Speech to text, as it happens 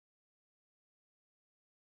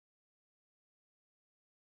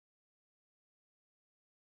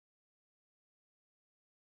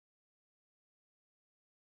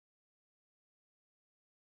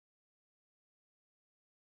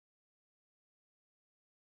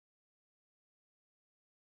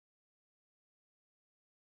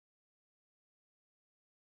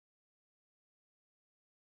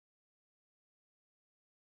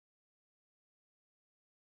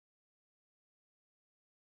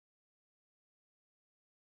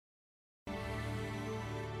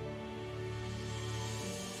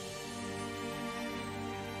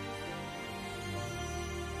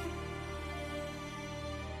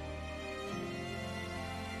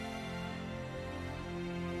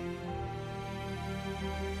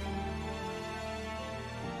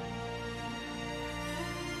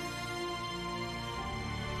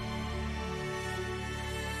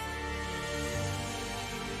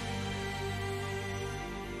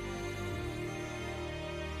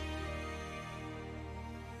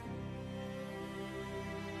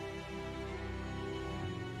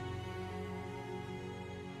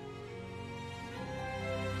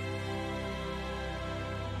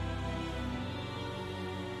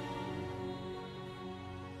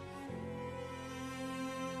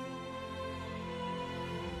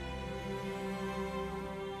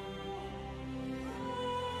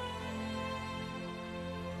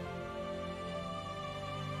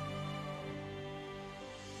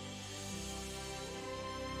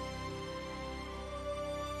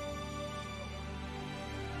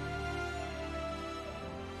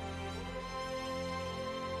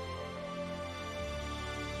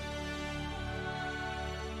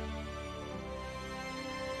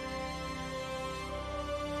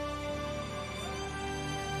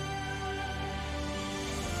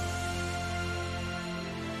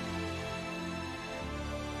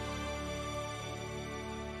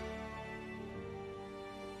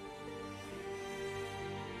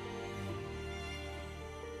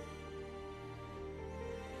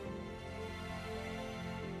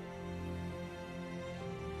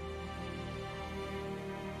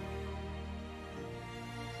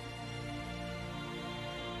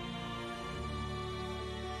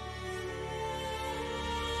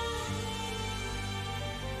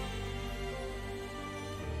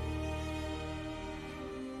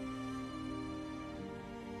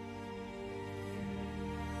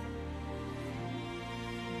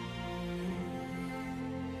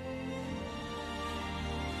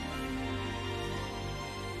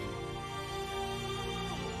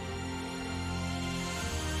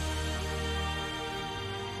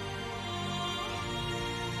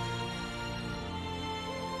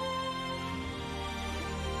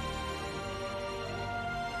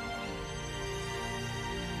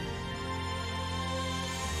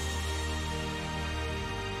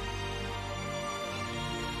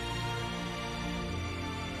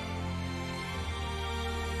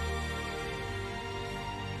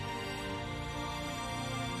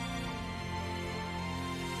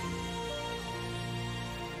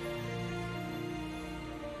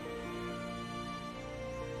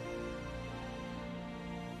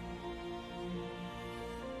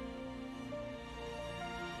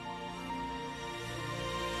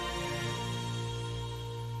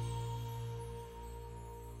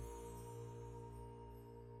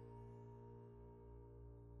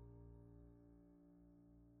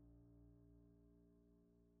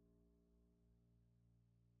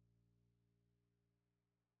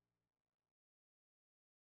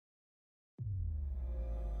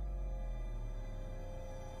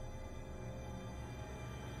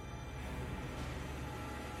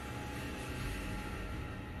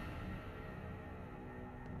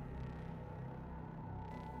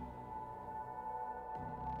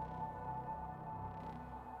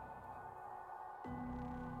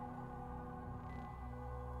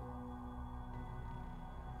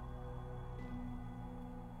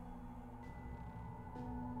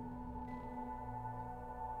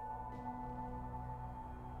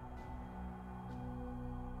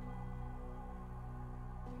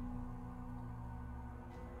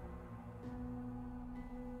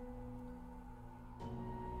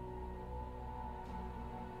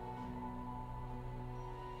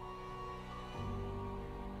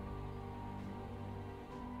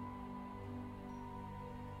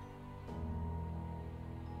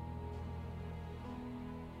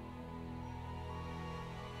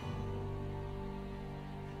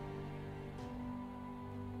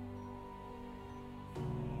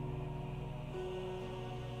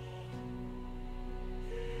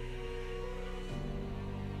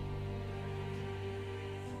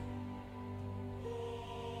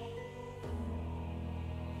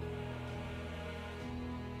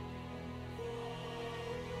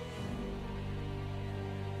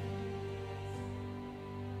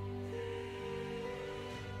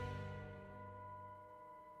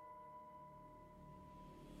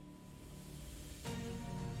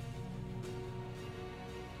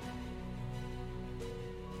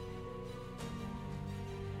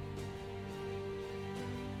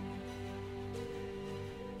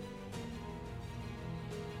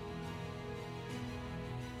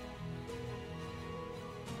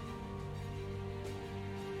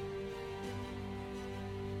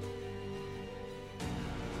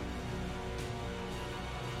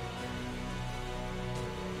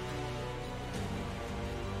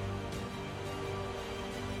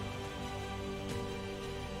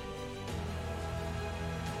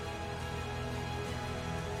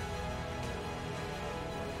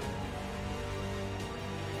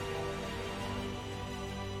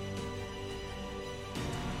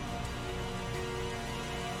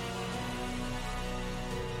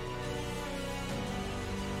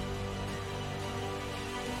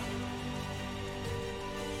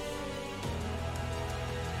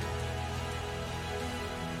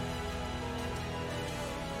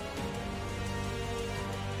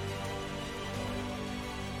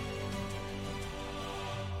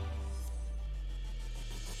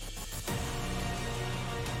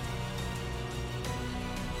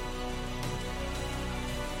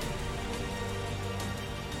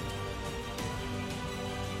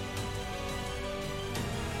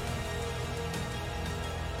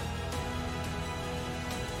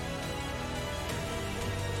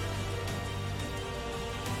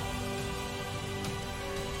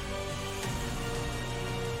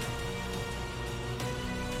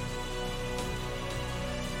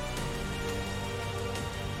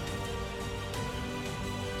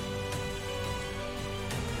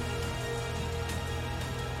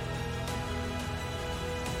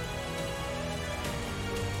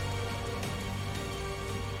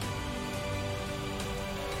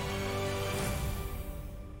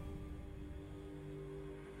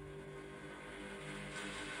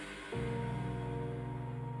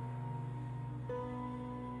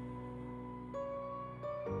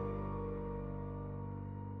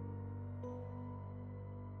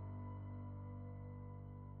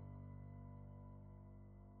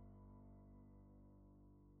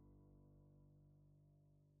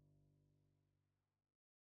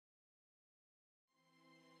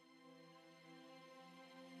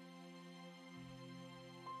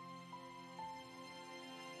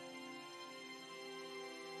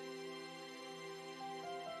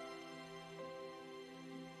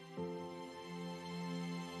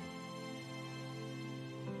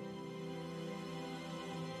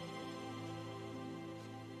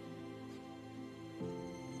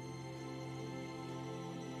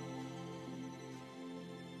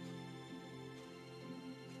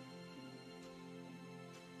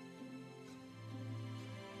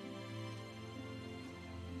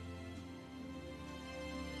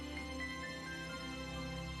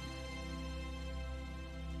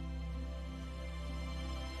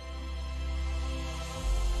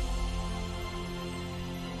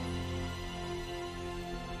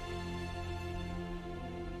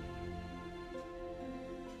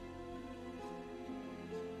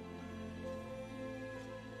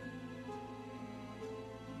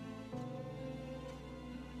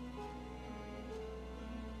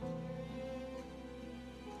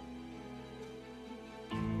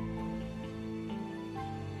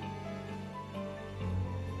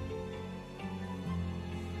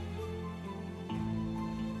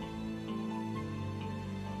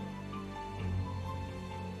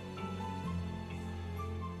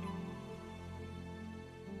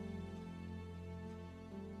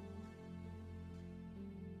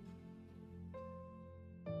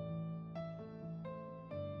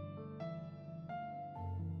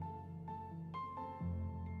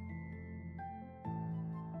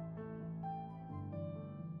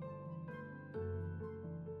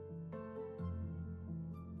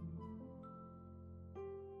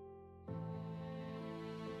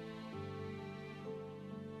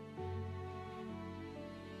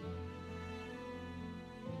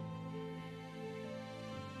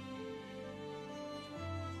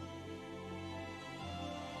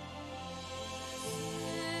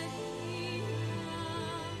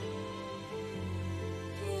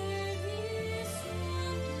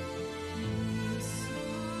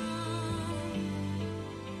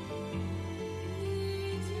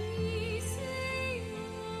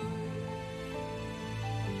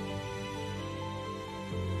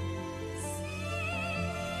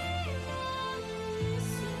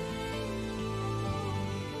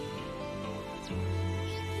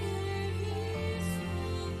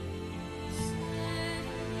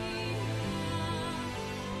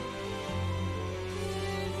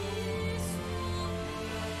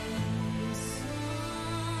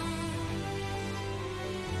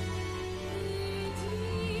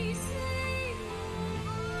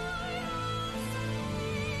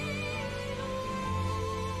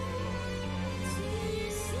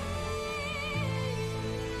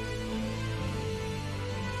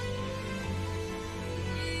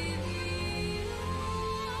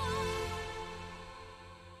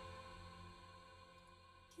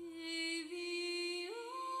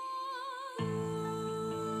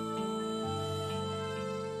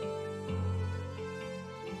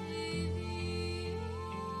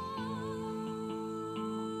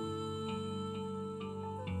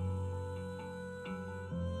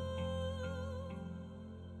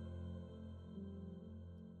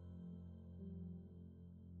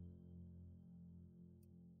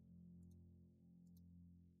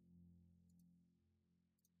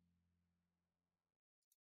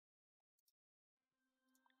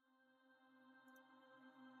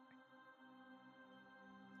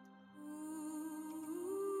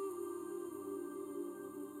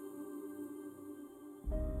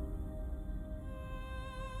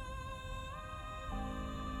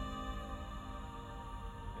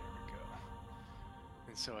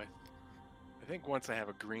And so I think once I have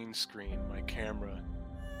a green screen, my camera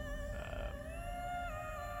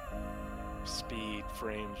speed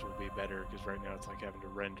frames will be better, because right now it's like having to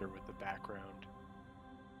render with the background.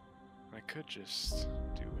 I could just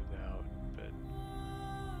do without, but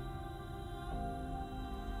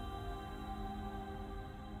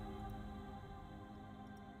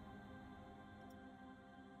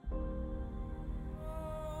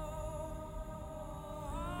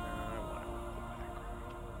I want it with the background.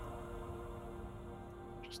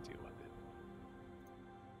 Just deal with it.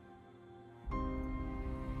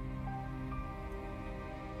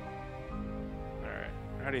 Alright,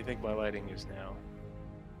 how do you think my lighting is now?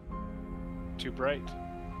 Too bright?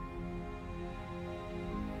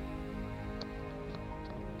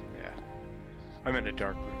 Yeah. I'm in a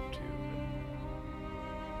dark room too,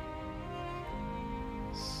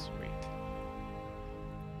 but... Sweet.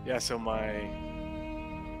 Yeah, so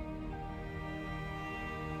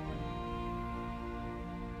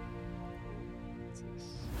what's this?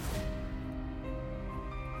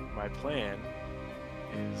 My plan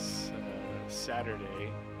is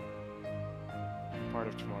Saturday, part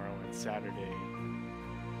of tomorrow and Saturday,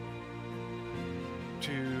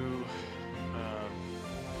 to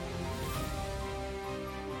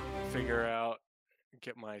figure out,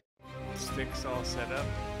 get my sticks all set up,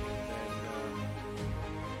 and then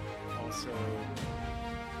also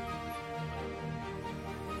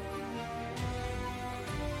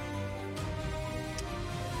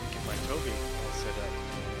get my Toby all set up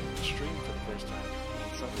and stream for the first time on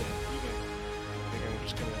Sunday evening. I think I'm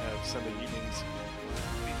just gonna have Sunday evenings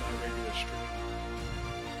be my regular stream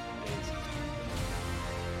days.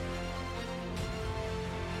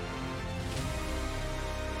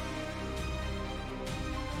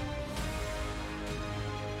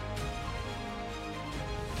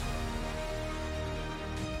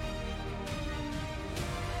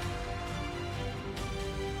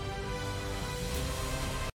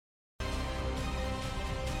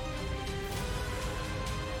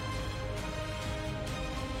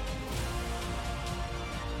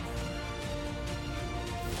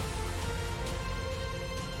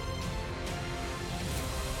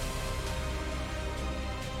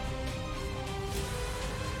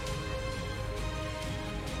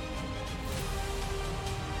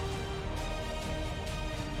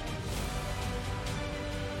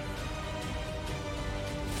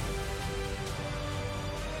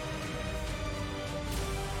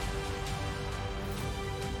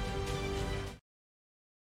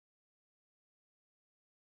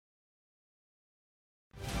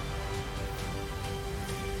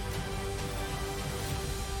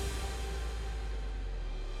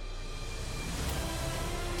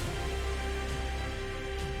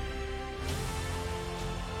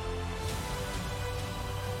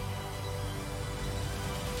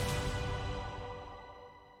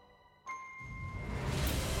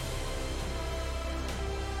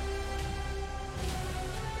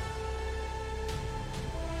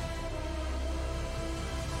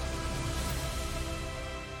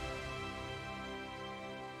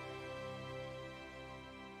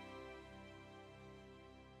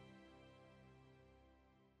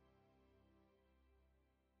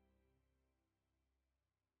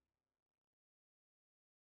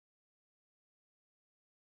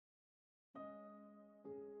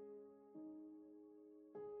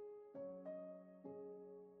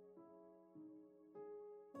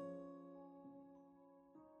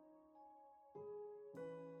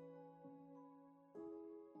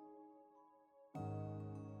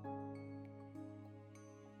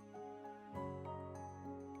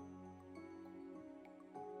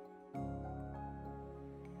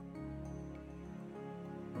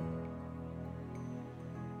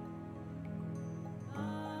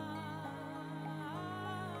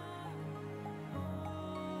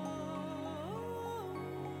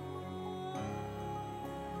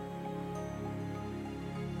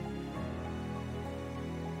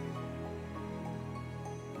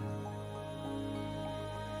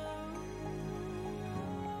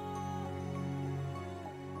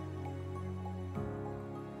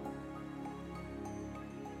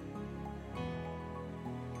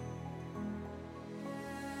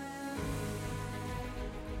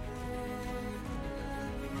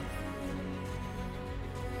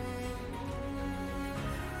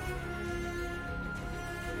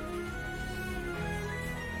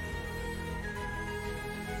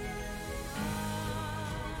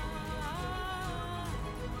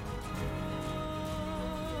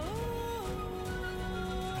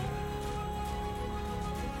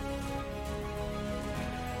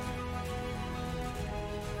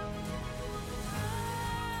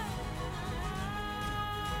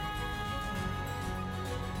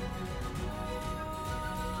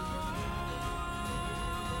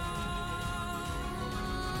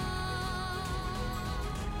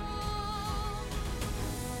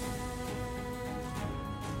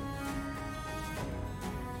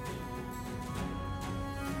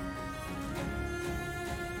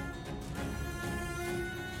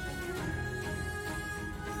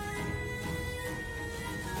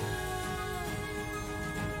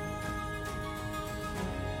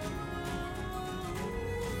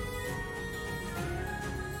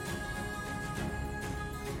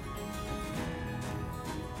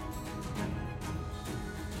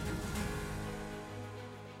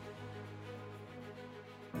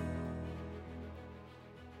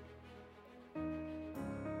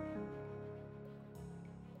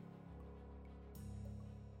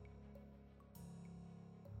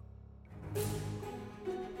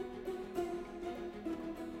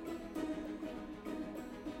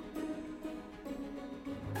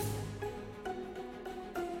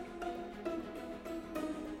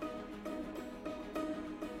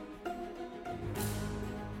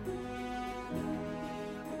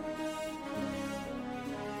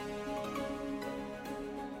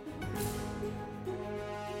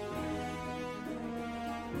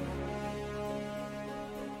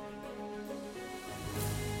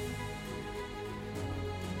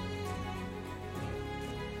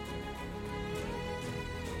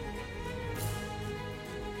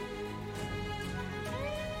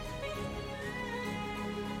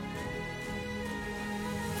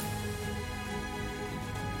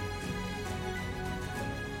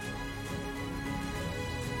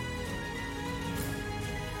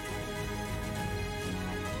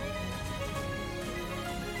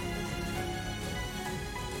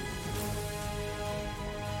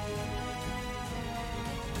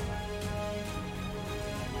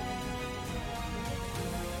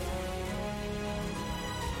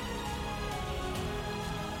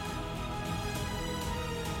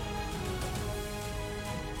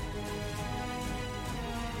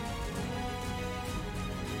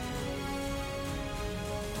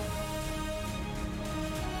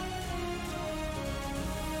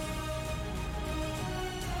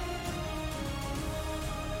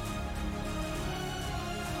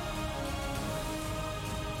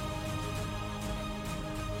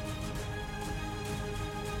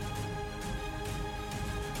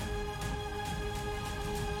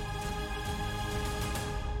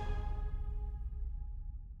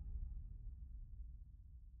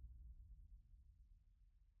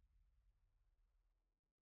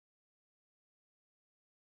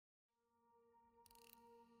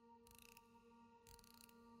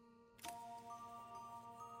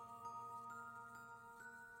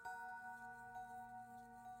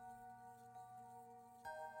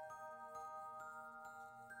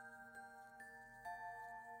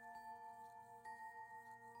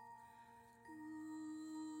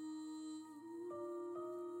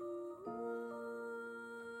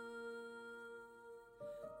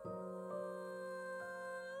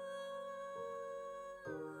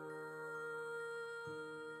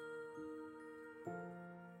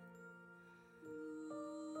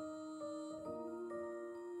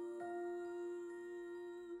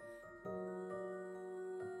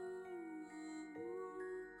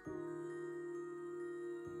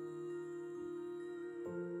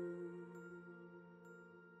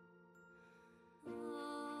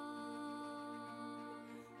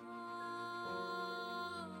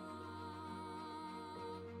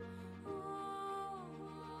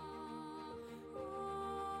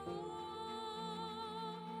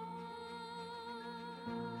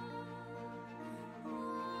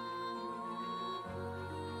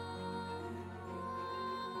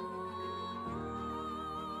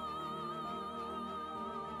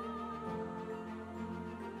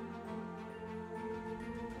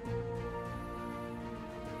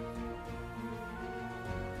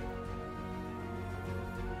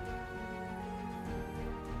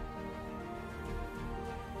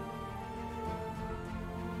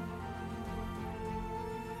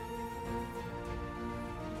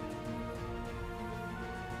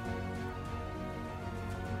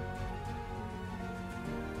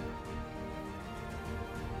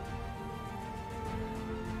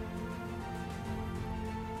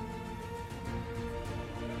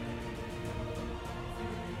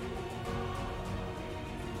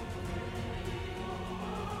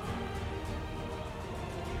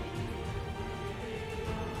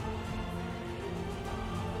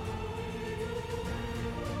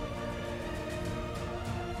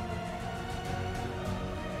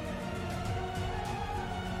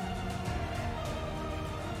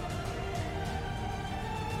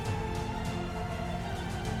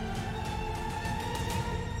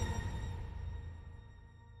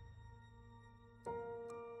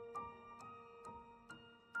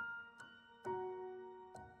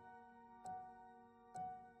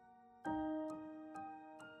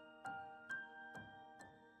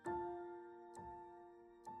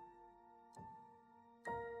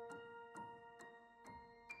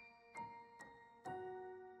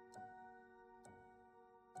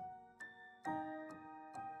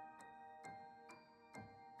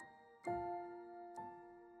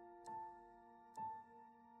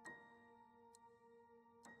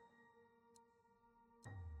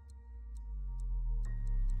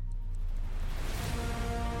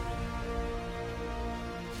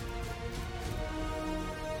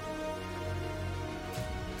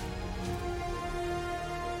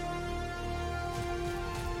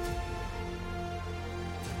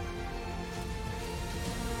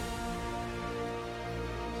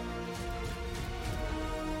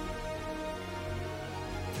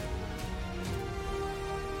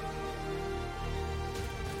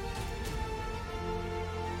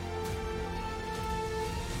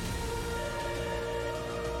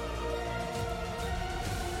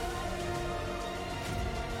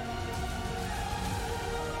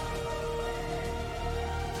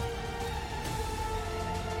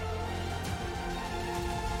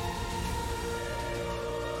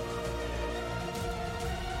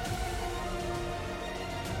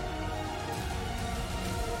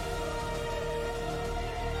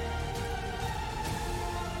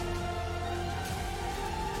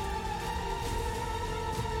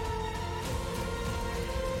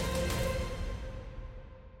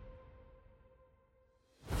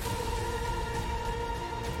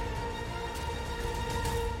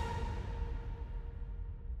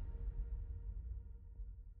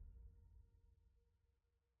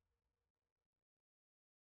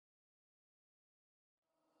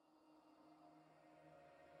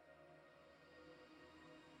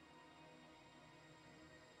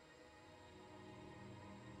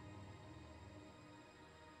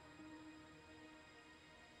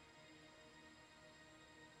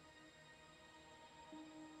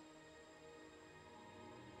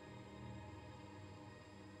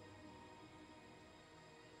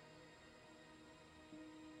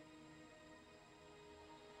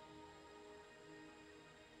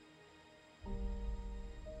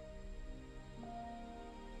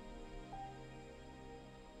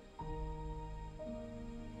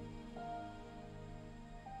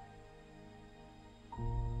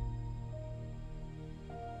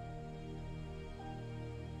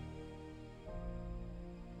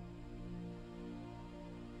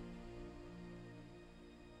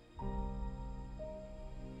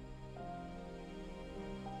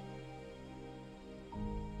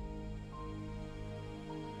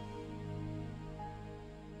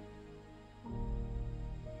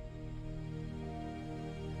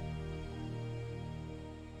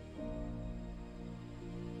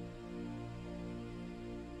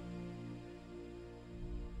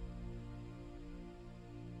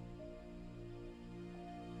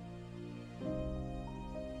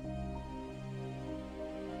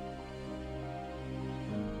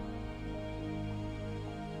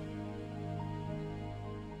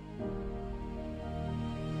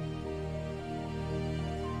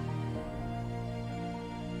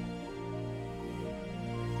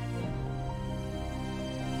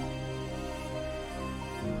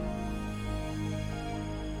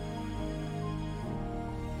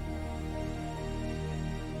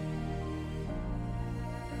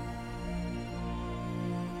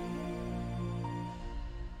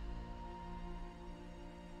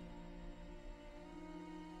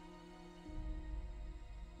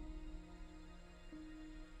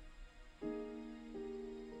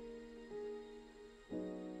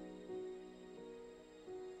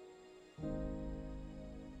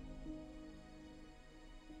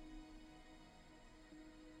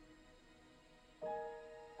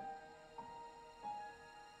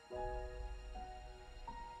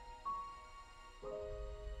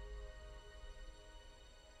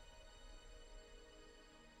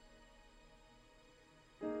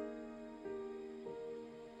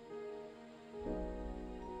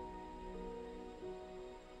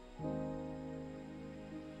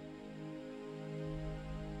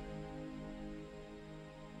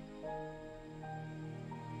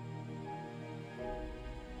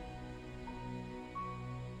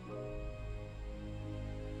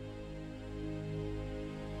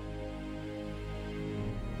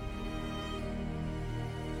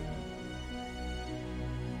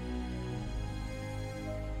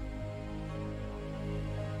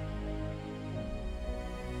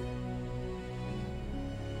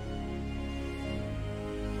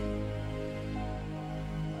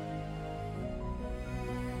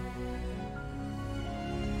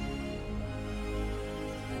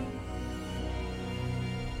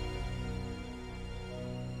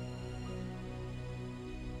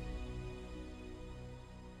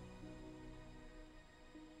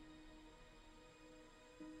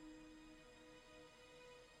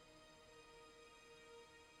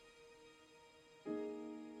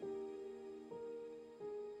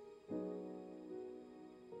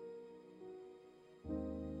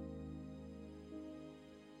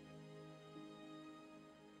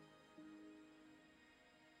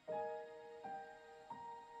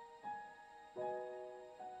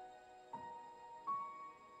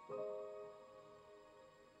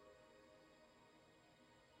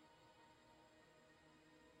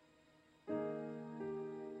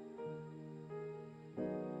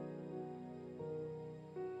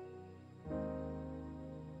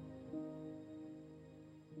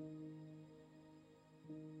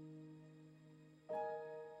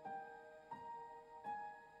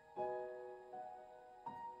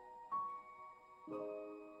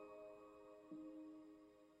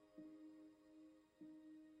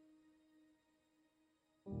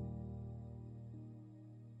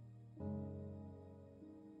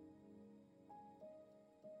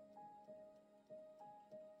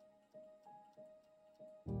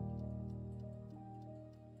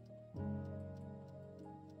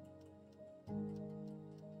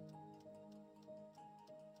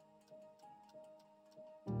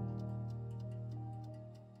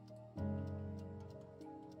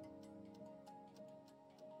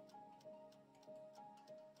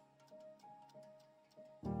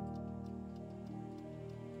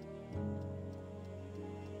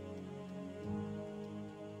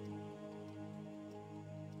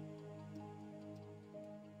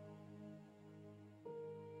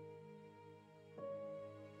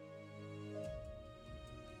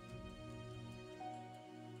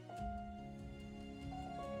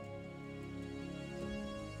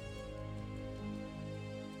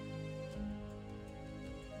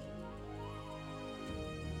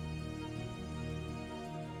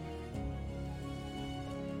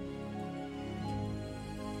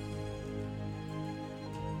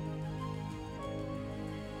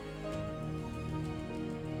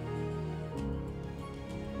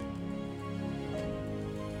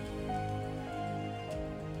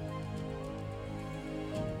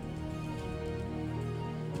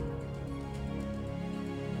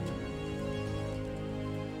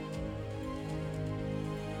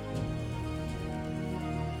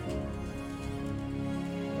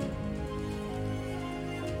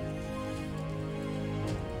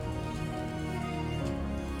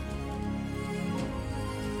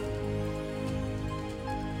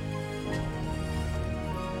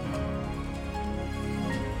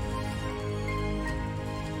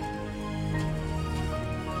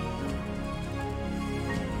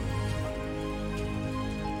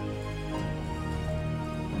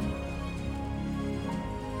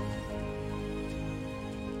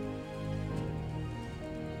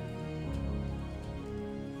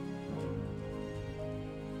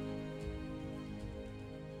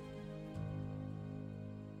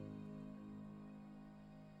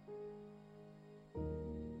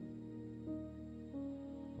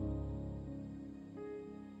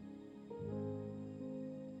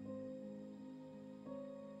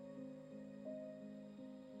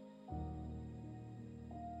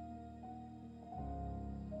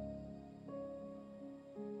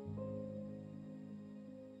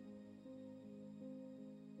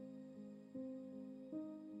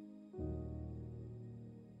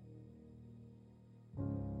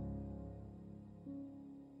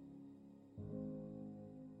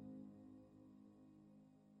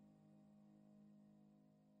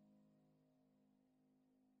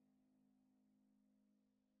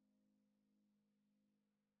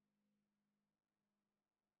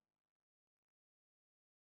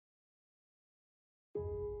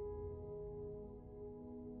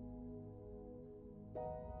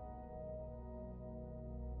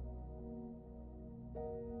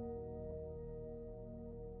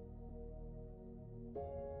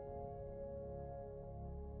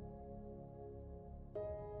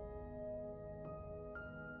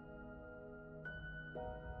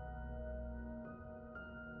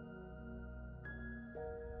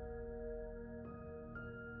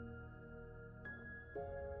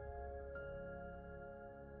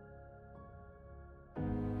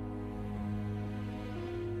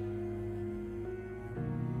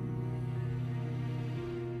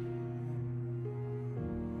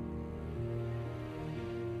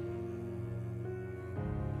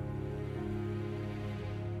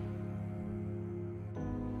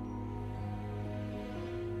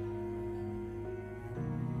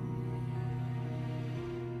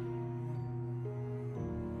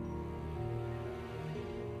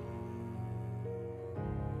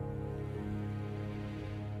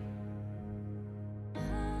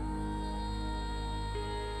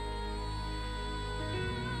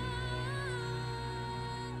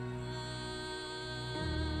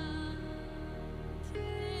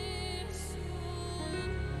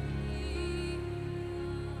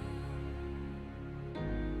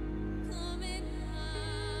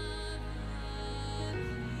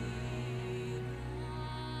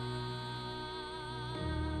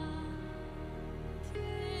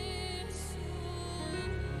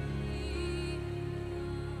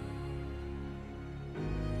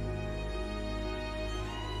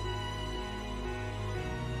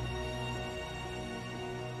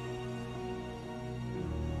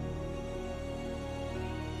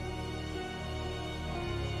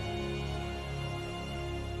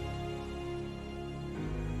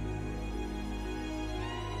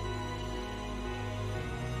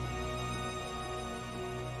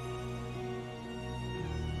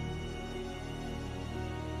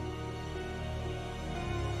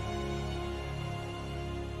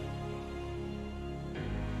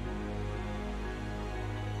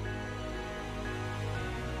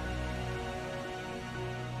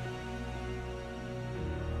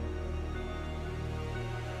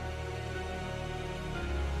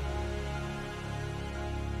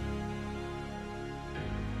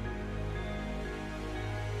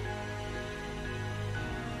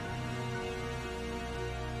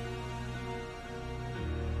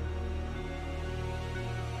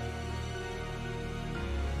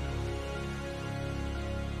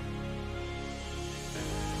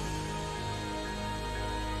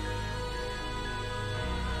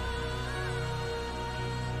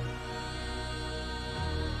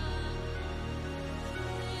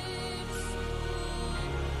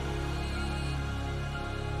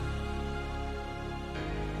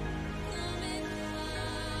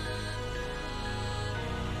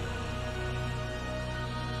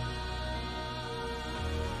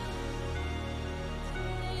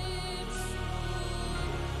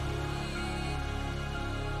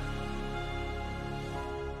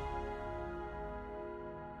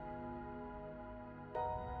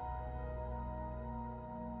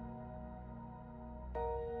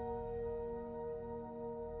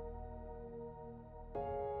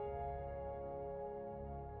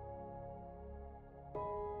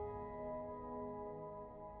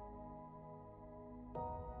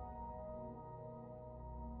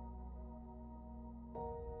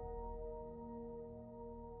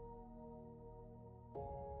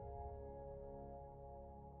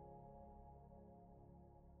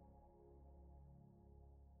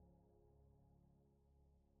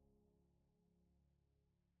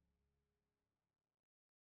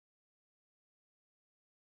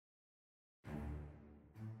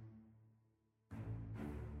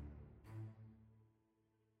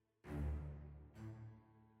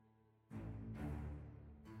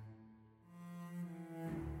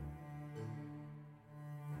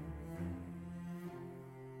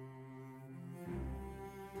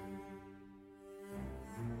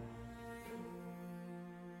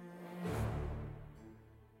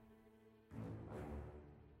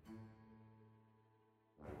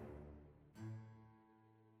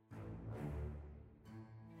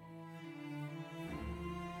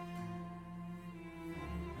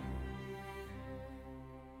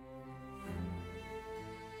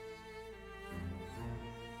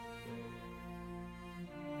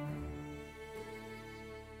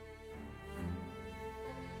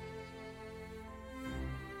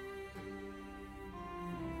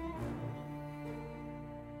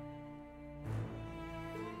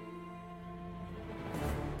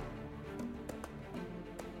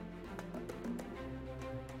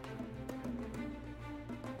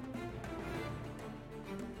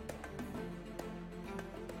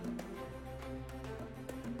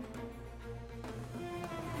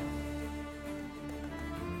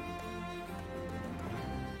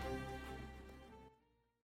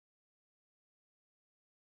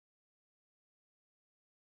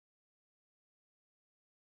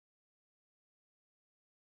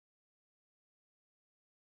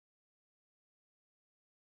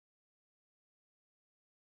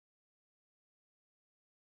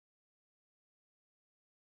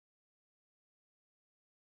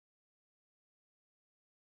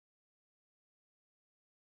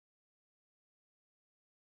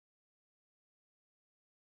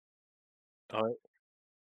 Oh,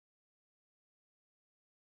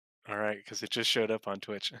 all right, because it just showed up on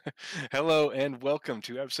Twitch. Hello and welcome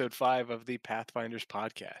to episode 5 of the Pathfinders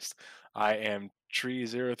podcast. I am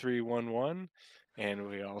Tree0311, and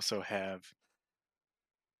we also have,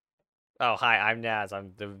 Oh, hi, I'm Naz.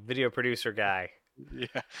 I'm the video producer guy.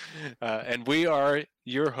 yeah, and we are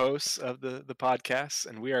your hosts of the podcast,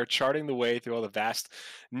 and we are charting the way through all the vast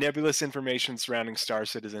nebulous information surrounding Star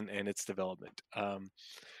Citizen and its development.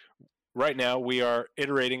 Right now we are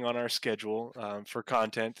iterating on our schedule for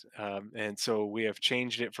content, and so we have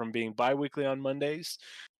changed it from being bi-weekly on Mondays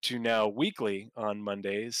to now weekly on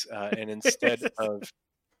Mondays, and instead of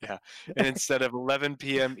yeah, and instead of 11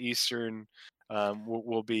 p.m. Eastern,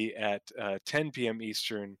 we'll be at 10 p.m.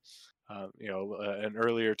 Eastern, an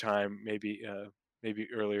earlier time, maybe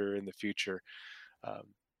earlier in the future. um,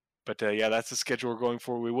 but yeah, that's the schedule we're going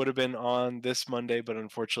for. We would have been on this Monday, but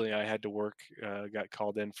unfortunately, I had to work. Got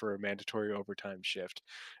called in for a mandatory overtime shift,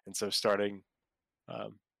 and so starting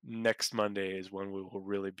um, next Monday is when we will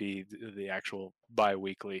really be the actual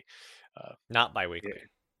bi-weekly. Not Yeah, bi-weekly.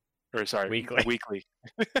 or sorry, Weekly. weekly.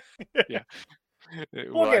 Yeah,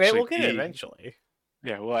 it We'll will get it. actually We'll get it be. eventually.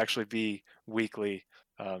 Yeah, we'll actually be weekly,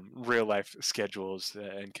 real life schedules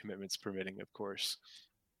and commitments permitting, of course.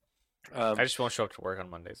 I Um, just won't show up to work on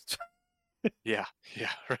Mondays. yeah, yeah.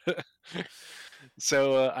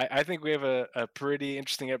 So I think we have a pretty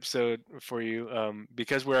interesting episode for you,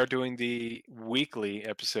 because we are doing the weekly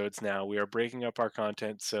episodes now. We are breaking up our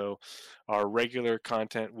content, so our regular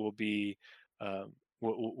content um,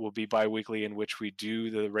 will be bi-weekly, in which we do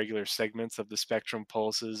the regular segments of the spectrum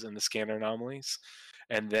pulses and the scanner anomalies,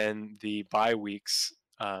 and then the bi-weeks,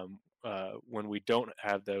 when we don't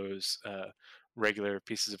have those regular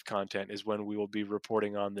pieces of content, is when we will be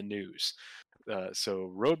reporting on the news.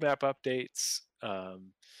 So roadmap updates,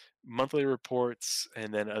 monthly reports,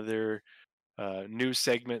 and then other news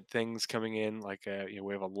segment things coming in. Like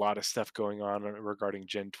we have a lot of stuff going on regarding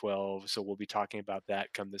Gen 12, so we'll be talking about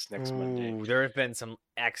that come this next Monday. Ooh, there have been some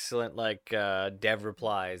excellent dev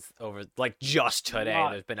replies over just today.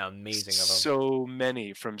 Lot, There's been amazing of them. so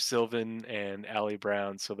many from Sylvan and Allie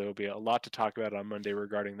Brown, so there will be a lot to talk about on Monday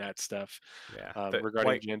regarding that stuff, Yeah,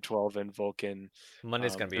 regarding Gen 12 and Vulcan.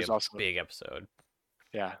 Monday's gonna be There's a also big episode.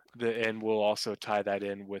 Yeah, and we'll also tie that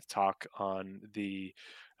in with talk on the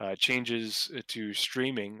changes to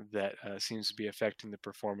streaming that seems to be affecting the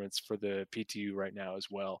performance for the PTU right now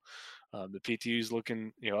as well. The PTU is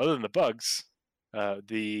looking, other than the bugs,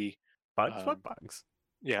 the Bugs? What um, bugs?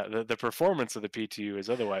 yeah, the performance of the PTU is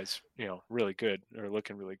otherwise, really good, or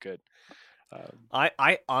looking really good. Um,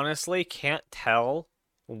 I honestly can't tell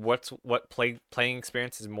playing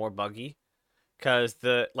experience is more buggy because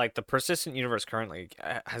the persistent universe currently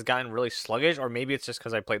has gotten really sluggish, or maybe it's just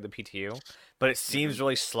because I played the PTU, but it seems mhm.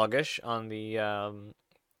 really sluggish on the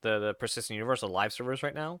persistent universe, the live servers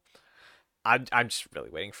right now. I'm just really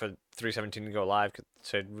waiting for 317 to go live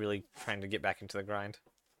to really trying to get back into the grind.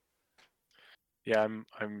 Yeah,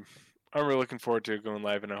 I'm really looking forward to going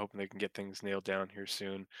live, and I'm hoping they can get things nailed down here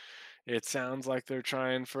soon. It sounds like they're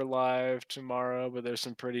trying for live tomorrow, but there's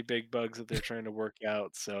some pretty big bugs that they're trying to work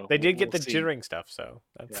out. So They we'll, did get we'll the see. jittering stuff, so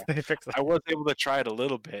that's Yeah, they fixed I that. was able to try it a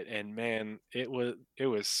little bit, and man, it was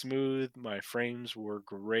smooth. My frames were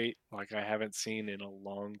great, like I haven't seen in a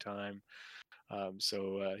long time.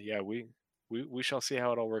 So yeah, we shall see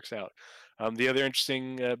how it all works out. The other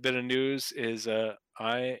interesting bit of news is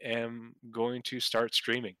I am going to start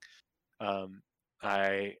streaming. Um,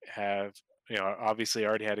 I have, obviously I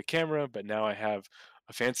already had a camera, but now I have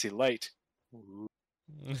a fancy light. Ooh,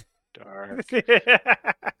 dark.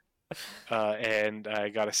 And I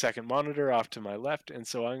got a second monitor off to my left, and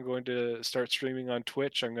so I'm going to start streaming on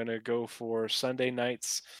Twitch. I'm going to go for Sunday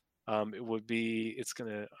nights. I'm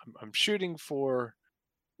shooting for,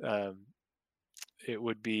 um, it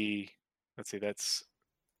would be, let's see, that's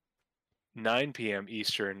 9 p.m.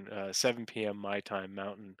 Eastern, 7 p.m. my time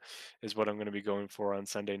Mountain is what I'm going to be going for on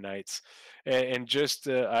Sunday nights. And just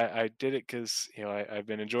I did it because I've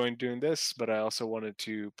been enjoying doing this, but I also wanted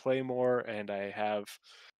to play more, and I have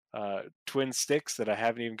twin sticks that I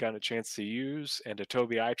haven't even gotten a chance to use, and a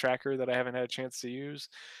Tobii eye tracker that I haven't had a chance to use,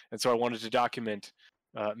 and so I wanted to document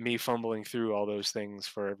me fumbling through all those things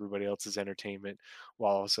for everybody else's entertainment,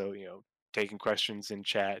 while also taking questions in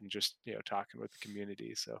chat and just talking with the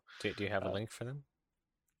community. So Do you have a uh, link for them?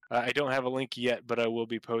 I don't have a link yet, but I will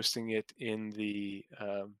be posting it in the.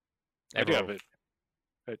 I do have Everyone,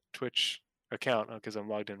 a Twitch account because I'm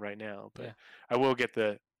logged in right now, but yeah. I will get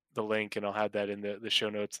the link, and I'll have that in the show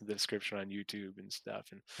notes and the description on YouTube and stuff.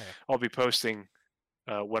 And Okay. I'll be posting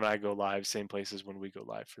when I go live, same places when we go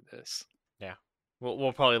live for this. Yeah.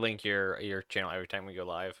 We'll probably link your channel every time we go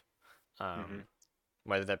live. Hmm.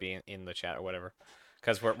 Whether that be in the chat or whatever.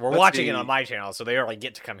 Because we're Let's watching it on see. my channel, so they already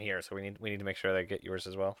get to come here. So we need to make sure they get yours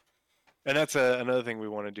as well. And that's another thing we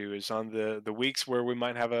want to do is on the weeks where we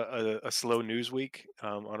might have a slow news week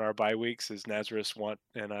on our bye weeks, is Nazareth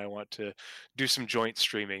and I want to do some joint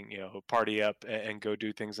streaming, party up and go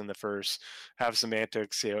do things in the first, have some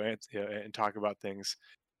antics, and talk about things.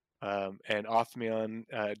 And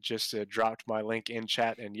Othmion just dropped my link in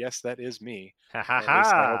chat, and yes, that is me. Ha ha At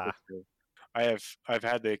least I hope ha! it's true. I've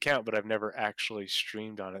had the account, but I've never actually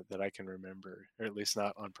streamed on it that I can remember, or at least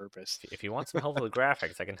not on purpose. If you want some help with the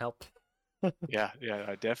graphics, I can help. Yeah, yeah,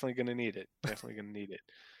 I'm definitely gonna need it. Definitely gonna need it.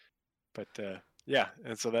 But yeah,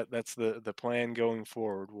 and so that's the plan going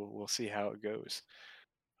forward. We'll see how it goes.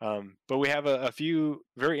 But we have a few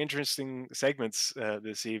very interesting segments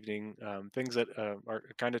this evening. Things that are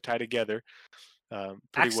kind of tie together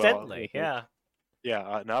pretty well. Accidentally, yeah.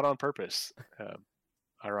 Yeah, not on purpose,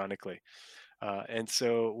 ironically. And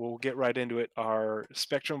so we'll get right into it. Our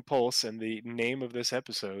Spectrum Pulse, and the name of this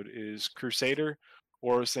episode is Crusader,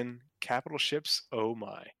 Orison, Capital Ships. Oh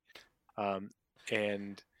my! Um,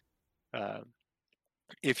 and uh,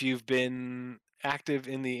 if you've been active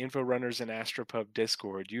in the Info Runners and Astropub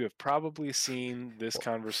Discord, you have probably seen this Or,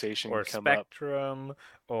 conversation or come up. Spectrum,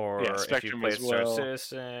 Yeah, or if you Spectrum played as Star well.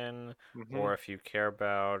 Citizen, Hmm. or if you care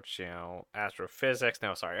about astrophysics.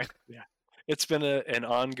 No, sorry. Yeah, it's been an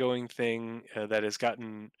ongoing thing that has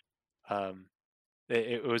gotten. Um,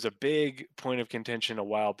 it was a big point of contention a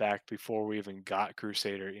while back before we even got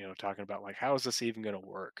Crusader, talking about like, how is this even going to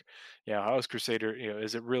work? How is Crusader,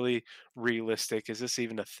 is it really realistic? Is this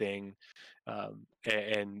even a thing?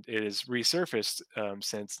 And it has resurfaced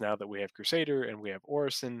since, now that we have Crusader and we have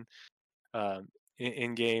Orison um,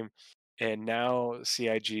 in game. And now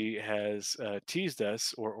CIG has teased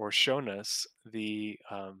us, or shown us the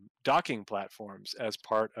docking platforms as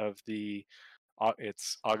part of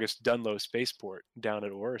it's August Dunlo spaceport down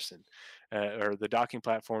at Orison, or the docking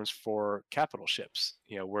platforms for capital ships.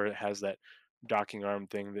 Where it has that docking arm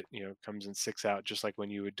thing that comes and sticks out, just like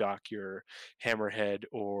when you would dock your Hammerhead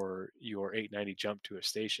or your 890 jump to a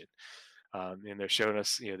station. And they're showing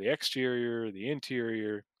us, the exterior, the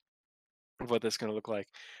interior of what that's going to look like.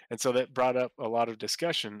 And so that brought up a lot of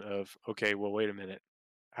discussion of, okay, well, wait a minute,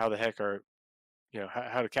 how the heck are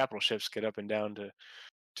how do capital ships get up and down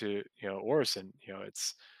to Orison?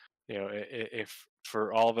 It's if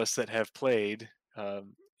for all of us that have played,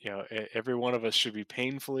 every one of us should be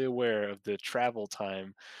painfully aware of the travel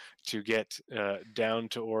time to get down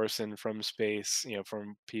to Orison from space,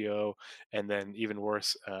 from PO, and then even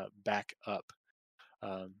worse, back up.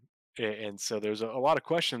 um, and so there's a lot of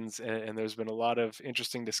questions, and there's been a lot of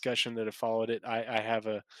interesting discussion that have followed it. I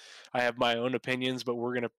have my own opinions, but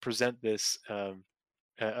we're going to present this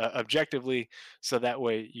objectively, so that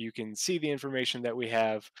way you can see the information that we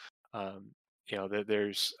have. um,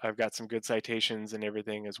 that I've got some good citations and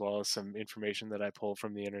everything, as well as some information that I pulled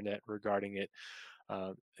from the internet regarding it.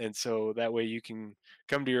 And so that way you can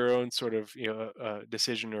come to your own sort of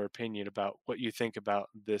decision or opinion about what you think about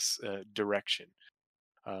this direction.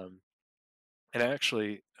 um, and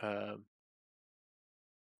actually,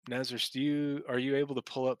 Nazareth, are you able to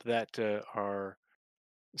pull up that our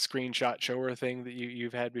screenshot shower thing that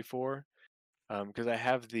you've had before? Because I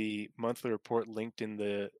have the monthly report linked in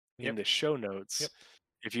Yep, the show notes. yep.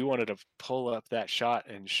 If you wanted to pull up that shot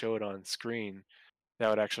and show it on screen, that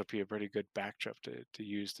would actually be a pretty good backdrop to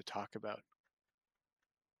use to talk about.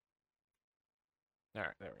 All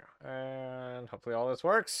right, there we go. And hopefully all this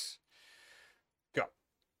works. Go.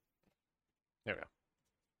 There we go.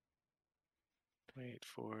 Wait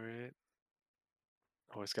for it.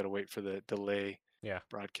 Always got to wait for the delay Yeah,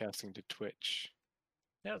 broadcasting to Twitch.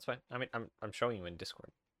 yeah, that's fine. I mean, I'm showing you in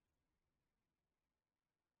Discord.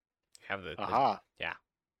 Have the Aha! yeah.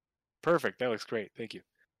 Perfect. That looks great. Thank you.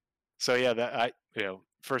 So yeah, that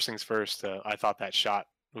first things first, I thought that shot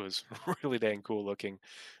was really dang cool looking.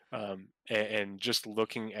 And just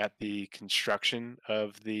looking at the construction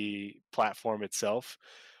of the platform itself,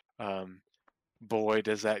 um, boy,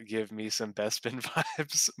 does that give me some Bespin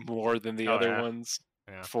vibes more than the Oh other yeah, ones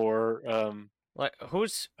yeah. for Like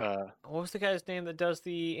uh, what was the guy's name that does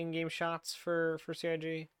the in-game shots for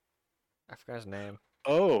CIG? I forgot his name.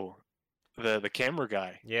 oh, the camera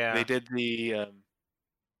guy. They Yeah, did the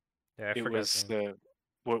yeah, I it forgot his was name. the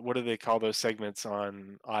what do they call those segments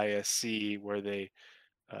on ISC where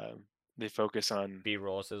um, they focus on.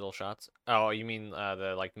 B-roll sizzle shots. Oh, you mean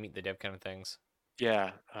the like meet the dev kind of things?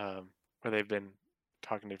 Yeah, where they've been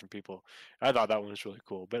talking to different people. I thought that one was really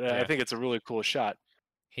cool, but I Yeah, think it's a really cool shot,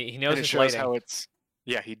 he and knows it his shows lighting. how it's.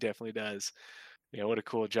 Yeah, he definitely does, What a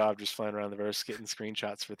cool job just flying around the verse, getting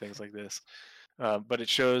screenshots for things like this. But it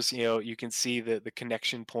shows, you can see the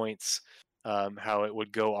connection points, how it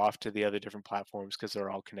would go off to the other different platforms because they're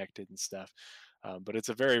all connected and stuff. But it's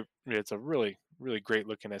a really, really great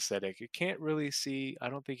looking aesthetic. You can't really see, I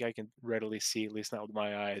don't think I can readily see, at least not with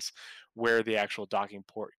my eyes, where the actual docking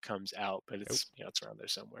port comes out, but Nope. it's around there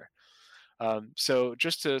somewhere. So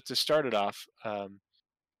just to start it off,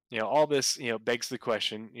 all this, begs the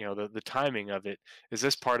question, the timing of it. Is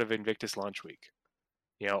this part of Invictus launch week?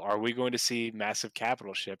 Are we going to see massive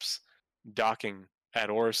capital ships docking at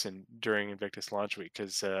Orison during Invictus launch week?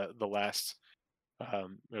 Because or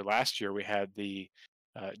last year we had the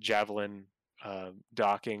Javelin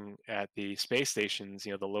docking at the space stations,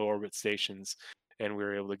 the low orbit stations, and we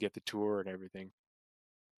were able to get the tour and everything.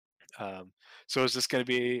 So is this going to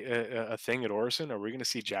be a thing at Orison? Are we going to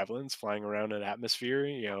see javelins flying around an atmosphere?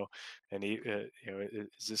 And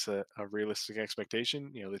is this a realistic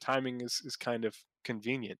expectation? The timing is kind of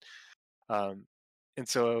convenient. Um, and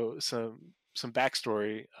so some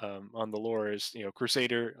backstory on the lore is,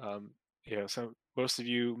 Crusader. Some most of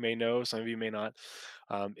you may know, some of you may not.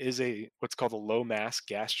 Is a what's called a low mass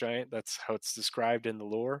gas giant. That's how it's described in the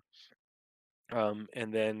lore.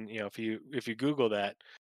 And then if you Google that,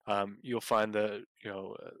 you'll find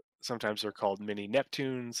sometimes they're called mini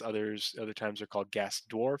Neptunes, other times they're called gas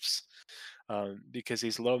dwarfs, because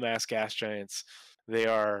these low mass gas giants, they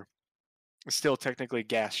are still technically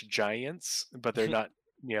gas giants, but they're not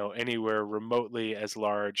anywhere remotely as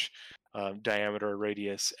large, diameter or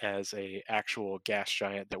radius as a actual gas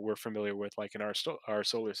giant that we're familiar with, like in our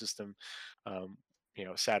solar system,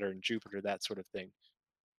 Saturn, Jupiter, that sort of thing.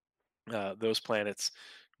 Those planets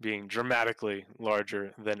being dramatically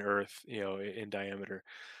larger than Earth, in diameter,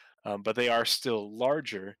 but they are still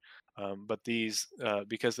larger. But these,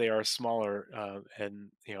 because they are smaller, and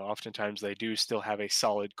oftentimes they do still have a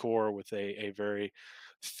solid core with a very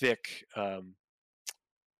thick uh,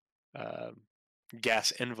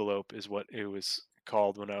 gas envelope, is what it was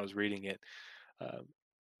called when I was reading it. Um,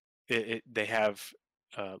 they have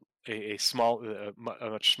uh, a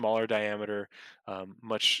much smaller diameter,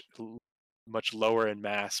 much lower in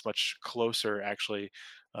mass, much closer actually,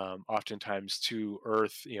 oftentimes to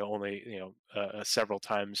Earth. Only several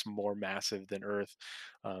times more massive than Earth,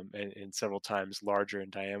 and several times larger in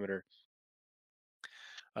diameter.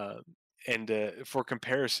 Um, and for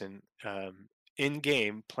comparison,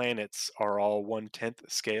 in-game planets are all 1/10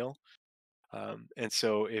 scale. And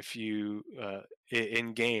so if you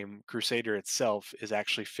in game, Crusader itself is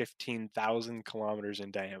actually 15,000 kilometers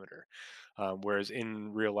in diameter, whereas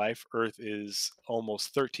in real life, Earth is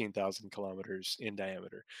almost 13,000 kilometers in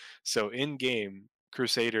diameter. So in game,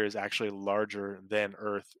 Crusader is actually larger than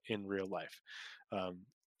Earth in real life. Um,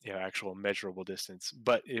 actual measurable distance.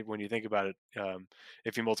 But when you think about it,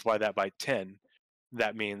 if you multiply that by 10,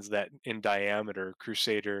 that means that in diameter,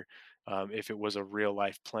 Crusader, if it was a real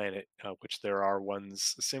life planet, which there are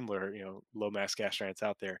ones similar, low mass gas giants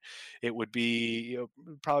out there, it would be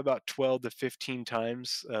probably about 12 to 15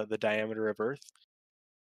 times the diameter of Earth.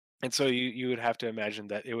 And so you would have to imagine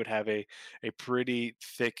that it would have a pretty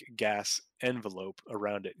thick gas envelope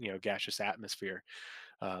around it, gaseous atmosphere.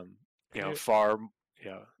 Um, Could you far, you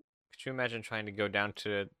know, could you imagine trying to go down to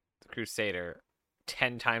the Crusader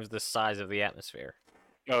 10 times the size of the atmosphere?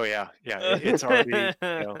 oh yeah, yeah, it's already,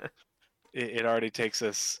 it already takes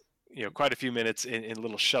us quite a few minutes in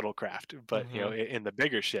little shuttlecraft, but Hmm. in the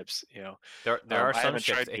bigger ships, There are I some haven't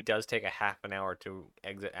ships tried to. it does take a half an hour to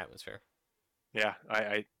exit atmosphere. Yeah,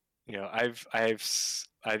 I've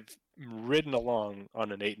ridden along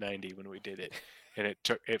on an 890 when we did it, and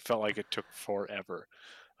it felt like it took forever.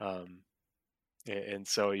 um and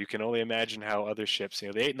so you can only imagine how other ships, the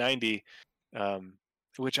 890, um,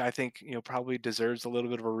 which I think probably deserves a little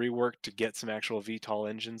bit of a rework to get some actual VTOL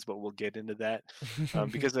engines, but we'll get into that,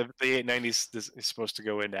 because the 890 is supposed to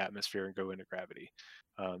go into atmosphere and go into gravity.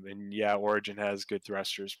 And yeah, Origin has good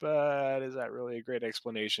thrusters, but is that really a great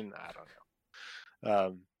explanation? I don't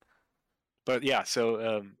know. But yeah,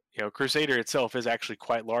 so Crusader itself is actually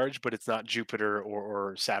quite large, but it's not Jupiter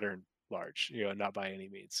or Saturn large, not by any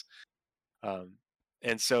means. Um,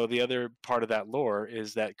 and so the other part of that lore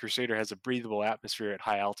is that Crusader has a breathable atmosphere at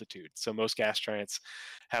high altitude. So most gas giants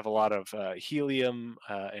have a lot of helium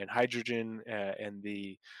and hydrogen, and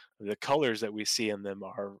the colors that we see in them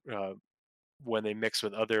are when they mix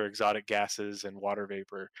with other exotic gases and water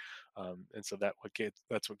vapor, and so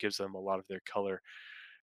that's what gives them a lot of their color.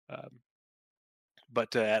 Um,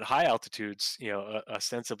 but at high altitudes,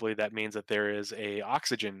 ostensibly that means that there is a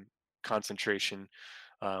oxygen concentration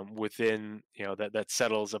within, that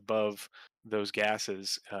settles above those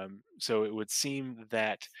gases. So it would seem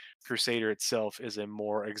that Crusader itself is a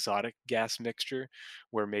more exotic gas mixture,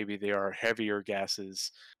 where maybe they are heavier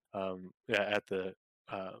gases at the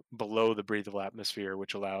below the breathable atmosphere,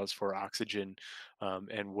 which allows for oxygen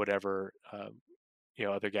and whatever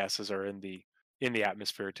other gases are in the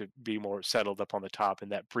atmosphere to be more settled up on the top in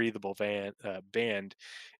that breathable band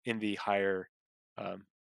in the higher um,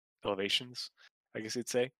 elevations, I guess you'd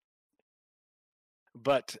say.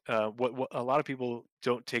 But what a lot of people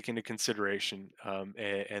don't take into consideration,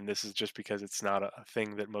 and this is just because it's not a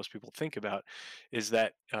thing that most people think about, is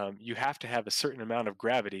that you have to have a certain amount of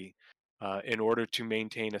gravity in order to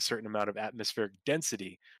maintain a certain amount of atmospheric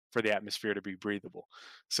density for the atmosphere to be breathable.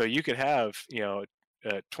 So you could have,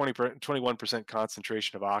 21%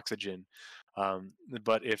 concentration of oxygen,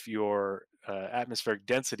 but if your atmospheric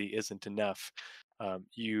density isn't enough,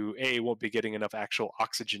 you won't be getting enough actual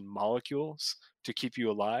oxygen molecules to keep you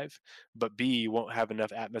alive, but B, you won't have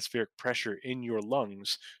enough atmospheric pressure in your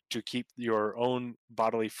lungs to keep your own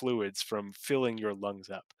bodily fluids from filling your lungs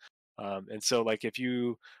up. And so, like, if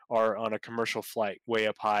you are on a commercial flight way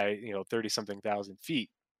up high, 30 something thousand feet,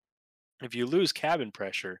 if you lose cabin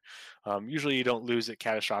pressure, usually you don't lose it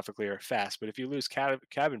catastrophically or fast, but if you lose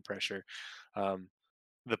cabin pressure, um,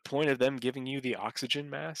 the point of them giving you the oxygen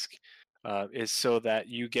mask is so that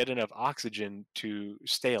you get enough oxygen to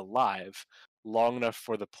stay alive long enough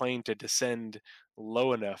for the plane to descend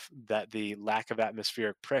low enough that the lack of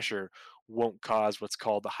atmospheric pressure won't cause what's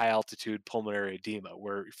called the high altitude pulmonary edema,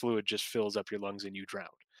 where fluid just fills up your lungs and you drown.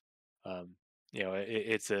 um,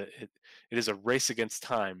 it is a race against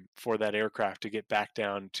time for that aircraft to get back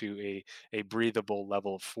down to a breathable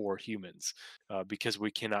level for humans, because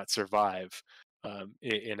we cannot survive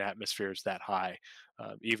in atmospheres that high,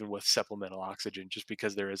 even with supplemental oxygen, just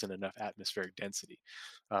because there isn't enough atmospheric density.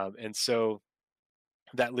 And so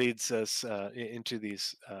that leads us into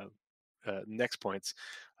these next points.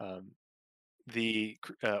 Um, the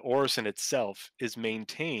Orison itself is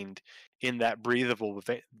maintained in that breathable,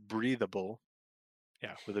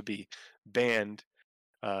 yeah, with a B, band,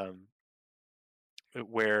 um,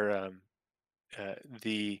 where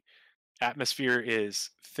the atmosphere is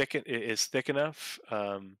thick enough,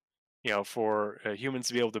 for humans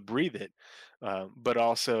to be able to breathe it, but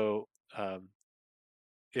also um,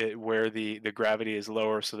 where the gravity is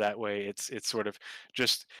lower, so that way it's sort of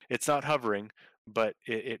just, it's not hovering, but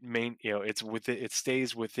it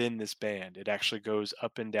stays within this band. It actually goes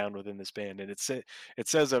up and down within this band, and it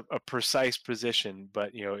says a precise position,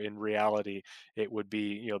 but in reality it would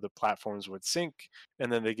be, the platforms would sink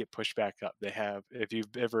and then they get pushed back up. They have, if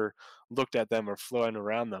you've ever looked at them or flown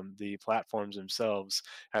around them, the platforms themselves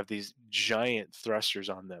have these giant thrusters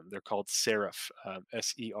on them. They're called seraph,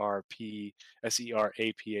 SERAPH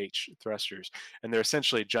thrusters, and they're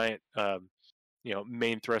essentially giant,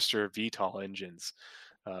 main thruster VTOL engines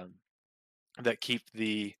um, that keep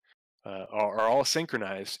are all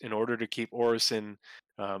synchronized in order to keep Orison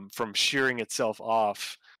from shearing itself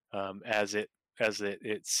off as it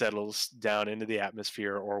settles down into the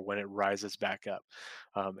atmosphere, or when it rises back up.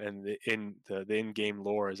 And the in-game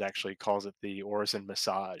lore is actually calls it the Orison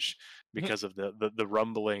massage, because of the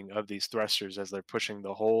rumbling of these thrusters as they're pushing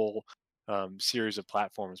the whole series of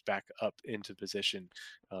platforms back up into position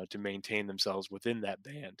to maintain themselves within that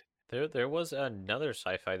band. There was another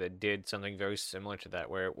sci-fi that did something very similar to that,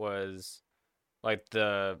 where it was like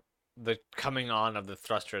the coming on of the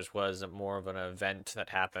thrusters was more of an event that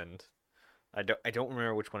happened. I don't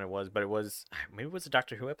remember which one it was, but it was, maybe it was a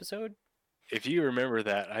Doctor Who episode. If you remember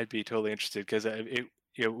that, I'd be totally interested, because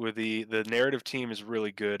with the narrative team is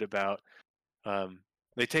really good about, um,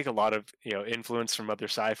 they take a lot of influence from other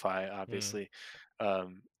sci-fi, Hmm. obviously,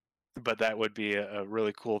 um, but that would be a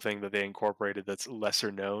really cool thing that they incorporated that's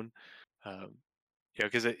lesser known. um,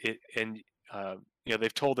 because it and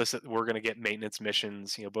they've told us that we're going to get maintenance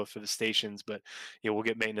missions, both for the stations, but we'll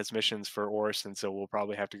get maintenance missions for Orison, so we'll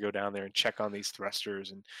probably have to go down there and check on these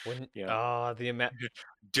thrusters, and When you know the amount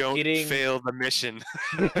don't getting fail the mission.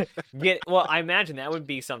 well, I imagine that would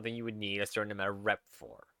be something you would need a certain amount of rep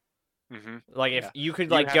for. Hmm. Like if Yeah, you could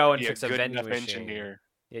you like have to go and be a fix a good vending enough machine. engineer.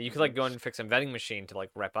 Yeah, you could Hmm. like go and fix a vending machine to like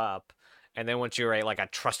rep up, and then once you're a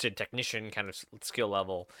trusted technician kind of skill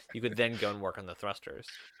level, you could then go and work on the thrusters.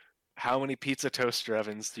 How many pizza toaster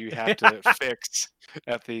ovens do you have to fix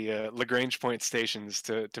at the Lagrange point stations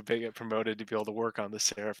to get promoted to be able to work on the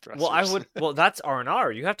Seraph Well, I thrusters? would. Well, that's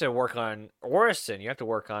R&R. You have to work on Orison. You have to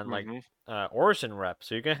work on like Hmm. Orison rep.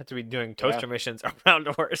 So you're gonna have to be doing Yeah. toaster missions around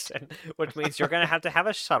Orison, which means you're gonna have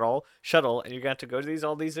a shuttle, and you're gonna have to go to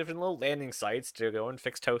all these different little landing sites to go and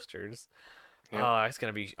fix toasters. You know, Oh, it's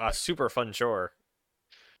gonna be a super fun chore.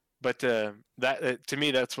 but that to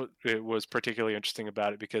me, that's what it was particularly interesting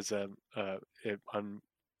about it because on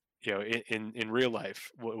in real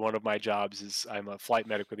life, one of my jobs is I'm a flight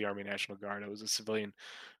medic with the Army National Guard. I was a civilian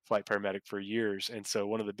flight paramedic for years, and so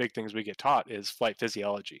one of the big things we get taught is flight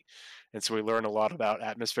physiology, and so we learn a lot about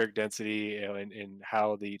atmospheric density, and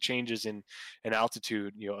how the changes in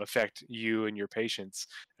altitude, affect you and your patients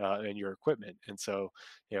and your equipment. And so,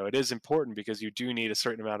 it is important because you do need a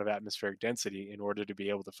certain amount of atmospheric density in order to be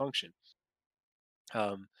able to function.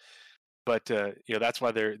 Um, but that's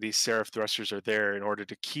why these serif thrusters are there in order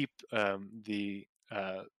to keep the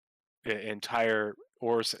entire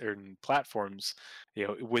Orison platforms,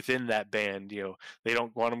 within that band. They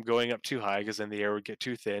don't want them going up too high because then the air would get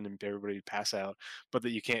too thin and everybody would pass out. But that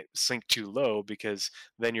you can't sink too low because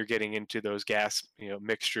then you're getting into those gas,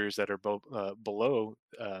 mixtures that are below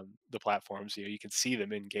the platforms. You can see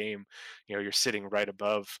them in game. You're sitting right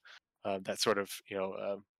above that sort of you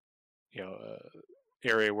know.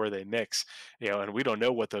 Area where they mix, and we don't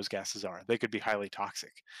know what those gases are. They could be highly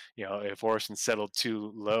toxic. If Orison settled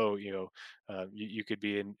too low, you could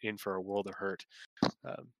be in for a world of hurt.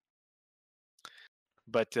 Um,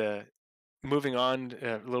 but moving on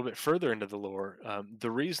a little bit further into the lore, the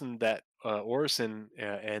reason that Orison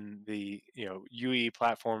and the UE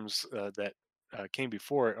platforms that came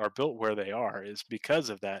before it are built where they are is because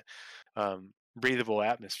of that breathable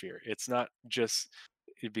atmosphere. It's not just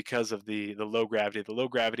because of the low gravity. The low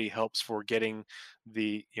gravity helps for getting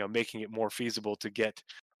making it more feasible to get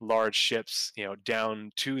large ships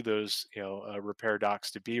down to those repair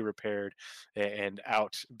docks to be repaired and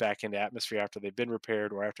out back into atmosphere after they've been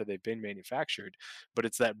repaired or after they've been manufactured. But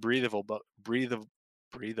it's that breathable,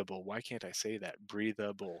 why can't I say that,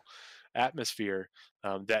 breathable atmosphere,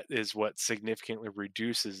 that is what significantly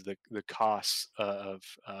reduces the costs of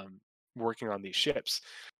working on these ships.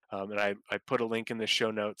 And I put a link in the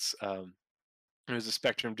show notes. It was a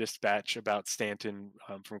Spectrum dispatch about Stanton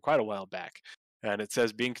from quite a while back. And it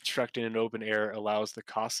says being constructed in open air allows the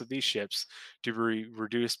cost of these ships to be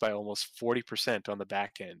reduced by almost 40% on the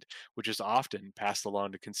back end, which is often passed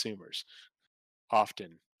along to consumers.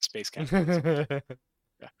 Often, space capitalism.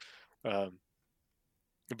 Yeah.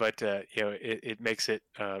 But it makes it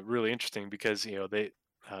really interesting because they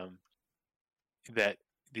um, that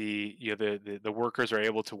the workers are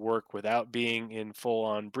able to work without being in full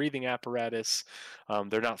on breathing apparatus.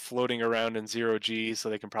 They're not floating around in zero G, so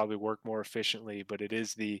they can probably work more efficiently. But it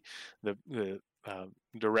is the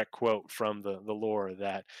direct quote from the lore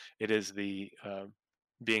that it is the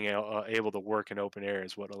being able to work in open air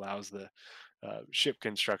is what allows the ship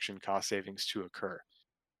construction cost savings to occur.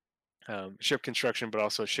 Ship construction, but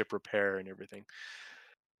also ship repair and everything.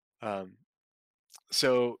 Um,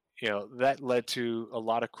 so that led to a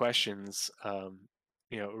lot of questions,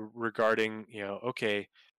 regarding okay,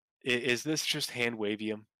 is this just hand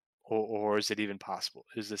wavium, or is it even possible?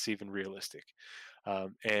 Is this even realistic?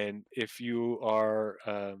 And if you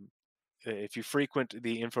frequent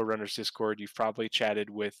the Info Runners Discord, you've probably chatted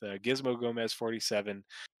with Gizmo Gomez 47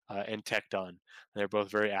 and Tecton. They're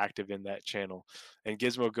both very active in that channel. And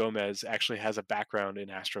Gizmo Gomez actually has a background in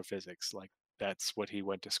astrophysics, like that's what he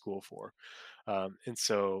went to school for. And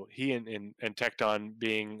so he and Tecton,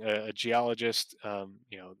 being a geologist,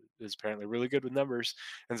 is apparently really good with numbers.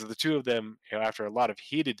 And so the two of them, after a lot of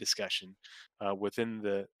heated discussion within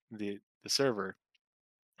the server,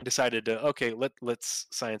 decided to, okay, let's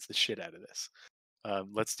science the shit out of this.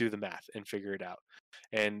 Let's do the math and figure it out.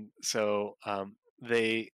 And so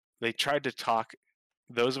they tried to talk,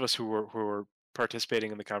 those of us who were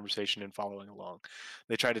participating in the conversation and following along.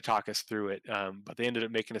 They tried to talk us through it, but they ended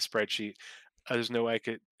up making a spreadsheet. There's no way I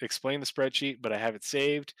could explain the spreadsheet, but I have it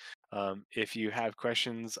saved. If you have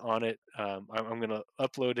questions on it, I'm going to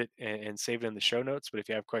upload it and save it in the show notes. But if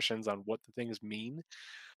you have questions on what the things mean,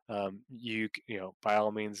 by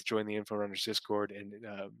all means join the Info Runners Discord, and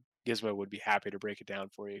Gizmo would be happy to break it down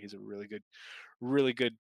for you. He's a really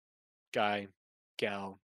good guy,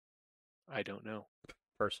 gal. I don't know.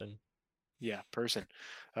 Person. Yeah, person.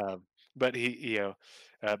 But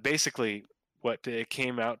basically, what it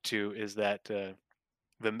came out to is that the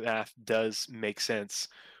math does make sense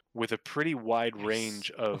with a pretty wide Nice.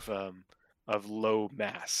 range of low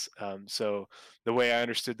mass. So the way I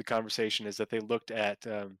understood the conversation is that they looked at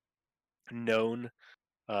known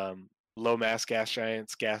low mass gas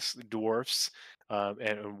giants, gas dwarfs,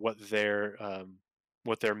 and what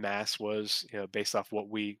their mass was, based off what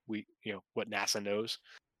we what NASA knows.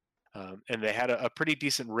 And they had a pretty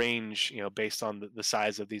decent range, based on the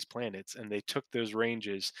size of these planets, and they took those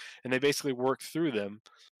ranges and they basically worked through them,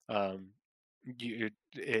 um,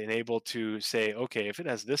 and able to say, okay, if it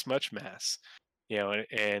has this much mass,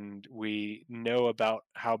 and we know about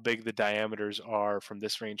how big the diameters are from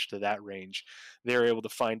this range to that range, they're able to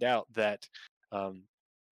find out that um,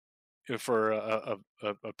 for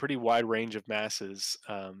a pretty wide range of masses,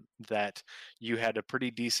 that you had a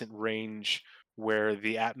pretty decent range where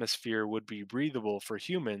the atmosphere would be breathable for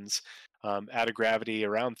humans, at a gravity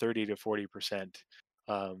around 30 to 40%.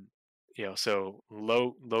 Um, so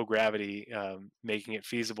low gravity, making it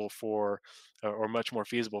feasible for, or much more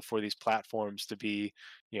feasible for these platforms to be,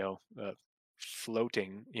 you know, uh,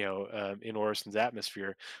 floating, in Orison's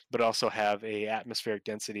atmosphere, but also have a atmospheric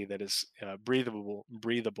density that is breathable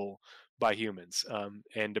by humans.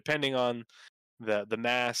 And depending on the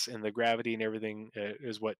mass and the gravity and everything,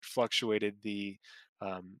 is what fluctuated the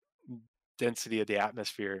um, density of the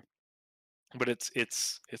atmosphere. But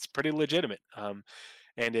it's pretty legitimate,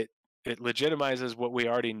 and it legitimizes what we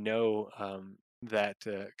already know. That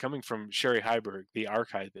coming from Sherry Heiberg, the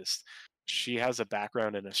archivist, she has a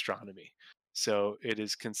background in astronomy. So it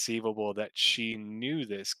is conceivable that she knew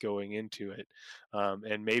this going into it,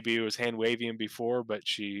 and maybe it was hand waving before, but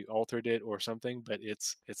she altered it or something. But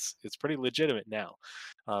it's pretty legitimate now.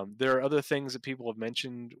 There are other things that people have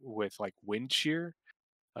mentioned with like wind shear.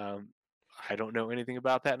 um, I don't know anything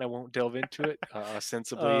about that, and I won't delve into it.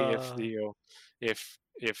 Ostensibly, Uh,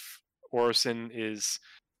 if Orison is,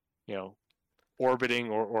 you know orbiting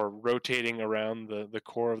or rotating around the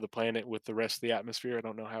core of the planet with the rest of the atmosphere, I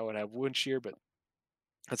don't know how it would have wind shear, but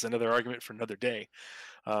that's another argument for another day.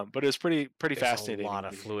 But it's pretty there's a lot fascinating of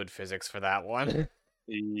to me. fluid physics for that one.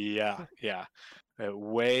 Yeah, yeah.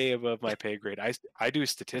 Way above my pay grade. I do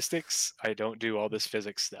statistics. I don't do all this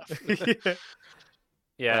physics stuff. Yeah.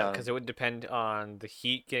 Yeah, because um, it would depend on the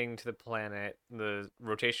heat getting to the planet, the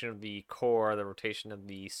rotation of the core, the rotation of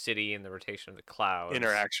the city, and the rotation of the clouds.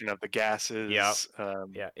 Interaction of the Yep. gases.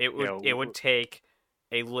 Yeah, You know, it would take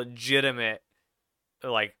a legitimate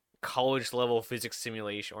like college level physics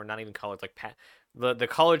simulation, or not even college, like the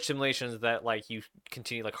college simulations that like you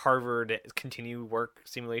continue, like Harvard continue work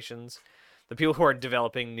simulations. The people who are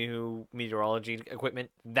developing new meteorology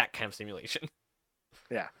equipment, that kind of simulation.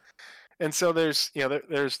 yeah. And so there's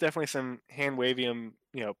there's definitely some hand wavium,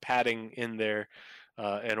 padding in there,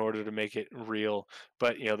 in order to make it real.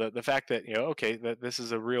 But the fact that, okay, that this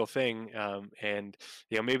is a real thing, and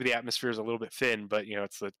maybe the atmosphere is a little bit thin, but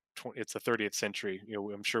it's the 30th century.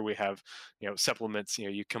 I'm sure we have supplements.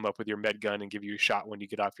 You come up with your med gun and give you a shot when you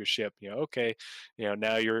get off your ship. Okay,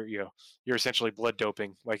 now you're essentially blood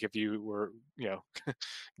doping, like if you were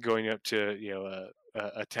going up to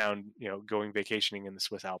a town, going vacationing in the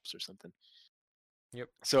Swiss Alps or something. Yep.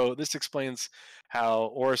 So this explains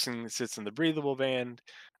how Orison sits in the breathable band,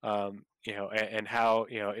 and how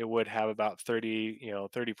it would have about 30,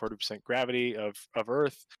 30-40% gravity of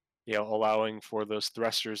Earth, allowing for those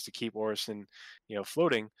thrusters to keep Orison,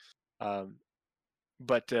 floating. Um,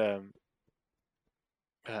 but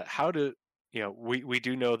how do we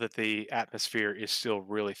do know that the atmosphere is still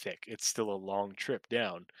really thick. It's still a long trip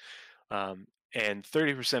down, um, and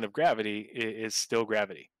 30% of gravity is still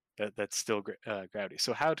gravity. That's still gravity.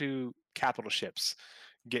 So how do capital ships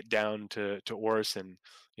get down to Orison,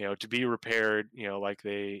 to be repaired, like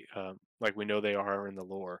we know they are in the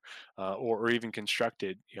lore, or even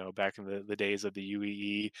constructed, back in the days of the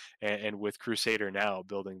UEE, and with Crusader now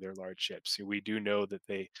building their large ships. Um, we do know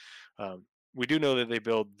that they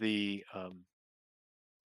build the um,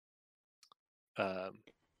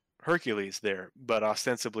 Hercules there, but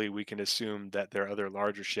ostensibly we can assume that their other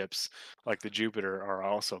larger ships, like the Jupiter, are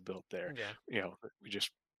also built there. Yeah. We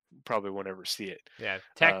just probably won't ever see it. Yeah. Um,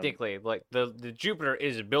 Technically, like the Jupiter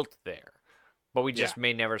is built there, but we yeah. just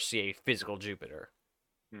may never see a physical Jupiter.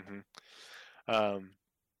 hmm Um,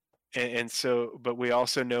 and so, but we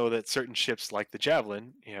also know that certain ships, like the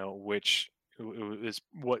Javelin, which is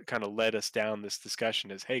what kind of led us down this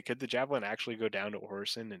discussion, is, hey, could the Javelin actually go down to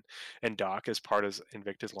Orison and dock as part of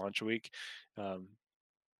Invictus Launch Week? Um,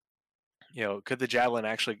 could the Javelin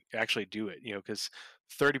actually do it? Because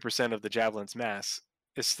 30% of the Javelin's mass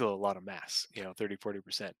is still a lot of mass.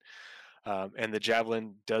 30-40%. And the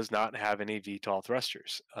Javelin does not have any VTOL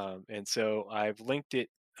thrusters. And so I've linked it.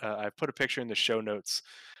 I've put a picture in the show notes,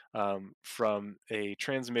 from a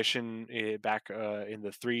transmission, back in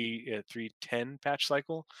the 310 patch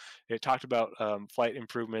cycle. It talked about flight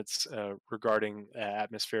improvements, regarding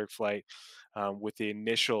atmospheric flight, with the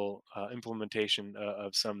initial implementation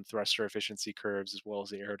of some thruster efficiency curves, as well as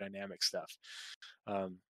the aerodynamic stuff.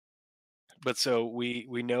 Um, but so we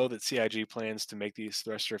know that CIG plans to make these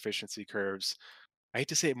thruster efficiency curves I hate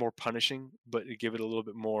to say it more punishing, but to give it a little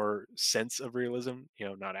bit more sense of realism.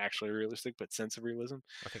 Not actually realistic, but sense of realism.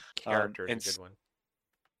 I think Um, character is and a good one.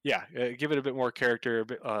 yeah, give it a bit more character.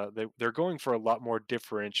 They're going for a lot more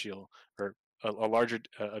differential, or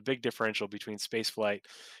a big differential between space flight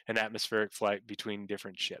and atmospheric flight between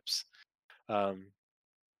different ships. Um,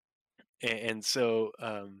 and so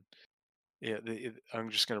yeah, I'm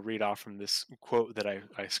just going to read off from this quote that I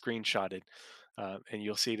screenshotted, and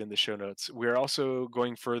you'll see it in the show notes. We're also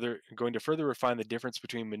going to further refine the difference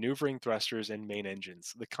between maneuvering thrusters and main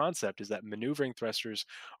engines. The concept is that maneuvering thrusters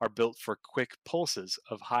are built for quick pulses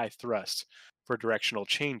of high thrust for directional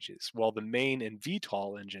changes, while the main and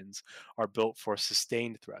VTOL engines are built for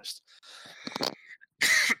sustained thrust.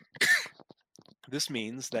 This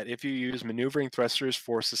means that if you use maneuvering thrusters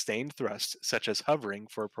for sustained thrust, such as hovering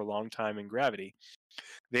for a prolonged time in gravity,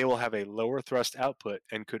 they will have a lower thrust output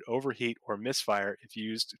and could overheat or misfire if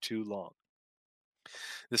used too long.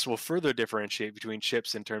 This will further differentiate between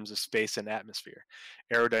ships in terms of space and atmosphere.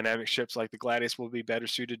 Aerodynamic ships like the Gladius will be better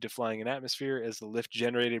suited to flying in atmosphere, as the lift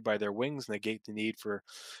generated by their wings negate the need for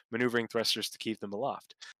maneuvering thrusters to keep them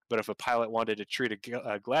aloft. But if a pilot wanted to treat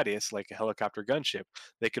a Gladius like a helicopter gunship,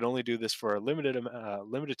 they could only do this for a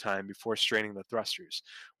limited time before straining the thrusters,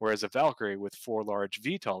 whereas a Valkyrie with 4 large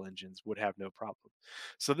VTOL engines would have no problem.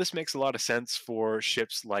 So this makes a lot of sense for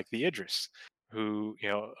ships like the Idris, who,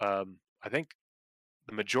 I think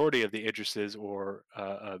the majority of the Idrises or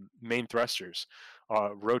main thrusters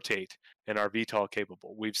rotate and are VTOL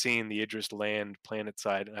capable. We've seen the Idris land planet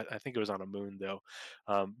side. I think it was on a moon though,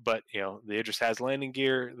 but the Idris has landing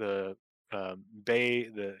gear. The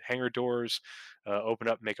the hangar doors open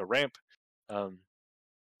up, make a ramp. Um,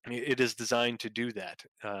 it is designed to do that,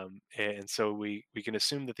 and so we can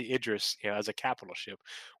assume that the Idris, as a capital ship,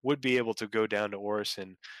 would be able to go down to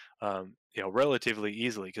Orison, relatively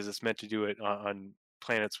easily because it's meant to do it on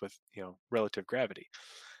planets with relative gravity.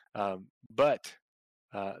 But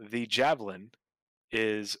the Javelin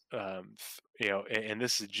is, and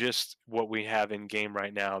this is just what we have in game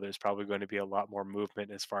right now. There's probably going to be a lot more movement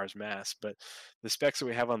as far as mass, but the specs that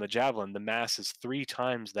we have on the Javelin, the mass is 3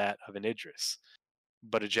 times that of an Idris,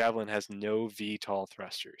 but a Javelin has no VTOL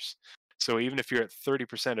thrusters. So even if you're at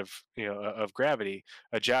 30% of gravity,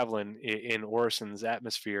 a Javelin in Orison's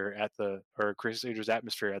atmosphere or Crusader's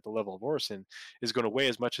atmosphere at the level of Orison is going to weigh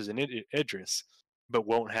as much as an Idris, but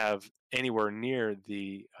won't have anywhere near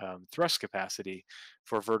the thrust capacity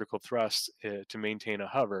for vertical thrust to maintain a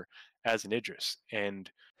hover as an Idris. And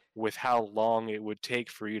with how long it would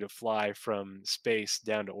take for you to fly from space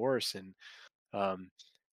down to Orison, um,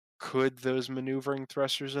 could those maneuvering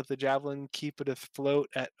thrusters of the Javelin keep it afloat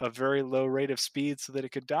at a very low rate of speed so that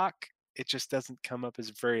it could dock? It just doesn't come up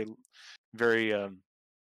as very, very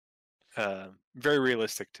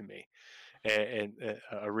realistic to me, and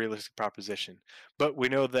a realistic proposition. But we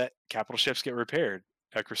know that capital ships get repaired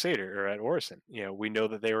at Crusader or at Orison. We know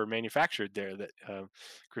that they were manufactured there. That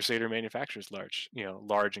Crusader manufactures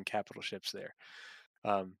large and capital ships there,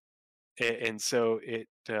 um, and so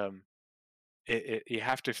you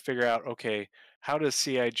have to figure out, okay, how does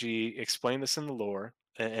CIG explain this in the lore,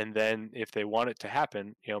 and then if they want it to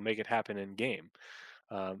happen, make it happen in game.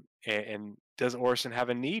 And does Orison have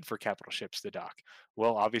a need for capital ships to dock?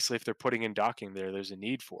 Well, obviously, if they're putting in docking there, there's a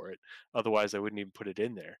need for it. Otherwise, I wouldn't even put it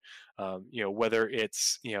in there. Whether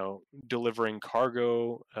it's delivering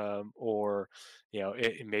cargo, or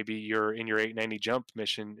maybe you're in your 890 jump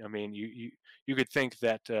mission. I mean, you could think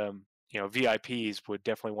that VIPs would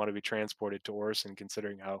definitely want to be transported to Orison,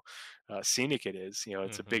 considering how scenic it is.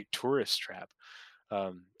 It's a Hmm. big tourist trap.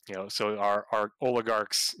 So our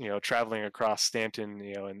oligarchs, traveling across Stanton,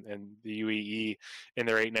 and the UEE in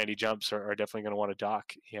their 890 jumps are definitely going to want to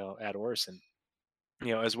dock, at Orison,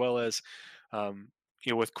 as well as, um,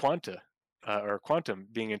 with Quanta, or Quantum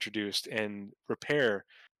being introduced and repair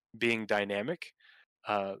being dynamic.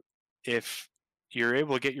 Uh, if you're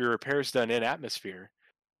able to get your repairs done in atmosphere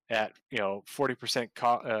at 40%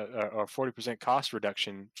 or 40% cost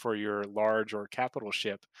reduction for your large or capital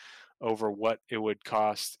ship over what it would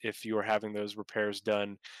cost if you were having those repairs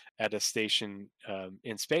done at a station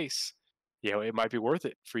in space. It might be worth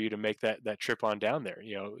it for you to make that trip on down there.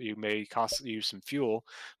 You may cost you some fuel,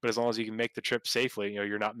 but as long as you can make the trip safely,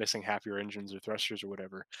 you're not missing half your engines or thrusters or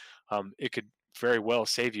whatever. It could very well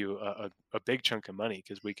save you a big chunk of money,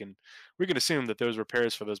 because we can assume that those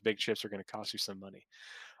repairs for those big ships are going to cost you some money.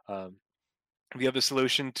 Um, the other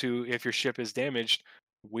solution to, if your ship is damaged,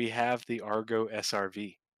 we have the Argo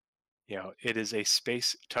SRV. It is a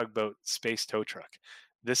space tugboat, space tow truck.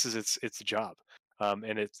 This is its job,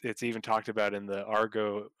 and it's even talked about in the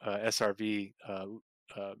Argo SRV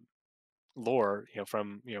lore,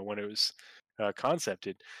 from when it was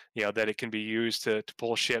concepted, that it can be used to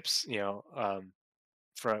pull ships,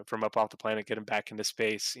 from up off the planet, get them back into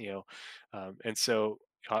space, and so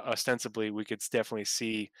ostensibly we could definitely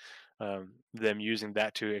see them using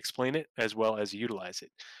that to explain it as well as utilize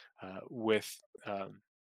it with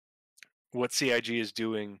what CIG is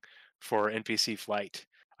doing for NPC flight.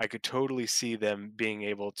 I could totally see them being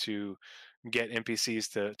able to get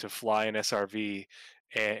NPCs to fly an SRV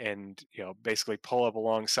and basically pull up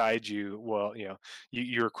alongside you. Well,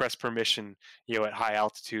 you request permission, at high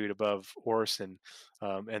altitude above Orison,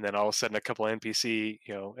 and then all of a sudden a couple of NPC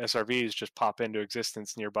SRVs just pop into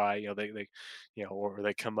existence nearby. They or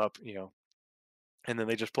they come up, and then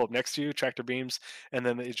they just pull up next to you, tractor beams, and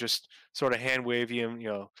then they just sort of hand wave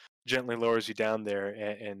you, gently lowers you down there,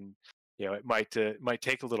 and it might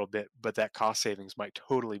take a little bit, but that cost savings might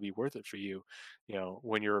totally be worth it for you,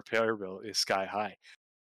 when your repair bill is sky high.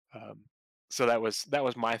 Um, so that was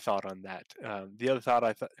my thought on that. The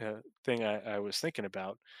other thing I was thinking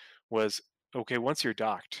about was, okay, once you're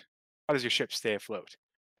docked, how does your ship stay afloat?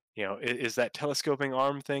 Is that telescoping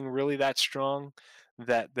arm thing really that strong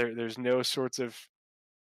that there's no sorts of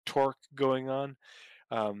torque going on?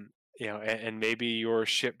 um, and maybe your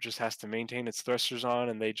ship just has to maintain its thrusters on,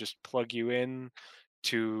 and they just plug you in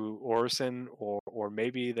to Orison, or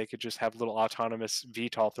maybe they could just have little autonomous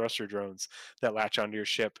VTOL thruster drones that latch onto your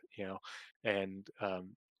ship, and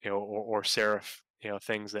or Seraph,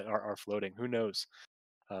 things that are floating. Who knows?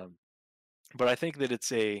 Um, but I think that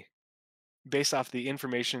it's based off the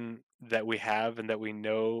information that we have and that we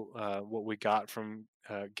know, what we got from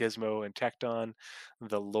Gizmo and Tecton,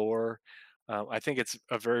 the lore. I think it's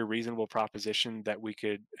a very reasonable proposition that we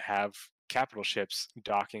could have capital ships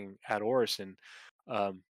docking at Orison,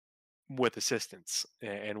 um, with assistance,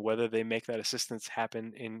 and whether they make that assistance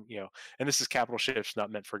happen in, and this is capital ships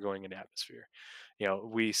not meant for going in atmosphere.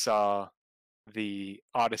 We saw the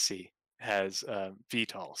Odyssey has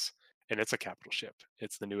VTOLs, and it's a capital ship.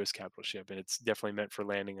 It's the newest capital ship, and it's definitely meant for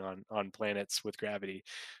landing on planets with gravity.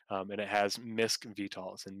 And it has MISC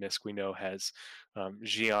VTOLs, and MISC we know has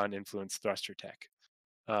Xeon influenced thruster tech.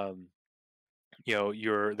 Um,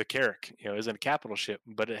 the Carrack, isn't a capital ship,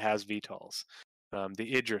 but it has VTOLs.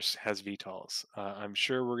 The Idris has VTOLs. I'm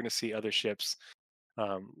sure we're going to see other ships,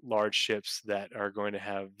 large ships that are going to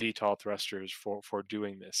have VTOL thrusters for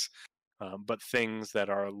doing this. But things that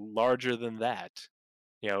are larger than that,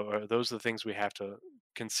 those are the things we have to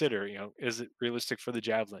consider. Is it realistic for the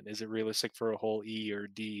Javelin? Is it realistic for a whole E or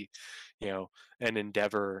D? An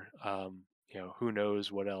Endeavor? Who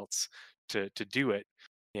knows what else to do it?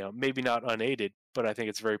 Maybe not unaided, but I think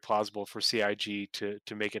it's very plausible for CIG to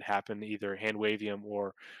make it happen, either hand wavium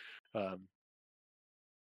or um,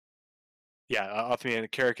 yeah, Othman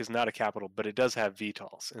Carrick is not a capital, but it does have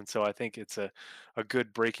VTOLs, and so I think it's a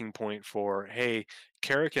good breaking point for, hey,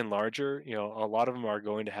 Carrick and larger. A lot of them are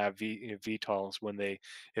going to have VTOLs when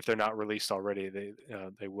if they're not released already,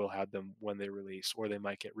 they will have them when they release, or they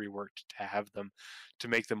might get reworked to have them to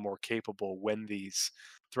make them more capable when these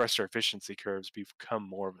thruster efficiency curves become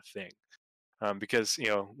more of a thing. Because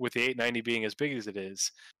with the 890 being as big as it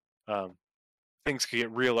is, um, things could get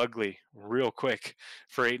real ugly real quick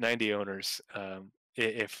for 890 owners,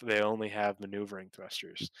 if they only have maneuvering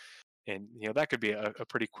thrusters. And that could be a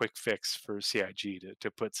pretty quick fix for CIG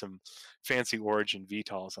to put some fancy Origin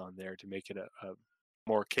VTOLs on there to make it a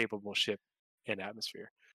more capable ship in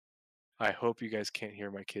atmosphere. I hope you guys can't hear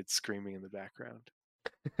my kids screaming in the background.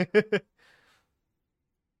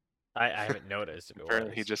 I haven't noticed if it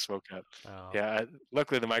Apparently was. he just woke up. Oh. Yeah,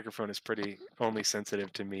 luckily the microphone is pretty only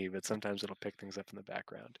sensitive to me, but sometimes it'll pick things up in the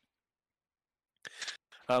background.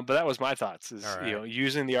 But that was my thoughts. Is Right.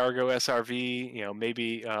 using the Argo SRV,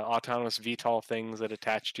 maybe autonomous VTOL things that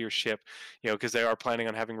attach to your ship, because they are planning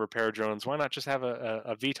on having repair drones. Why not just have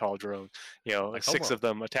a VTOL drone? Like 6 Homeworld. of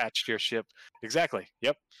them attached to your ship. Exactly.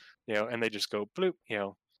 Yep. And they just go bloop.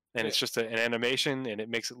 And it's just an animation, and it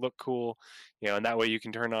makes it look cool. And that way you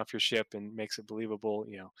can turn off your ship and makes it believable.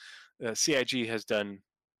 CIG has done.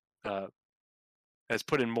 Has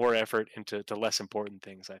put in more effort into less important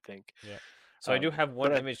things, I think. Yeah. So I do have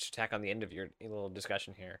one But image to tack on the end of your little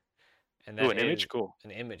discussion here, and oh, that an image, is cool.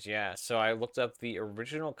 an image. Yeah. So I looked up the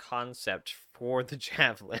original concept for the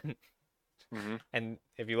Javelin, Hmm. and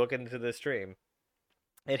if you look into the stream,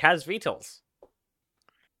 it has VTOLs.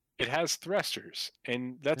 It has thrusters,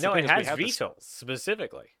 and that's the No, thing it is we has have this. VTOLs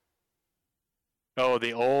specifically. Oh,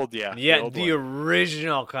 the old, yeah, the Yeah, old the one.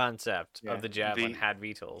 original concept Yeah, of the Javelin had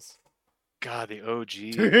VTOLs. God, the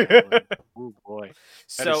OG Javelin. Oh boy,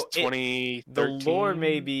 that is So the lore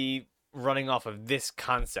may 2013. be running off of this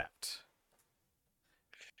concept.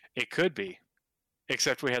 It could be,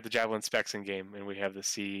 except we had the Javelin specs in game, and we have the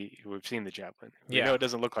C. We've seen the Javelin. We know Yeah. it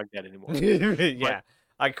doesn't look like that anymore. But Yeah.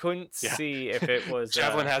 I couldn't yeah, see if it was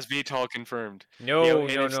Javelin has VTOL confirmed. no,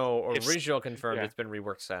 And no, no. if Original confirmed. yeah, It's been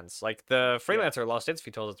reworked since. Like the yeah. Freelancer lost its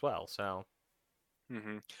VTOLs as well. So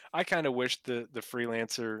I kind of wish the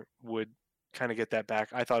Freelancer would kind of get that back.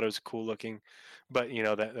 I thought it was cool looking, but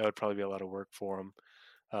that would probably be a lot of work for them.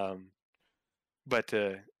 Um, but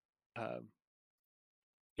um,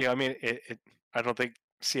 I mean, I don't think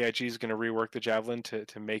CIG is going to rework the Javelin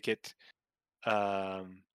to make it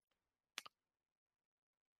um,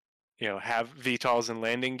 have VTOLs and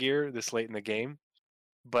landing gear this late in the game.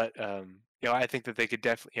 But I think that they could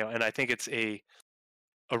definitely, and I think it's a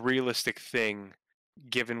realistic thing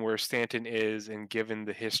given where Stanton is and given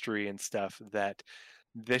the history and stuff that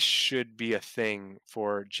this should be a thing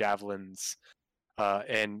for javelins,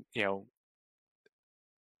 and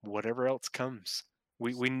whatever else comes.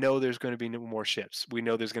 We know there's going to be more ships. We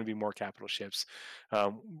know there's going to be more capital ships,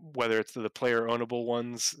 whether it's the player ownable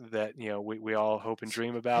ones that we all hope and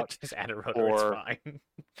dream about, just add a rotor, it's or fine.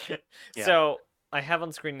 yeah. So I have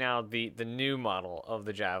on screen now the new model of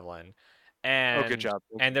the Javelin, Oh, good and job.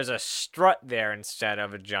 there's a strut there instead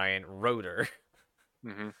of a giant rotor.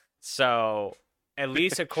 Mm-hmm. So at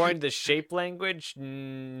least according to the shape language,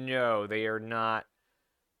 no, they are not.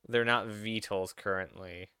 They're not VTOLs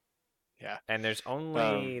currently. Yeah. And there's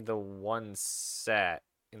only the one set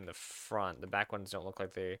in the front. The back ones don't look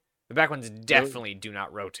like they. The back ones definitely do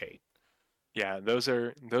not rotate. Yeah, those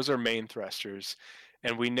are main thrusters,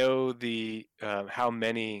 and we know the how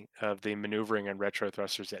many of the maneuvering and retro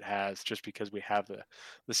thrusters it has just because we have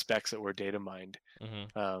the specs that were data mined.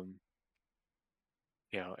 Mm-hmm. Um,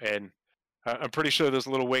 and I'm pretty sure those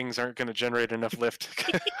little wings aren't going to generate enough lift.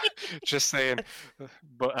 Just saying,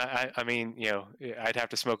 but I mean, I'd have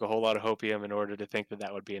to smoke a whole lot of hopium in order to think that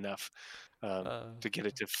that would be enough to get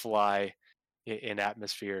it to fly in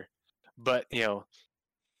atmosphere. But the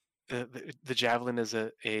Javelin is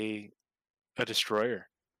a destroyer.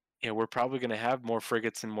 We're probably going to have more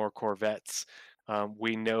frigates and more corvettes.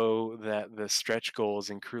 We know that the stretch goals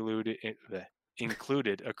included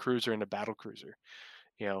a cruiser and a battle cruiser.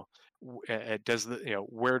 Does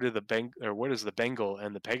where does the Bengal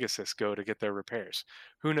and the Pegasus go to get their repairs?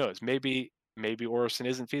 Who knows? Maybe Orison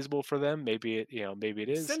isn't feasible for them. Maybe maybe it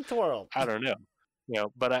is. Synth World. I don't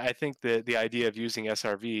know. But I think the idea of using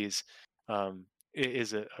SRVs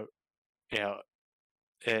is you know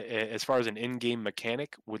as far as an in-game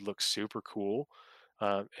mechanic would look super cool,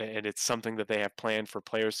 and it's something that they have planned for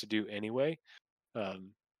players to do anyway.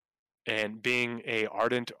 Um, and being a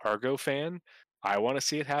ardent Argo fan, I want to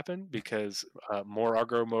see it happen because more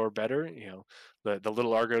Argo, more better. The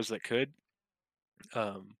little Argos that could.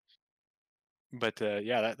 Um, but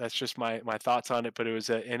yeah, that's just my thoughts on it. But it was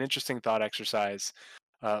an interesting thought exercise,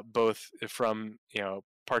 both from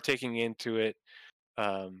partaking into it.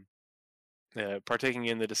 Um, Partaking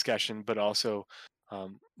in the discussion, but also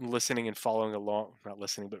listening and following along, not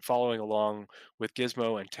listening, but following along with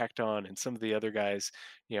Gizmo and Tecton and some of the other guys,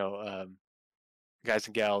 you know, um, guys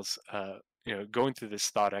and gals, going through this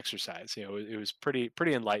thought exercise. It was pretty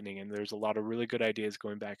enlightening, and there's a lot of really good ideas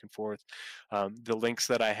going back and forth. The links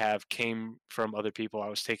that I have came from other people. I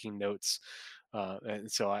was taking notes. And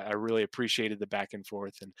so I really appreciated the back and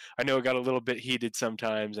forth, and I know it got a little bit heated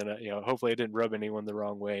sometimes, and hopefully I didn't rub anyone the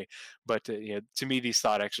wrong way. But to me, these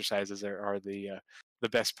thought exercises are the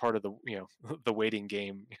best part of the the waiting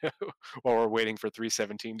game, while we're waiting for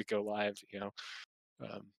 317 to go live.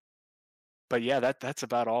 Um, but yeah, that's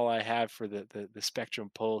about all I have for the Spectrum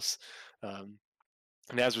Pulse. Um,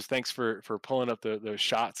 and as was, thanks for pulling up those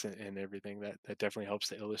shots and everything. That definitely helps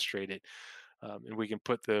to illustrate it. And we can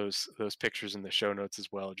put those pictures in the show notes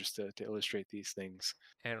as well, just to illustrate these things.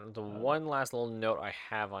 And the Um, one last little note I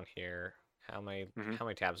have on here, mhm. how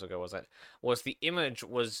many tabs ago was that? Was the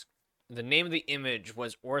name of the image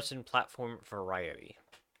was Orison Platform Variety.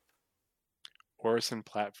 Orison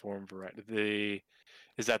platform variety.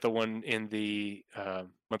 Is that the one in the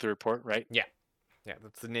monthly report, right? Yeah, yeah,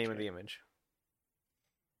 that's the name of Okay. the image.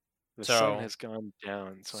 The sun So has gone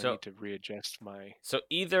down, so I so need to readjust my so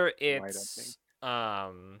either light up thing.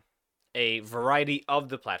 it's a variety of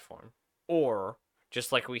the platform, or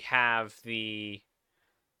just like we have the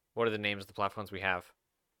what are the names of the platforms we have?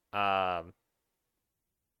 Um,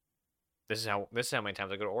 this is how many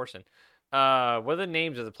times I go to Orson. What are the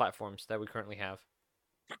names of the platforms that we currently have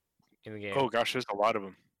in the game? Oh gosh, there's a lot of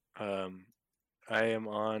them. I am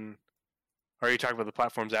on. Are you talking about the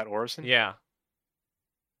platforms at Orison? Yeah,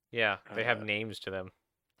 yeah, they have Uh, names to them.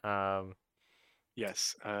 Um,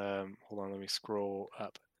 yes. Hold on, let me scroll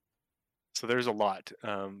up. So there's a lot,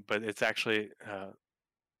 but it's actually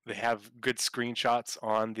they have good screenshots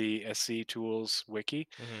on the SC Tools wiki.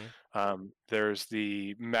 There's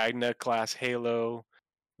the Magna class Halo,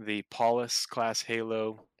 the Paulus class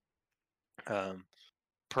Halo, um,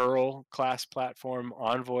 Pearl class platform,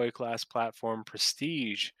 Envoy class platform,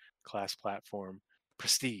 Prestige class platform,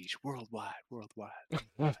 Prestige worldwide, worldwide,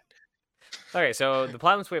 worldwide. Okay, so the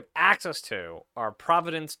platforms we have access to are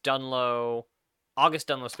Providence, Dunlow, August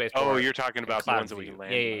Dunlow Oh, Spaceport, you're talking and about the ones that we Cloudview. can Yeah,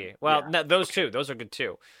 land yeah, on. yeah. Well, Yeah. no, those Okay. two, those are good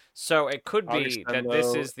too. So it could August be that this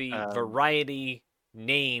Dunlow, is the Variety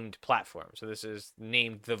named platform. So this is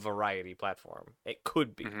named the Variety platform. It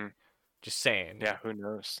could be. Just saying. Yeah, who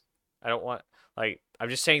knows? I don't want I'm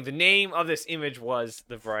just saying the name of this image was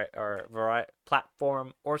the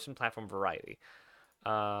platform Orison platform Variety.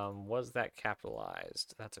 Was that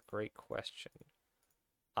capitalized? That's a great question.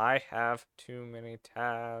 I have too many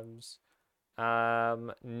tabs.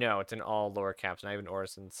 No, it's in all lower caps, not even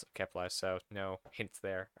Orison's capitalized, so no hints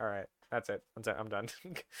there. All right, that's it. I'm done.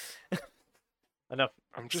 Enough.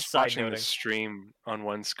 I'm just Side watching the noting. stream on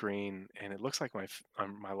one screen, and it looks like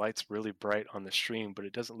my light's really bright on the stream, but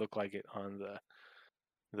it doesn't look like it on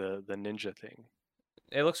the Ninja thing.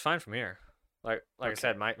 It looks fine from here. Like I Okay.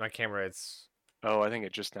 said, my camera is. Oh, I think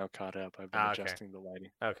it just now caught up. I've been Okay. adjusting the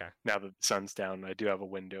lighting. Okay. Now that the sun's down, I do have a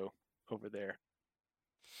window over there.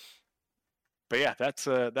 But yeah, that's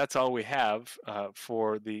all we have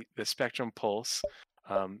for the Spectrum Pulse.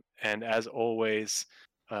 And as always,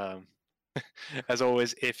 um, as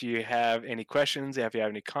always, if you have any questions, if you have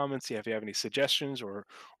any comments, if you have any suggestions or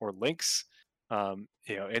links,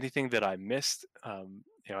 anything that I missed,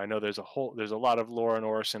 I know there's a lot of lore on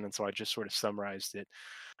Orison, and so I just sort of summarized it.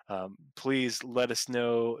 Please let us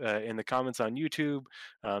know in the comments on YouTube.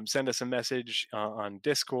 Send us a message on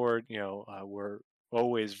Discord. We're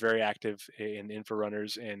always very active in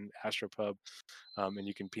Inforunners and Astropub, and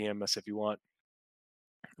you can PM us if you want.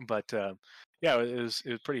 But yeah, it was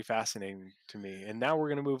pretty fascinating to me. And now we're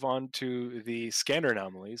going to move on to the scanner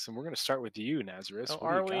anomalies, and we're going to start with you, Nazarus. Oh, What do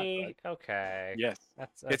you are got, bud? we? Okay. Yes,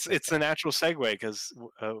 That's it's the natural segue because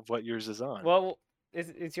of what yours is on. Well,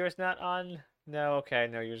 is yours not on? No, okay,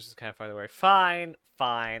 no, yours is kind of farther away. Fine,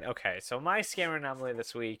 fine. Okay, so my scammer anomaly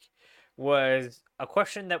this week was a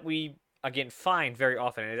question that we again find very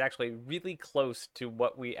often, and it's actually really close to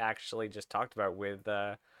what we actually just talked about with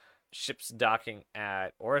ships docking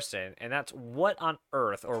at Orison, and that's what on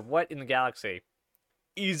Earth or what in the galaxy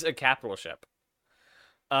is a capital ship.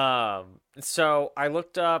 So I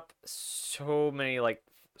looked up so many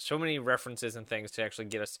references and things to actually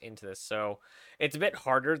get us into this. So it's a bit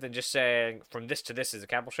harder than just saying from this to this is a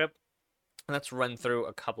capital ship. Let's run through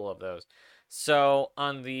a couple of those. So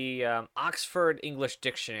on the Oxford English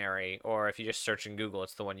Dictionary, or if you just search in Google,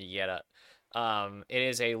 it's the one you get at. It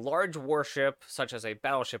is a large warship, such as a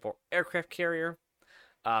battleship or aircraft carrier.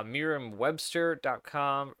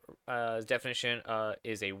 Merriam-Webster.com definition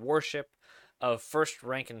is a warship of first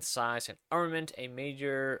rank in size and armament, a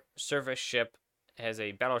major service ship, has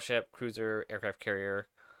a battleship, cruiser, aircraft carrier,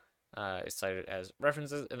 is cited as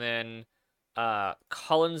references. And then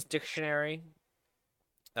Collins Dictionary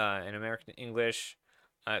in American English,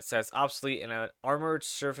 it says obsolete in an armored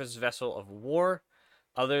surface vessel of war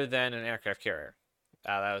other than an aircraft carrier.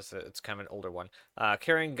 It's kind of an older one.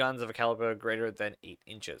 Carrying guns of a caliber greater than 8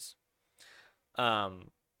 inches.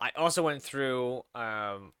 I also went through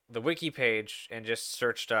the wiki page and just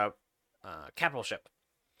searched up capital ship.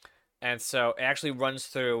 And so it actually runs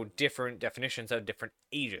through different definitions of different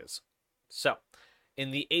ages. So in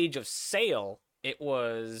the age of sail, it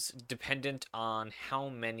was dependent on how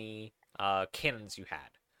many cannons you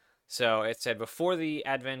had. So it said before the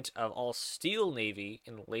advent of all steel navy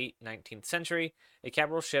in the late 19th century, a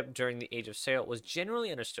capital ship during the age of sail was generally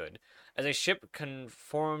understood as a ship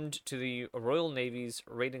conformed to the Royal Navy's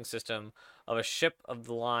rating system of a ship of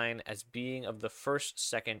the line as being of the first,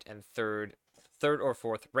 second, and third or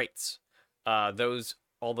fourth rates. All those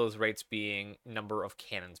rates being number of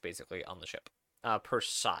cannons basically on the ship, per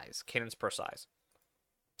size, cannons per size.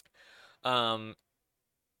 And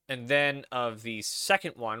then of the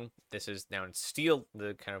second one, this is now in steel,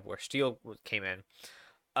 the kind of where steel came in.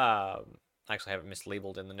 I actually have it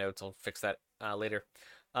mislabeled in the notes. I'll fix that later.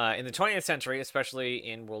 In the 20th century, especially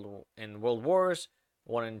in World Wars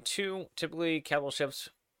 1 and 2, typically capital ships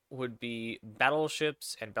would be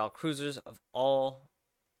battleships and battle cruisers of all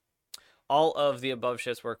of the above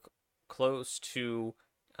ships were close to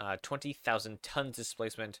 20,000 tons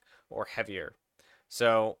displacement or heavier.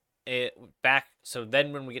 So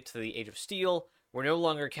then when we get to the Age of Steel, we're no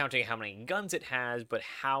longer counting how many guns it has, but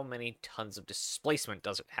how many tons of displacement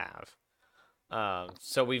does it have.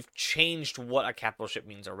 So we've changed what a capital ship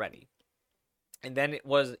means already. And then it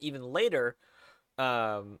was even later,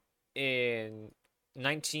 in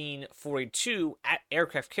 1942,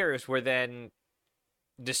 aircraft carriers were then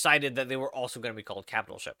decided that they were also going to be called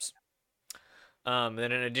capital ships. Then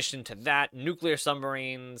in addition to that, nuclear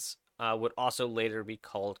submarines would also later be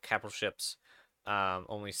called capital ships.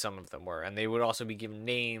 Only some of them were. And they would also be given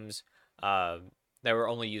names that were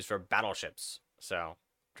only used for battleships. So,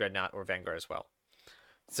 Dreadnought or Vanguard as well.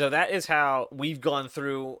 So that is how we've gone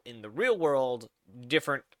through, in the real world,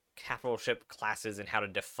 different capital ship classes and how to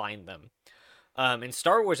define them. In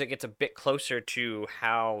Star Wars, it gets a bit closer to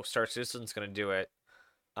how Star Citizen's going to do it.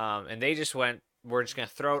 And they just went, we're just going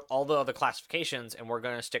to throw out all the other classifications, and we're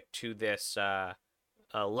going to stick to this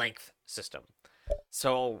length system.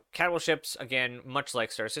 So capital ships, again, much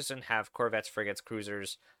like Star Citizen, have corvettes, frigates,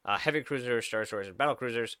 cruisers, heavy cruisers, star destroyers, and battle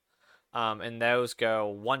cruisers. And those go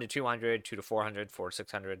 1 to 200, 2 to 400, 4 to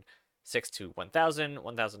 600, 6 to 1,000,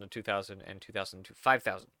 1,000 to 2,000, and 2,000 to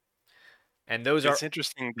 5,000. And those It's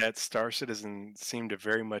interesting that Star Citizen seemed to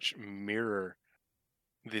very much mirror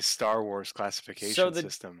the Star Wars classification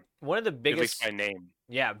system. One of the biggest, at least by name.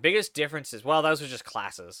 Yeah, biggest differences. Well, those are just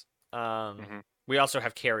classes. We also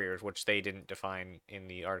have carriers, which they didn't define in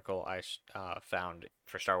the article I found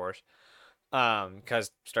for Star Wars.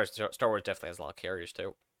 Because Star Wars definitely has a lot of carriers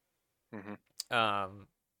too.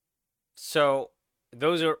 So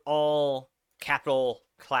those are all capital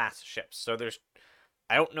class ships. So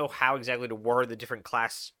I don't know how exactly to word the different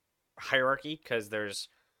class hierarchy, because there's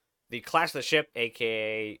the class of the ship,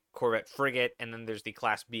 aka corvette, frigate, and then there's the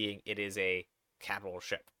class being it is a capital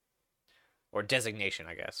ship, or designation,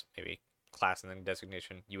 I guess. Maybe class and then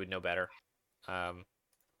designation. You would know better.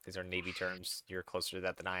 These are Navy terms. You're closer to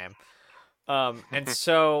that than I am. And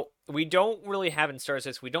so we don't really have in Star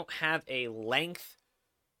Citizen, we don't have a length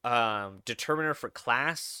determiner for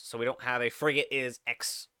class. So we don't have a frigate is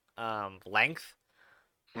X length.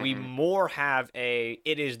 We more have it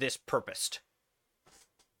is this purposed.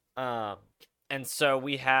 And so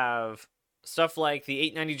we have stuff like the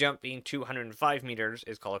 890 jump being 205 meters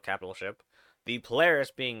is called a capital ship. The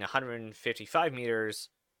Polaris being 155 meters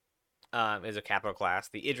is a capital class.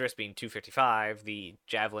 The Idris being 255, the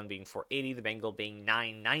Javelin being 480, the Bengal being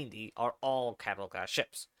 990 are all capital class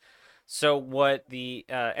ships. So what the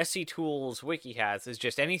SC Tools wiki has is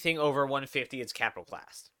just anything over 150 is capital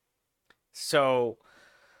class. So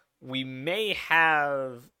we may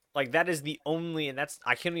have, like, that is the only, and that's,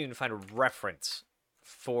 I can't even find a reference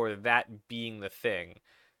for that being the thing.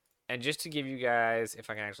 And just to give you guys, if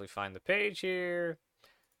I can actually find the page here,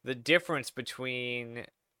 the difference between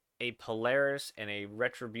a Polaris and a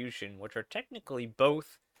Retribution, which are technically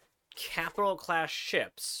both capital class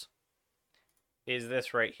ships, is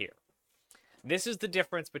this right here. This is the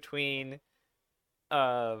difference between,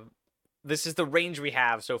 this is the range we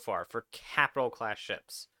have so far for capital class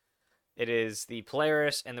ships. It is the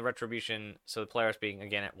Polaris and the Retribution, so the Polaris being,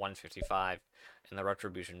 again, at 155, and the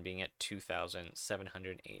Retribution being at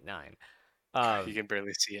 2,789. You can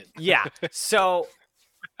barely see it. Yeah, so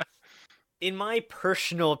in my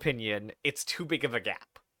personal opinion, it's too big of a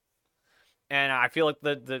gap. And I feel like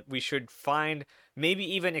that we should find, maybe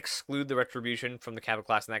even exclude the Retribution from the capital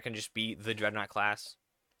class, and that can just be the Dreadnought class.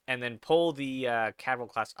 And then pull the capital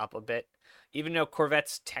class up a bit. Even though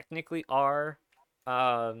corvettes technically are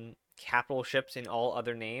capital ships in all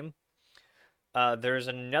other name, there's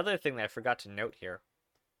another thing that I forgot to note here.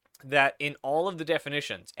 That in all of the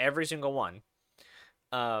definitions, every single one,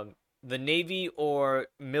 the Navy or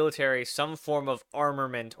military, some form of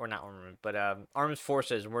armament, or not armament, but armed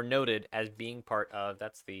forces were noted as being part of,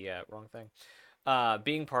 that's the wrong thing,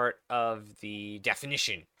 being part of the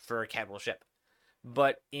definition for a capital ship.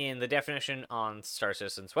 But in the definition on Star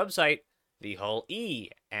Citizen's website, the hull E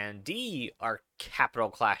and D are capital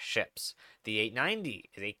class ships. The 890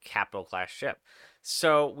 is a capital class ship.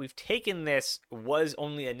 So we've taken this, was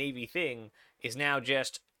only a Navy thing, is now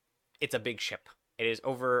just, it's a big ship. It is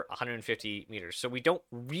over 150 meters. So we don't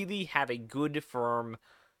really have a good, firm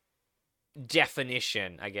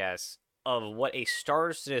definition, I guess, of what a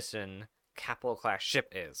Star Citizen capital class ship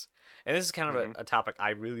is. And this is kind of a topic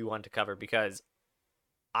I really want to cover, because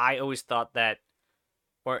I always thought that,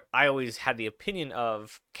 or I always had the opinion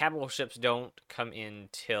of, capital ships don't come in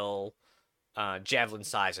till Javelin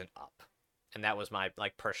size and up. And that was my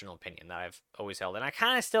personal opinion that I've always held. And I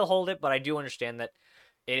kind of still hold it, but I do understand that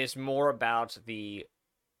it is more about the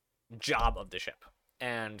job of the ship.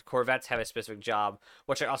 And corvettes have a specific job,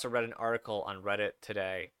 which I also read an article on Reddit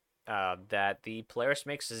today, that the Polaris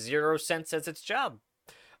makes 0 cents as its job.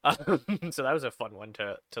 So that was a fun one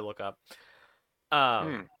to look up.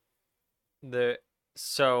 the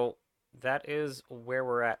so that is where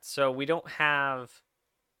we're at. So we don't have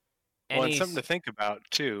Well, and any. something to think about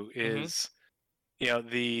too Mm-hmm. is,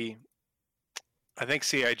 the I think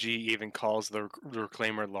CIG even calls the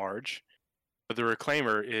reclaimer large, but the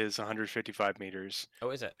reclaimer is 155 meters, Oh,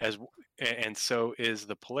 is it? as and so is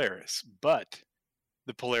the Polaris. But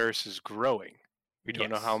the Polaris is growing. We don't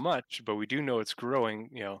know how Yes. much, but we do know it's growing.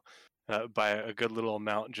 By a good little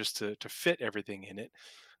amount just to fit everything in it.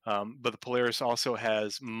 But the Polaris also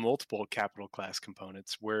has multiple capital class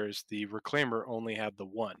components, whereas the Reclaimer only had the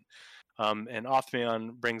one. And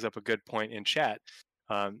Othman brings up a good point in chat.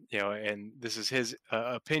 And this is his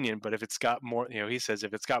opinion, but if it's got more, he says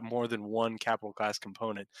if it's got more than one capital class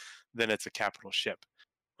component, then it's a capital ship.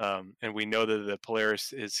 And we know that the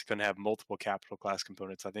Polaris is going to have multiple capital class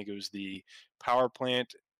components. I think it was the power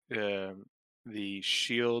plant, uh, the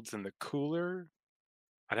shields, and the cooler.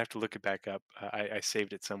 I'd have to look it back up. I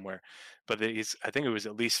saved it somewhere, but I think it was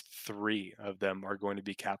at least three of them are going to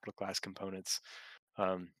be capital class components.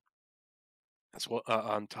 Um, as well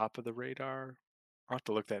on top of the radar. I'll have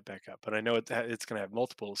to look that back up, but I know it's going to have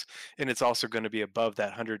multiples, and it's also going to be above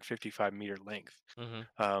that 155-meter length.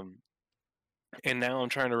 Mm-hmm. Um, and now I'm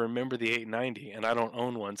trying to remember the 890, and I don't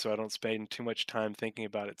own one, so I don't spend too much time thinking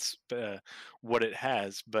about what it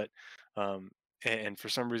has. But and for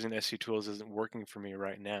some reason, SC Tools isn't working for me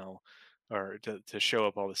right now, or to show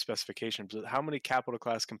up all the specifications. But how many capital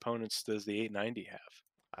class components does the 890 have?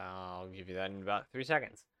 I'll give you that in about 3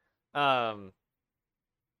 seconds. Um,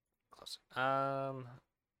 close.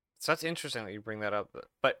 So that's interesting that you bring that up.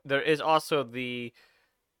 But there is also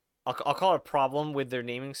I'll call it a problem with their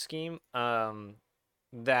naming scheme.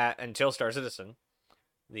 That until Star Citizen,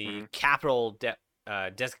 the Hmm. capital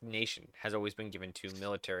designation has always been given to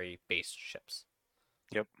military-based ships.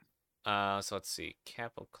 Yep. So let's see,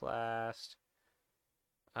 capital class.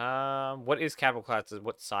 What is capital class?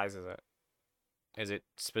 What size is it? Is it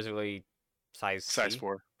specifically size Size C?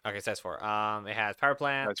 4. Okay, size 4. It has power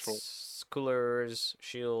Size 4. plants, coolers,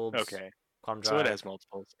 shields, Okay. quantum So it drive. has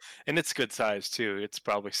multiples, and it's good size too. It's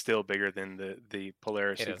probably still bigger than the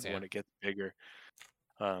Polaris, It is, even yeah. when it gets bigger.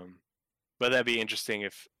 Um, but that'd be interesting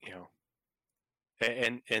if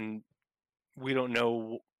and we don't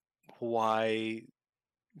know why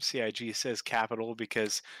CIG says capital,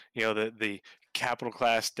 because the capital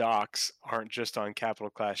class docks aren't just on capital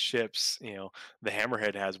class ships. The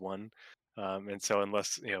Hammerhead has one, and so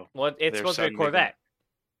unless Well, it's they're supposed to be a suddenly going, Corvette.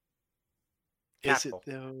 is it Capital.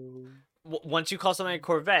 though? Once you call something a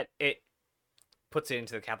Corvette, it puts it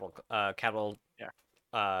into the capital Yeah.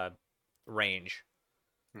 uh range.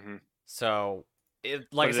 Hmm. So, like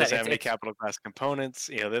But I it said, doesn't have any capital class components.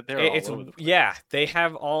 They're all it's over the yeah, place. they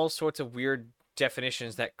have all sorts of weird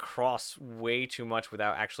definitions that cross way too much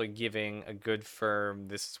without actually giving a good firm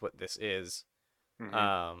this is what this is. Hmm.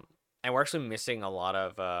 Um, and we're actually missing a lot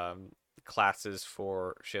of classes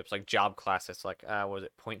for ships, like job classes. Like, was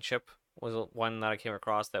it point ship? Was one that I came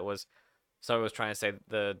across that was someone was trying to say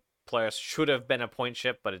the Polaris should have been a point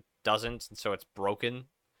ship, but it doesn't, and so it's broken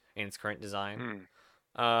in its current design. Hmm.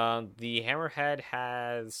 The Hammerhead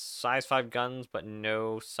has size 5 guns, but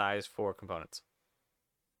no size 4 components.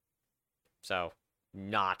 So,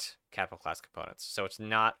 not capital class components. So it's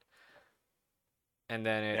not. And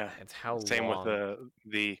then Yeah. it's how Same with long?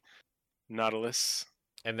 the Nautilus.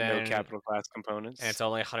 And No then capital class and it's components.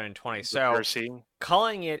 only 120. The So Percy.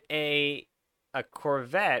 calling it a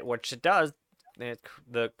Corvette, which it does,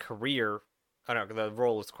 the career, oh no, the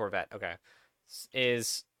role is Corvette. Okay,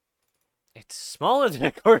 is it's smaller than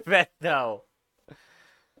a Corvette though.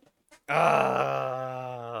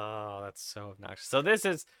 Oh, that's so obnoxious. So this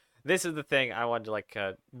is the thing I wanted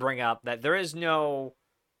to bring up, that there is no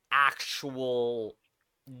actual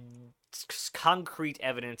concrete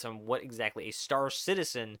evidence on what exactly a Star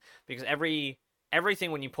Citizen, because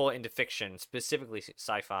everything when you pull it into fiction, specifically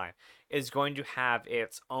sci-fi, is going to have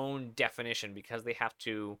its own definition, because they have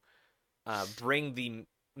to bring the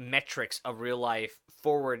metrics of real life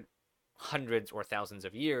forward hundreds or thousands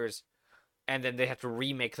of years, and then they have to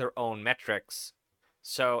remake their own metrics.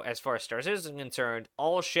 So as far as Star Citizen is concerned,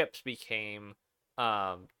 all ships became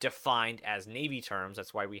defined as Navy terms.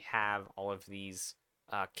 That's why we have all of these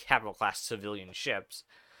capital class civilian ships.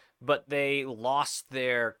 But they lost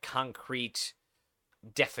their concrete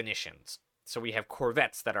definitions. So we have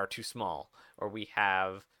corvettes that are too small, or we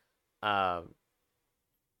have uh,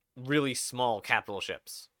 really small capital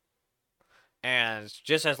ships. And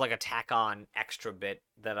just as like a tack on extra bit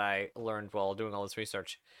that I learned while doing all this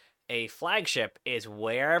research, a flagship is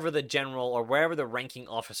wherever the general or wherever the ranking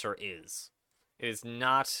officer is. It is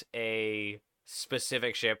not a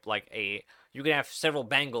specific ship like a you can have several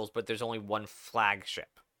Bengals, but there's only one flagship,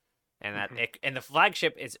 and Hmm. and the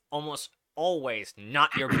flagship is almost always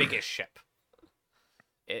not your biggest ship,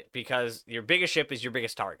 because your biggest ship is your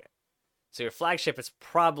biggest target. So your flagship is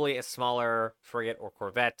probably a smaller frigate or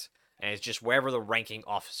corvette, and it's just wherever the ranking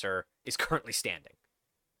officer is currently standing.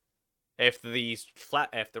 If the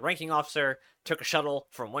ranking officer took a shuttle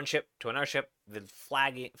from one ship to another ship, the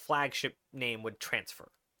flagship name would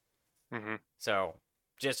transfer. Hmm. So,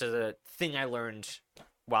 just as a thing I learned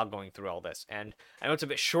while going through all this, and I know it's a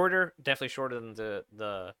bit shorter, definitely shorter than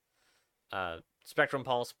the Spectrum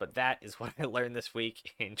Pulse, but that is what I learned this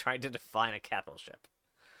week in trying to define a capital ship.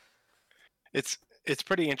 It's it's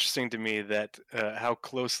pretty interesting to me that how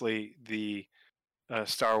closely the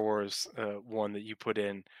Star Wars one that you put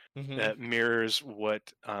in Mm-hmm. mirrors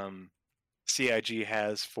what CIG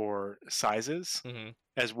has for sizes, Mm-hmm.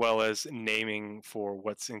 as well as naming for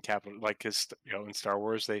what's in capital. Like, cause in Star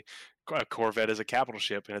Wars, a Corvette is a capital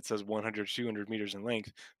ship, and it says 100, 200 meters in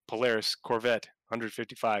length. Polaris Corvette,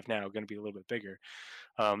 155 now, going to be a little bit bigger.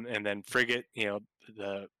 And then frigate,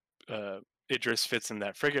 the Idris fits in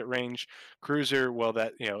that frigate range. Cruiser, well,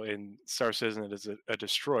 that in Star Citizen it is a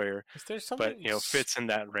destroyer, Is there but something? fits in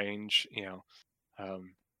that range.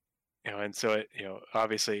 Um, and so it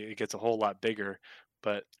obviously it gets a whole lot bigger,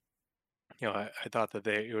 but I thought that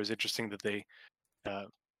it was interesting that they uh,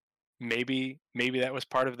 maybe that was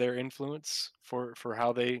part of their influence for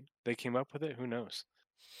how they came up with it. Who knows?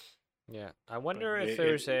 Yeah, I But wonder if it,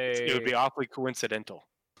 there's it would be a. awfully coincidental.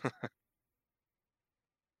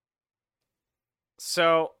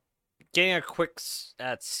 So, getting a quick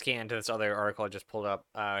scan to this other article I just pulled up.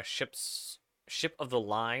 Ship of the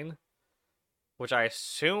line, which I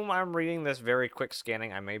assume I'm reading this very quick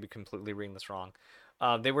scanning. I may be completely reading this wrong.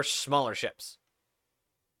 They were smaller ships.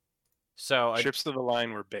 So, Ships of the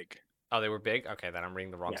line were big. oh, they were big. Okay, then I'm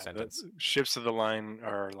reading the wrong Yeah, the sentence. ships of the line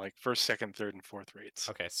are like first, second, third, and fourth rates.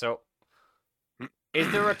 Okay, so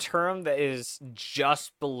is there a term that is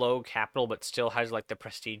just below capital but still has like the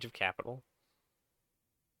prestige of capital?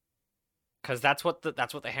 Because that's what the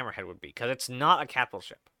Hammerhead would be. Because it's not a capital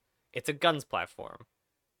ship. It's a guns platform.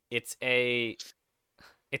 It's a.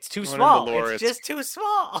 It's too Well, in the small. lore, It's just too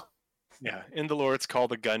small. in the lore, it's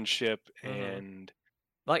called a gunship Mm-hmm. and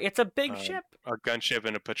Like it's a big ship. a gunship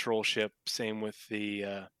and a patrol ship. Same with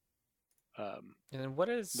um, And then what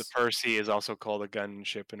the is? Percy is also called a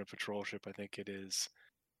gunship and a patrol ship. I think it is.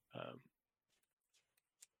 Um,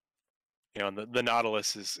 and the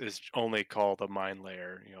Nautilus is only called a mine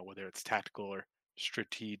layer. Whether it's tactical or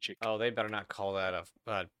strategic. Oh, they better not call that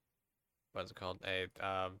a. What's it called? A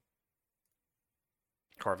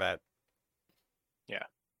Corvette. Yeah.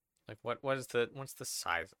 Like what's the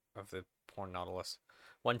size of the poor Nautilus?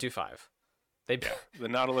 125. They. Yeah. The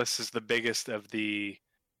Nautilus is the biggest of the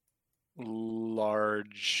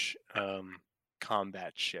large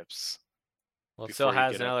combat ships Well, it still before you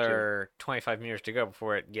has get up to. another 25 meters to go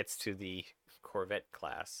before it gets to the Corvette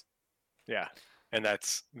class. Yeah, and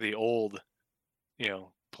that's the old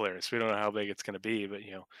Polaris. We don't know how big it's going to be, but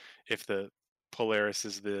if the Polaris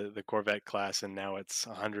is the Corvette class and now it's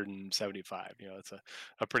 175, it's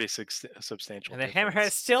a pretty substantial And the Hammerhead is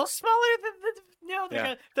difference. still smaller than the. No,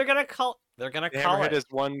 Yeah, they're gonna the call Hammerhead it. is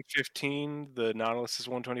 115, the Nautilus is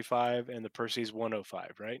 125, and the Percy is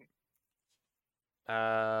 105, right?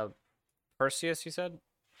 Uh, Perseus, you said.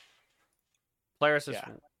 Polaris is Yeah.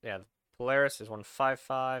 yeah. Polaris is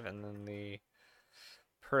 155, and then the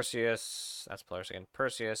Perseus. That's Polaris again.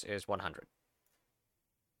 Perseus is 100.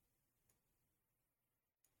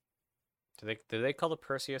 Do they call the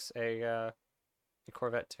Perseus a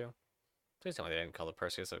Corvette too? Please tell me they didn't call the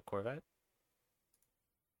Perseus a Corvette.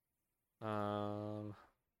 Let's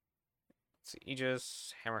see,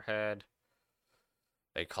 Aegis, Hammerhead.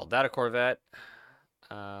 They called that a Corvette.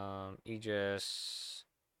 Aegis.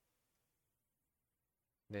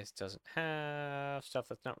 This doesn't have stuff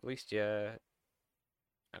that's not released yet.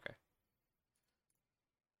 Okay.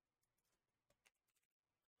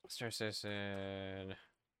 Star Citizen.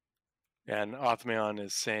 And Othman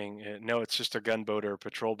is saying, no, it's just a gunboat or a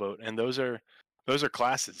patrol boat, and those are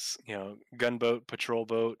classes. Gunboat, patrol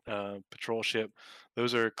boat, patrol ship.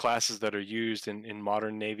 Those are classes that are used in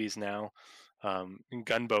modern navies now.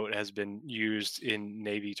 Gunboat has been used in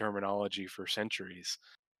Navy terminology for centuries.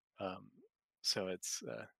 Um, so it's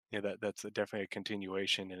that's definitely a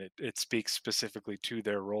continuation, and it speaks specifically to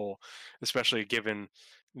their role, especially given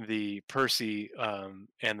the Percy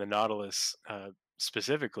and the Nautilus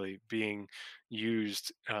specifically being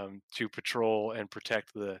used to patrol and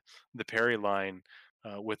protect the Perry line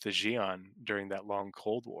with the Xi'an during that long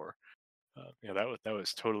Cold War. That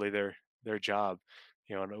was totally their job.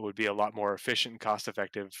 And it would be a lot more efficient and cost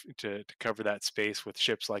effective to cover that space with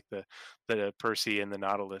ships like the Percy and the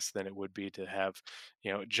Nautilus than it would be to have,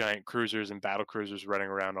 giant cruisers and battle cruisers running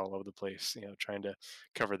around all over the place, trying to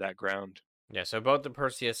cover that ground. Yeah, so both the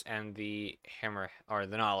Perseus and the Hammer, or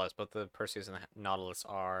the Nautilus, both the Perseus and the Nautilus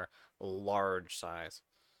are large size.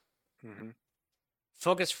 Hmm.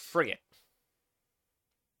 Focus frigate.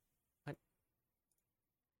 What?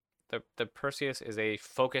 The Perseus is a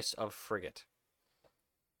focus of frigate.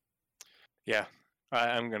 Yeah,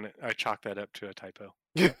 I chalk that up to a typo.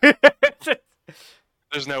 There's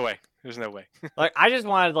no way. There's no way. Like, I just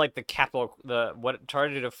wanted like the capital, try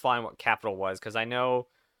to define what capital was, because I know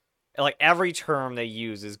like every term they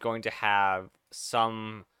use is going to have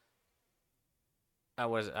some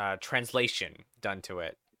translation done to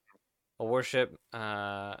it. A warship,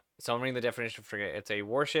 so I'm reading the definition of frigate. It's a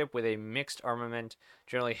warship with a mixed armament,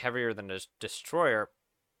 generally heavier than a destroyer.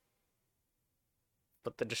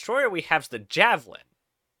 But the destroyer we have is the Javelin.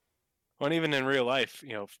 Well, and even in real life,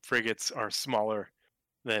 frigates are smaller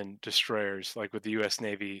than destroyers, like with the U.S.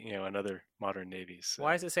 Navy, and other modern navies. So.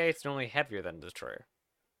 Why does it say it's normally heavier than a destroyer?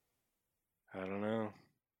 I don't know.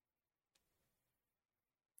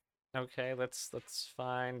 Okay, let's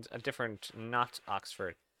find a different, not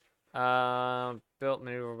Oxford. Built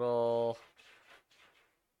maneuverable.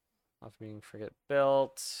 Off being frigate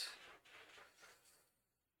built.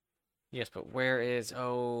 Yes, but where is?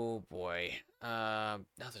 Oh boy. No,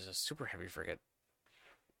 there's a super heavy frigate.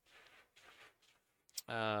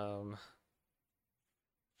 That's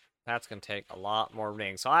gonna take a lot more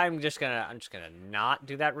reading. So I'm just gonna not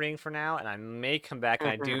do that reading for now, and I may come back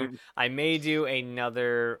and I may do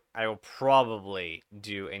another. I will probably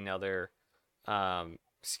do another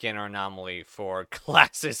scanner anomaly for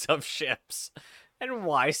classes of ships, and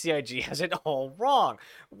why CIG has it all wrong.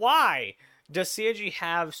 Why does CIG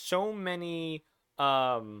have so many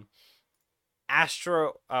not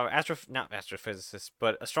astrophysicists,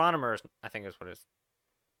 but astronomers, I think is what it is.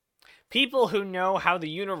 People who know how the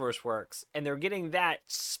universe works, and they're getting that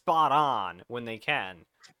spot on when they can.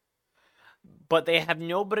 But they have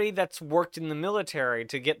nobody that's worked in the military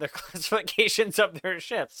to get the classifications of their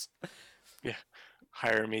ships. Yeah.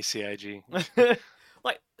 Hire me, CIG.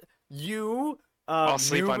 Like, you, I'll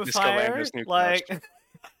sleep on Disco Lando's new couch.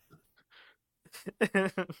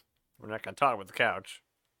 We're not going to talk about the couch.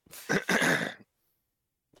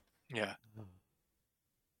 Yeah.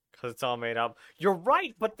 Because it's all made up. You're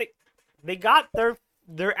right, but they got their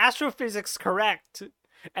astrophysics correct,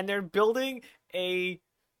 and they're building a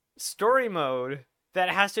story mode that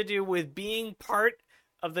has to do with being part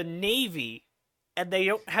of the Navy, and they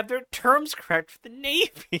don't have their terms correct for the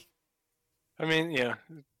Navy. I mean, yeah,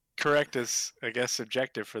 correct is, I guess,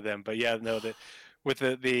 subjective for them, but yeah, no, with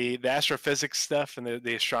the astrophysics stuff and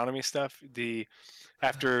the astronomy stuff,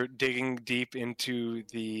 after digging deep into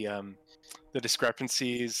the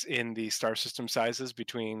discrepancies in the star system sizes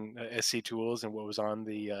between SC tools and what's on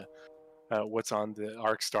the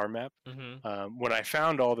ARC star map. Mm-hmm. When I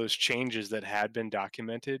found all those changes that had been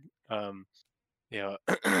documented,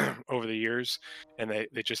 over the years, and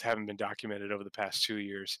they just haven't been documented over the past 2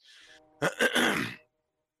 years.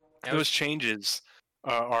 Those changes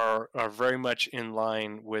are very much in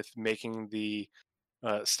line with making the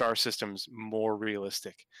star systems more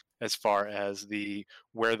realistic as far as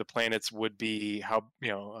where the planets would be, how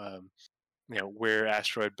where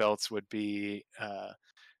asteroid belts would be,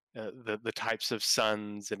 the types of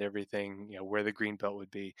suns and everything, where the green belt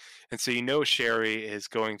would be. And so Sherry is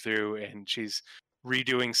going through and she's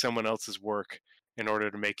redoing someone else's work in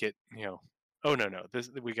order to make it, oh no,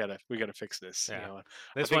 we gotta fix this. Yeah. I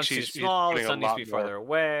This think one's too she's small. putting This a one needs to lot be more. farther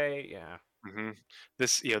away. Yeah. Mm-hmm.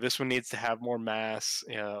 This one needs to have more mass,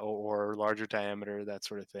 or larger diameter, that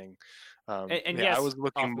sort of thing. And yeah, yes, I was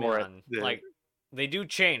looking more at like they do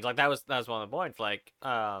change. Like that was one of the points. Like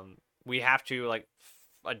we have to like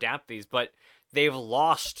adapt these, but they've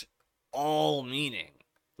lost all meaning.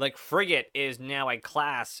 Like frigate is now a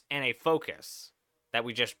class and a focus that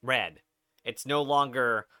we just read. It's no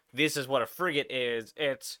longer this is what a frigate is.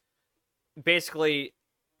 It's basically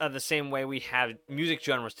the same way we have music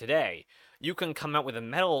genres today. You can come out with a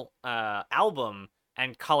metal album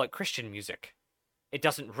and call it Christian music. It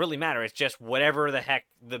doesn't really matter. It's just whatever the heck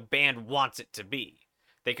the band wants it to be.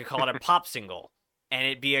 They could call it a pop single, and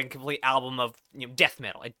it'd be a complete album of death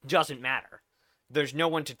metal. It doesn't matter. There's no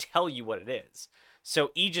one to tell you what it is. So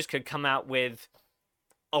Aegis could come out with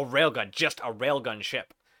a railgun, just a railgun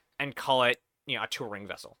ship, and call it a touring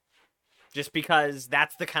vessel. Just because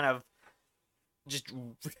that's the kind of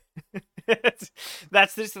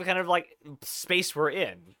that's just the kind of like space we're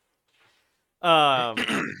in.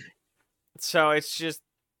 So it's just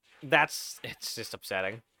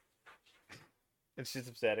upsetting. It's just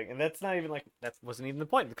upsetting, and that's not even like that wasn't even the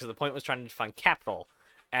point because the point was trying to define capital,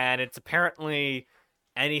 and it's apparently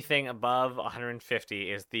anything above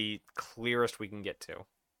 150 is the clearest we can get to.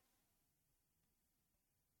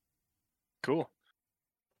 Cool.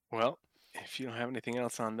 Well, if you don't have anything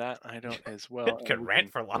else on that, I don't as well, and Could we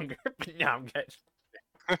rant can. for longer, but no, I'm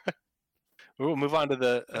good. We'll move on to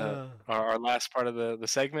the Uh, our last part of the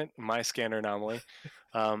segment, my scanner anomaly,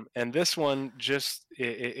 and this one just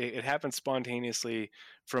it happened spontaneously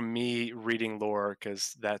from me reading lore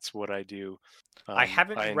because that's what I do. I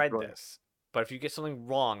haven't I read enjoy. this, but if you get something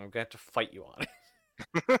wrong, I'm gonna have to fight you on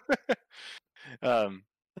it. um,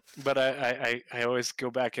 but I always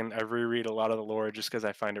go back and I reread a lot of the lore just because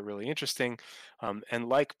I find it really interesting. And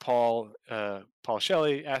like Paul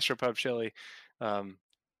Shelley, Astropub Shelley, um,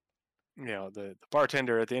 the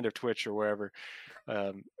bartender at the end of Twitch or wherever,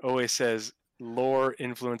 always says lore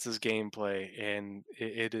influences gameplay, and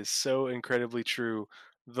it is so incredibly true.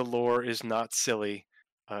 The lore is not silly,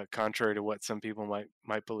 contrary to what some people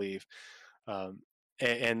might believe. Um,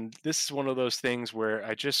 and this is one of those things where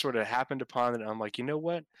I just sort of happened upon it. And I'm like, you know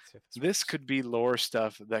what? Let's see if this This works. could be lore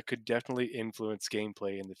stuff that could definitely influence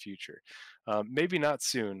gameplay in the future. Maybe not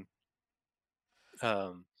soon.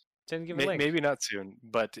 Um, Didn't give a link. maybe not soon,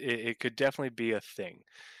 but it could definitely be a thing.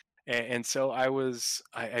 And so I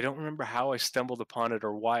don't remember how I stumbled upon it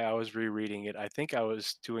or why I was rereading it. I think I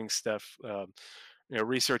was doing stuff,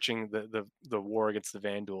 researching the war against the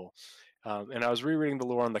Vandal. And I was rereading the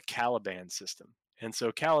lore on the Caliban system. And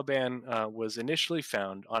so Caliban was initially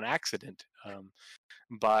found on accident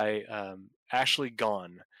by Ashley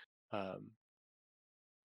Gahn um,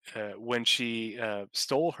 when she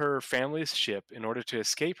stole her family's ship in order to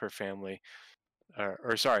escape her family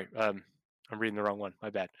or sorry, I'm reading the wrong one. My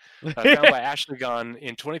bad. Found by Ashley Gahn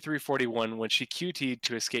in 2341 when she QT'd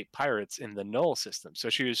to escape pirates in the Null system. So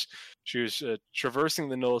she was traversing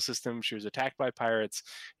the Null system. She was attacked by pirates.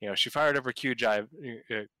 She fired up her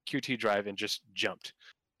QT drive and just jumped.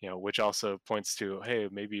 Which also points to, hey,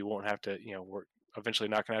 maybe you won't have to. We're eventually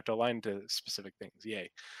not going to have to align to specific things. Yay!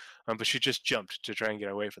 But she just jumped to try and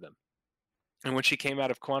get away from them. And when she came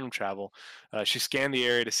out of quantum travel, she scanned the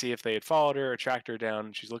area to see if they had followed her or tracked her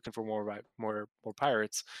down. She's looking for more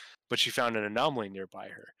pirates, but she found an anomaly nearby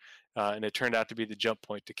her, and it turned out to be the jump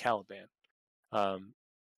point to Caliban. Um,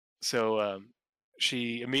 so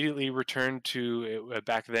she immediately returned to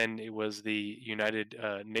back then it was the United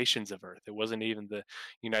Nations of Earth. It wasn't even the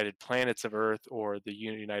United Planets of Earth or the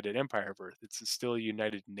United Empire of Earth. It's still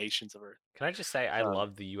United Nations of Earth. Can I just say I Um,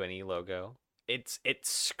 love the UNE logo? It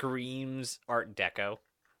screams Art Deco.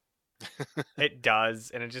 It does,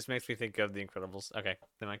 and it just makes me think of The Incredibles. Okay,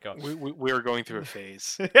 then I go. we were going through a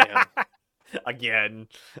phase. Again.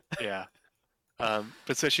 Yeah.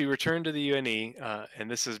 But so she returned to the UNE, and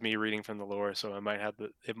this is me reading from the lore, so I might have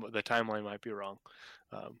the timeline might be wrong,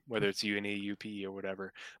 whether it's UNE, UPE, or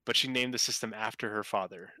whatever. But she named the system after her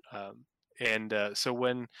father. And so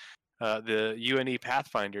when the UNE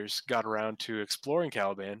Pathfinders got around to exploring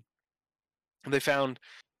Caliban, they found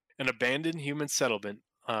an abandoned human settlement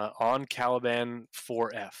on Caliban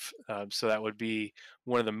 4F. So that would be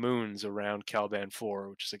one of the moons around Caliban 4,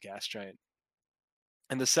 which is a gas giant.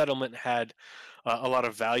 And the settlement had a lot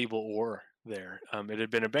of valuable ore there. It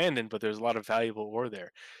had been abandoned, but there's a lot of valuable ore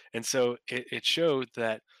there, and so it showed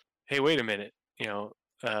that, hey, wait a minute,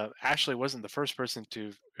 Ashley wasn't the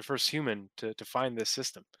first human to find this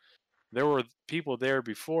system. There were people there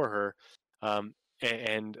before her,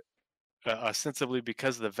 and ostensibly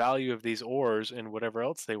because the value of these ores and whatever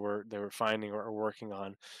else they were finding or working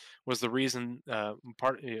on was the reason at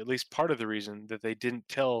least part of the reason that they didn't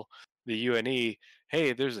tell the UNE,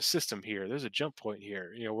 hey, there's a system here, there's a jump point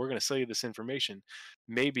here, we're going to sell you this information.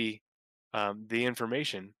 Maybe the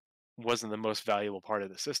information wasn't the most valuable part of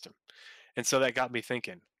the system. And so that got me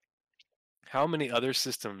thinking, how many other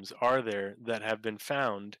systems are there that have been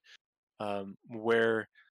found where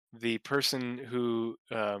the person who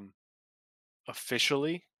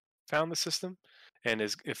officially found the system and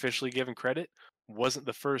is officially given credit wasn't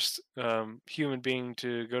the first human being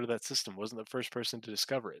to go to that system, wasn't the first person to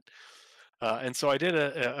discover it. And so I did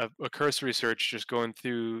a cursory search, just going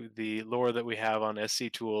through the lore that we have on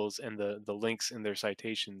SC Tools and the links in their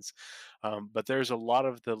citations. But there's a lot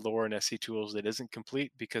of the lore in SC Tools that isn't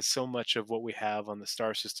complete because so much of what we have on the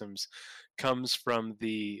star systems comes from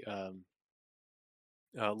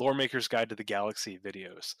Lore Maker's Guide to the Galaxy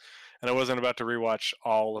videos, and I wasn't about to rewatch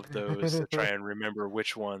all of those to try and remember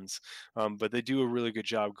which ones, but they do a really good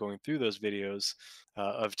job going through those videos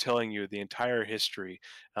of telling you the entire history,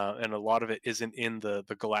 and a lot of it isn't in the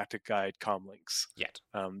Galactic Guide com links Yet.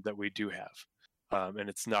 that we do have, and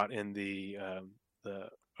it's not in the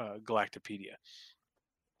Galactopedia.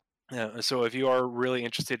 So if you are really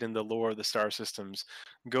interested in the lore of the star systems,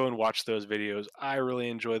 go and watch those videos. I really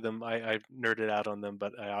enjoy them. I've nerded out on them,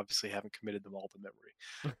 but I obviously haven't committed them all to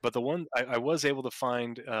memory. But the one I was able to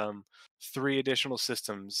find three additional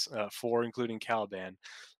systems, four including Caliban,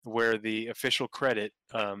 where the official credit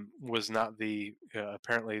was not the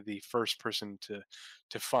apparently the first person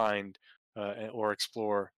to find or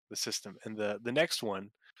explore the system. And the next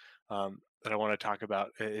one that I want to talk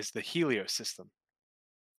about is the Helios system.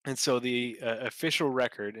 And so the official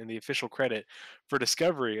record and the official credit for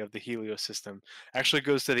discovery of the Helios system actually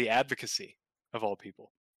goes to the advocacy of all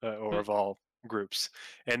people or of all groups.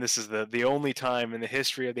 And this is the only time in the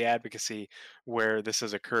history of the advocacy where this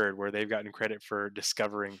has occurred, where they've gotten credit for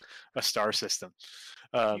discovering a star system.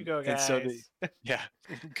 You go, And so the guys. yeah,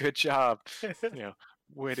 good job, you know,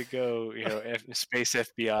 way to go, Space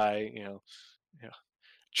FBI, you know,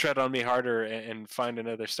 tread on me harder and find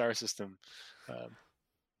another star system. Um,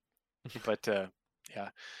 but yeah,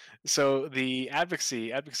 so the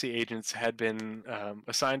advocacy agents had been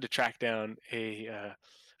assigned to track down a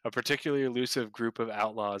particularly elusive group of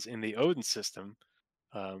outlaws in the Odin system,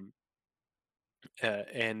 um,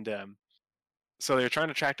 and so they were trying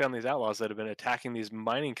to track down these outlaws that have been attacking these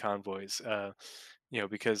mining convoys.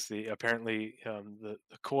 Because the apparently the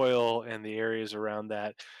coil and the areas around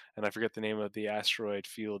that, and I forget the name of the asteroid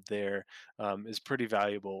field there, is pretty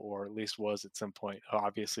valuable, or at least was at some point.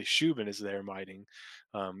 Obviously, Shubin is there mining.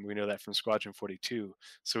 We know that from Squadron 42,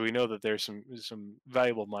 so we know that there's some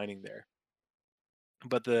valuable mining there.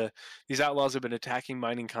 But these outlaws have been attacking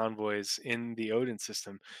mining convoys in the Odin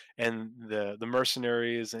system, and the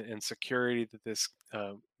mercenaries and security that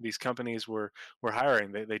these companies were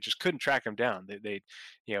hiring, they just couldn't track them down. They'd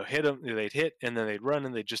hit them, they'd hit, and then they'd run,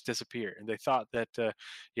 and they'd just disappear. And they thought that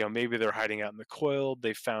maybe they're hiding out in the coil.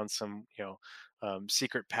 They found some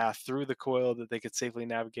secret path through the coil that they could safely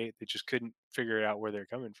navigate. They just couldn't figure out where they're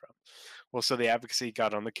coming from. Well, so the advocacy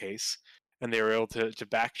got on the case, and they were able to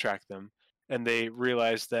backtrack them, and they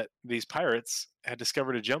realized that these pirates had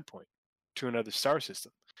discovered a jump point to another star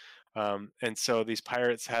system. And so these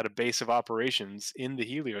pirates had a base of operations in the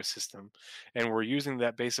Helios system, and were using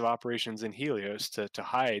that base of operations in Helios to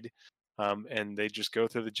hide. And they just go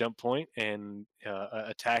through the jump point and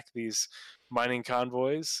attack these mining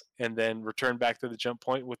convoys, and then return back to the jump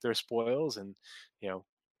point with their spoils. And you know,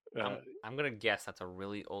 uh, I'm gonna guess that's a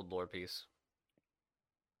really old lore piece.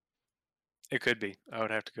 it could be. I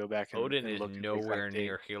would have to go back Odin and is look at the nowhere exact date.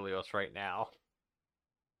 near Helios right now.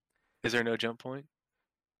 Is there no jump point?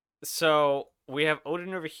 So we have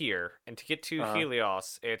Odin over here, and to get to Uh,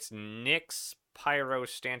 Helios, it's Nyx, Pyro,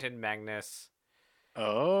 Stanton, Magnus,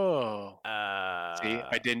 oh, see, uh,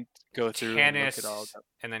 I didn't go through and look at all of Tannis, them.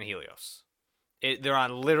 and then Helios. They're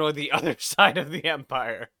on literally the other side of the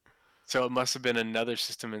Empire. So it must have been another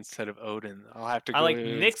system instead of Odin. I'll have to I go like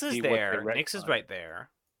and Nyx is see what they there. Nyx is retconned. right there.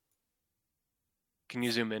 Can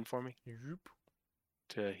you zoom in for me Yoop.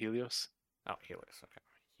 to Helios? Oh, Helios. Okay.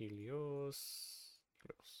 Helios.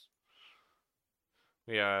 Helios.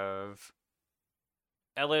 We have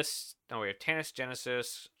Ellis. No, we have Tannis,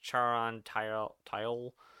 Genesis, Charon, Tile,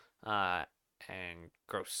 uh, and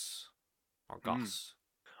Gross or Goss.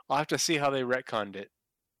 I'll have to see how they retconned it,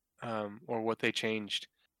 or what they changed,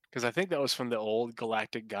 because I think that was from the old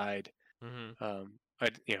Galactic Guide. Mm-hmm.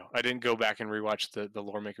 I didn't go back and rewatch the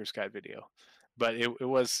Lore Maker's Guide video, but it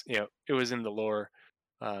was it was in the lore.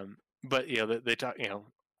 But they talk,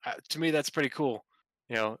 to me that's pretty cool.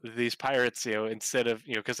 These pirates, instead of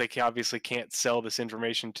because they obviously can't sell this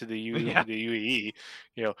information to the Yeah. UEE.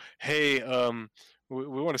 Hey, we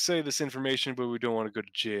want to say this information, but we don't want to go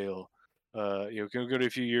to jail. Can we go to a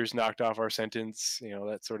few years, knocked off our sentence,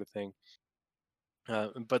 that sort of thing.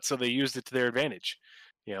 But so they used it to their advantage.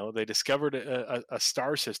 They discovered a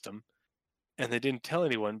star system, and they didn't tell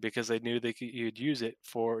anyone because they knew you'd use it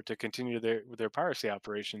to continue their piracy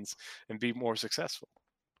operations and be more successful.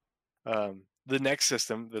 The next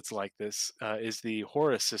system that's like this is the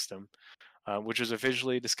Horus system, which was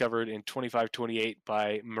officially discovered in 2528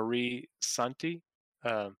 by Marie Santi.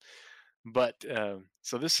 So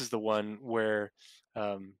this is the one where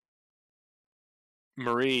um,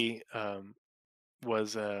 Marie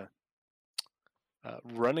was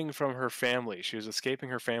running from her family. She was escaping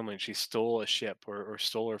her family, and she stole a ship, or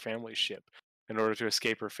stole her family's ship in order to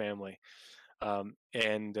escape her family.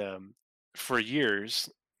 And for years,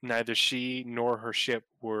 neither she nor her ship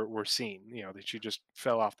were seen. That she just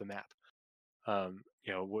fell off the map.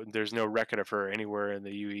 There's no record of her anywhere in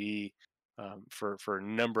the UEE for a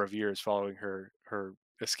number of years following her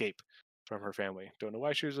escape from her family. Don't know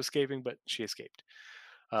why she was escaping, but she escaped.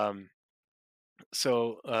 Um,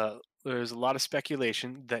 so there's a lot of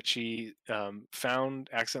speculation that she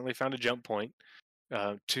accidentally found a jump point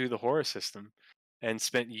to the Horus system, and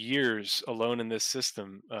spent years alone in this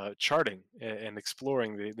system, charting and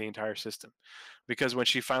exploring the entire system. Because when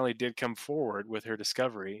she finally did come forward with her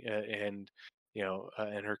discovery and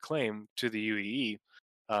her claim to the UEE,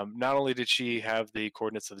 not only did she have the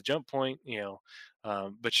coordinates of the jump point,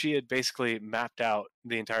 but she had basically mapped out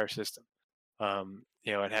the entire system.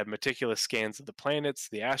 It had meticulous scans of the planets,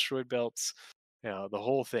 the asteroid belts, the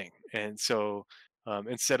whole thing. And so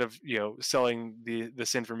instead of selling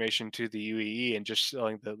this information to the UEE and just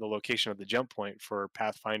selling the location of the jump point for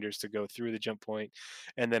Pathfinders to go through the jump point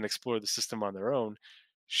and then explore the system on their own,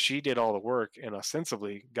 she did all the work and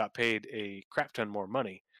ostensibly got paid a crap ton more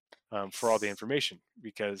money for all the Nice. information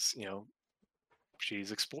because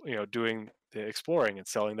she's doing the exploring and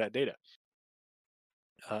selling that data.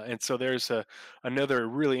 And so there's another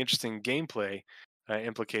really interesting gameplay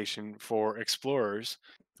implication for explorers,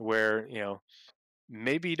 where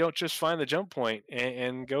maybe you don't just find the jump point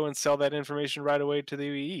and go and sell that information right away to the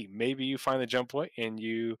UEE. Maybe you find the jump point and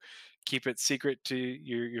you keep it secret to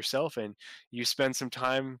yourself, and you spend some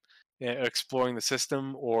time exploring the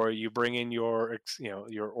system, or you bring in your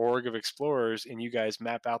org of explorers, and you guys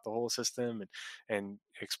map out the whole system and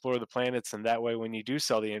explore the planets. And that way, when you do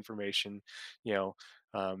sell the information, you know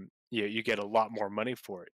you get a lot more money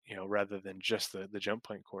for it, rather than just the jump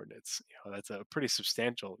point coordinates. That's a pretty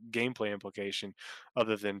substantial gameplay implication,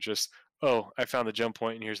 other than just, oh, I found the jump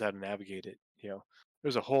point and here's how to navigate it.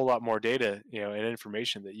 There's a whole lot more data, and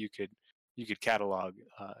information that you could catalog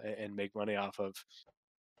and make money off of,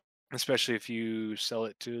 especially if you sell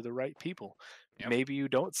it to the right people. Yep. Maybe you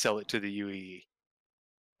don't sell it to the UEE.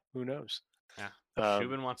 Who knows? Yeah. But Um,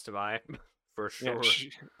 Shubin wants to buy it for yeah,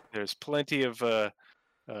 sure. there's plenty of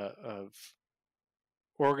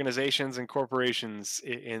organizations and corporations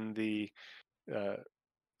in the uh,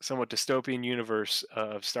 somewhat dystopian universe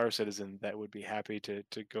of Star Citizen that would be happy to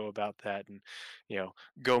go about that and you know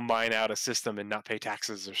go mine out a system and not pay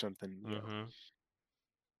taxes or something. Mm-hmm.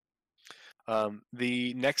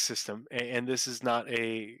 The next system, and this is not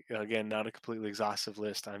not a completely exhaustive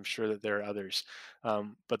list. I'm sure that there are others,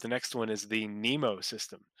 but the next one is the Nemo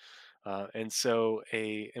system. And so,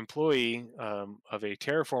 a employee of a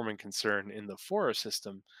terraforming concern in the Forest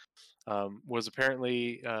system was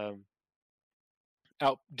apparently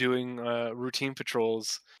out doing routine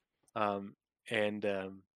patrols, um, and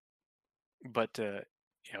but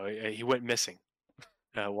he went missing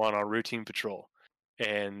while on routine patrol.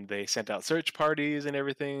 And they sent out search parties and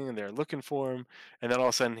everything, and they're looking for him. And then all of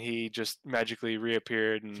a sudden, he just magically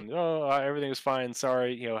reappeared, and everything was fine.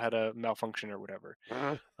 Sorry, had a malfunction or whatever.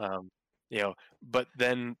 Um, but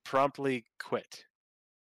then promptly quit.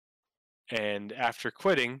 And after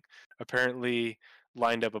quitting, apparently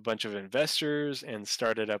lined up a bunch of investors and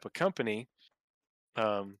started up a company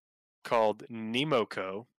um, called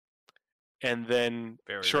Nemoco. And then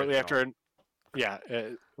Very shortly original. after, yeah,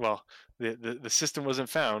 well, the system wasn't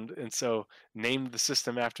found, and so named the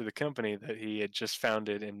system after the company that he had just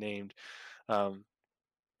founded and named. Um,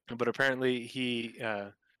 but apparently he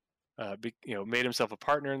made himself a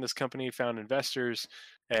partner in this company, found investors,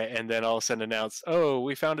 and then all of a sudden announced, "Oh,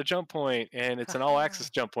 we found a jump point, and it's an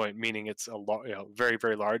all-access jump point, meaning it's a very,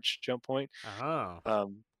 very large jump point." Oh.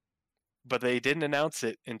 Um, but they didn't announce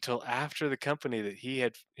it until after the company that he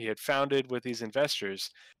had founded with these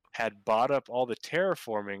investors had bought up all the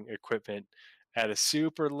terraforming equipment at a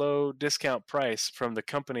super low discount price from the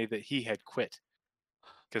company that he had quit,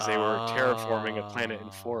 because they were terraforming a planet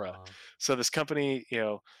in Fora. Oh. So this company,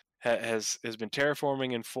 has been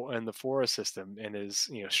terraforming in the Fora system, and is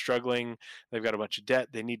struggling. They've got a bunch of debt.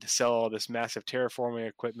 They need to sell all this massive terraforming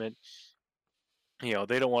equipment.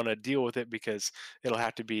 They don't want to deal with it because it'll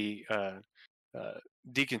have to be uh,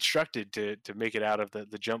 deconstructed to make it out of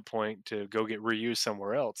the jump point to go get reused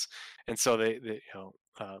somewhere else. And so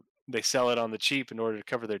they sell it on the cheap in order to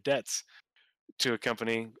cover their debts to a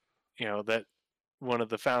company, that one of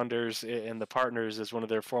the founders and the partners is one of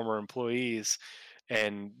their former employees.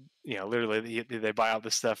 And literally they buy out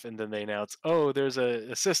this stuff, and then they announce, oh, there's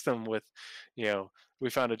a system with you know we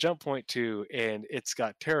found a jump point to, and it's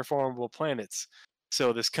got terraformable planets.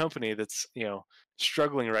 So this company that's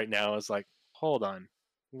struggling right now is like, hold on,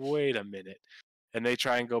 wait a minute. and they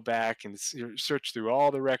try and go back and search through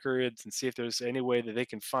all the records and see if there's any way that they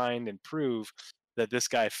can find and prove that this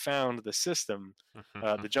guy found the system,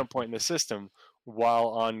 the jump point in the system, while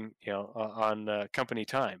on on company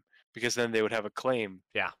time, because then they would have a claim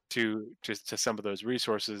Yeah. to some of those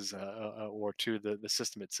resources, or to the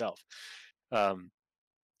system itself. Um,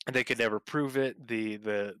 and they could never prove it.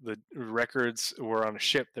 The records were on a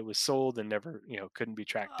ship that was sold and never couldn't be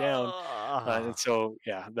tracked down. And Ah. so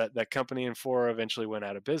yeah, that company in Fora eventually went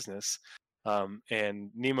out of business.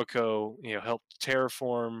 And Nemoco helped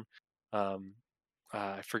terraform. Um,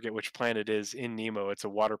 I forget which planet it is in Nemo. It's a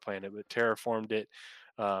water planet, but terraformed it.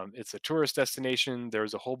 It's a tourist destination. There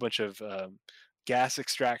was a whole bunch of gas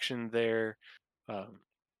extraction there. Um,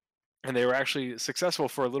 and they were actually successful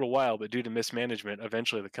for a little while, but due to mismanagement,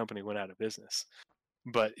 eventually the company went out of business.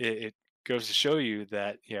 But it goes to show you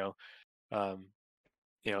that um,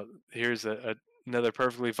 here's another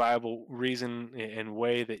perfectly viable reason and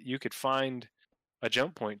way that you could find a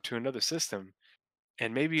jump point to another system,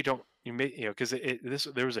 and maybe you may because this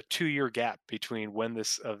there was a 2-year gap between when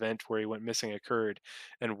this event where he went missing occurred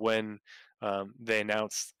and when they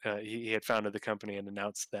announced he had founded the company and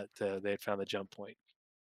announced that they had found the jump point.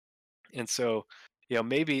 And so,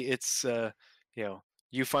 maybe it's,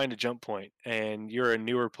 you find a jump point and you're a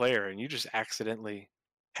newer player and you just accidentally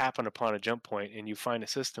happen upon a jump point and you find a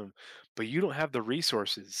system, but you don't have the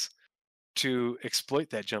resources to exploit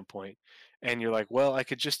that jump point. And you're like, well, I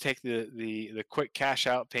could just take the quick cash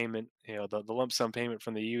out payment, the lump sum payment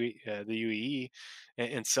from the UEE,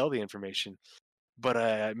 and sell the information.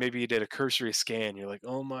 But maybe you did a cursory scan. You're like,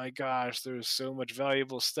 oh my gosh, there's so much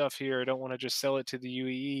valuable stuff here. I don't want to just sell it to the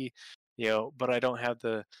UEE, but I don't have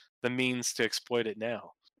the means to exploit it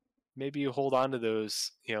now. Maybe you hold on to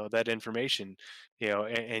those, that information,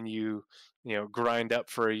 and you, grind up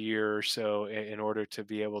for a year or so in order to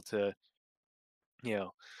be able to, you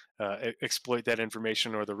know, exploit that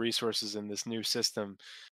information or the resources in this new system,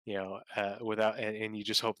 without, and you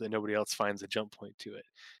just hope that nobody else finds a jump point to it.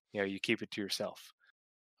 You keep it to yourself.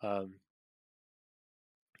 Um,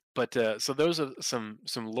 but so those are some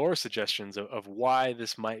lore suggestions of why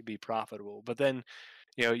this might be profitable. But then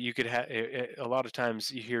you could have a lot of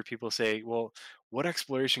times you hear people say, well, what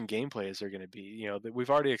exploration gameplay is there going to be? That we've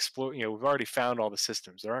already explored, we've already found all the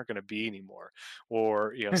systems, there aren't going to be any more.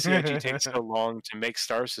 Or CIG takes so long to make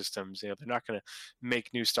star systems, they're not going to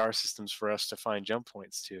make new star systems for us to find jump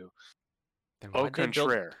points to. Then Au why'd they build?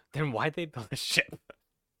 contraire. Then why'd they build a ship?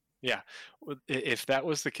 Yeah, if that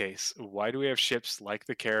was the case, why do we have ships like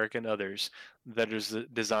the Carrack and others that is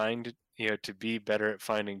designed, to be better at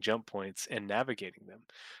finding jump points and navigating them,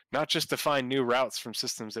 not just to find new routes from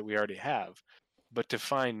systems that we already have, but to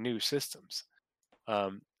find new systems.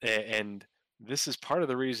 And this is part of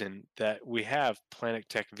the reason that we have Planet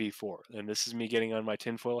Tech V4, and this is me getting on my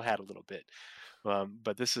tinfoil hat a little bit.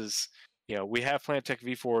 But this is, we have Planet Tech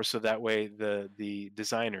V4 so that way the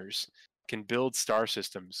designers can build star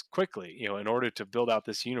systems quickly, in order to build out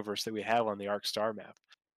this universe that we have on the Arc star map.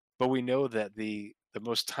 But we know that the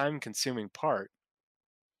most time consuming part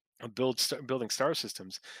of building star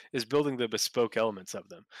systems is building the bespoke elements of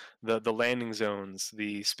them, the landing zones,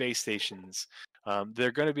 the space stations.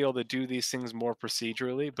 They're going to be able to do these things more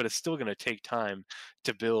procedurally, but it's still going to take time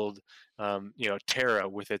to build, Terra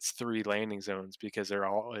with its 3 landing zones, because they're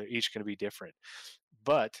all each going to be different.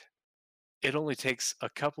 But it only takes a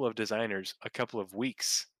couple of designers a couple of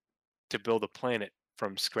weeks to build a planet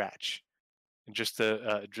from scratch. Just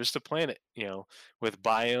a planet, with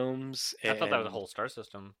biomes I thought that was a and whole star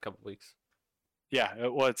system. A couple weeks. yeah.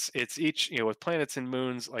 Well, it's each, with planets and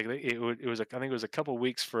moons. Like it was, I think it was a couple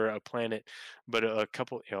weeks for a planet, but a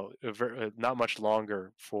couple, not much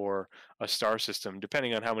longer for a star system,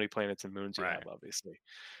 depending on how many planets and moons you Right. have, obviously.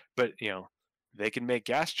 But they can make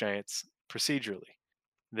gas giants procedurally.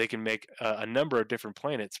 They can make a number of different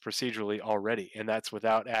planets procedurally already, and that's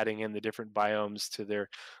without adding in the different biomes to their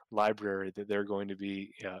library that they're going to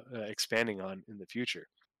be expanding on in the future.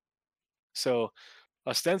 So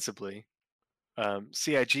ostensibly,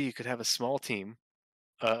 CIG could have a small team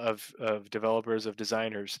of developers, of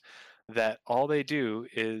designers, that all they do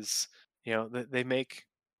is they make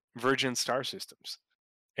virgin star systems,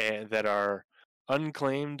 and that are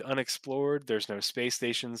unclaimed, unexplored. There's no space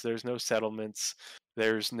stations, there's no settlements,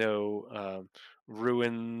 there's no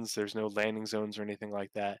ruins, there's no landing zones or anything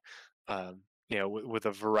like that. With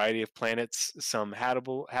a variety of planets, some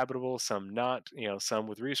habitable, some not. Some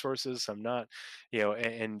with resources, some not.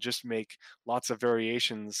 And just make lots of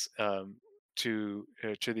variations. To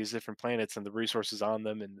these different planets and the resources on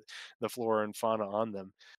them and the flora and fauna on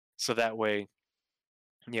them, so that way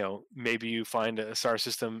maybe you find a star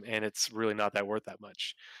system and it's really not that worth that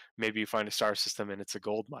much. Maybe you find a star system and it's a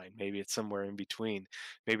gold mine. Maybe it's somewhere in between.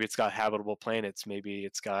 Maybe it's got habitable planets. Maybe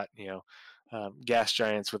it's got gas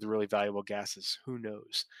giants with really valuable gases. Who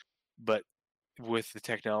knows? But with the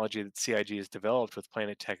technology that CIG has developed with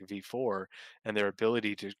Planet Tech V4 and their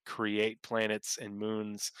ability to create planets and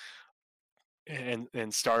moons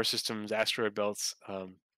and star systems, asteroid belts,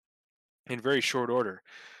 in very short order,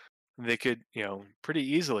 they could pretty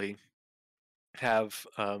easily have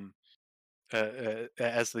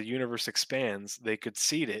as the universe expands, they could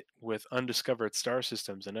seed it with undiscovered star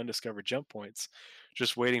systems and undiscovered jump points,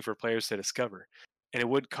 just waiting for players to discover. And it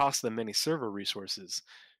would cost them many server resources,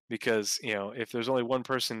 because if there's only one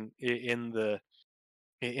person in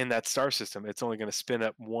that star system, it's only going to spin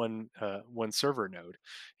up one server node.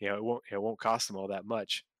 It won't cost them all that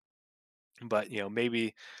much. But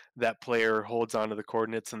maybe that player holds on to the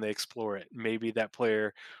coordinates and they explore it. Maybe that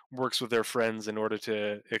player works with their friends in order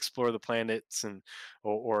to explore the planets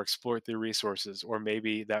or exploit the resources. Or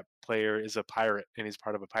maybe that player is a pirate and he's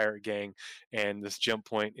part of a pirate gang, and this jump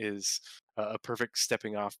point is a perfect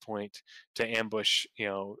stepping off point to ambush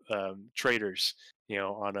traders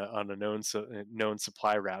on a known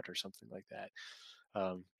supply route or something like that.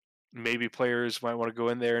 um, Maybe players might want to go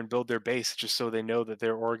in there and build their base just so they know that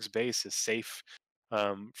their org's base is safe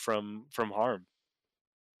from harm.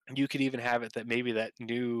 You could even have it that maybe that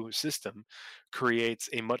new system creates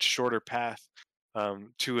a much shorter path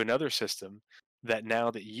to another system that now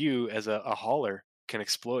that you as a hauler can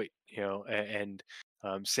exploit, and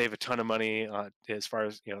save a ton of money, as far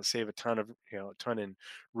as save a ton of a ton in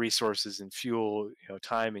resources and fuel,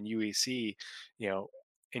 time and UEC, you know,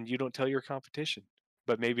 and you don't tell your competition.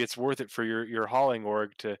 But maybe it's worth it for your hauling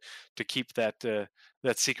org to keep that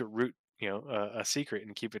secret route, a secret,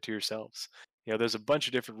 and keep it to yourselves. There's a bunch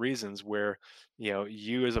of different reasons where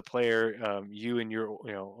you as a player, you and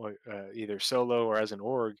your either solo or as an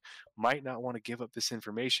org, might not want to give up this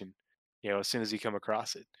information as soon as you come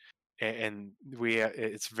across it. And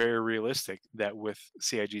it's very realistic that with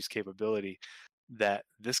CIG's capability, that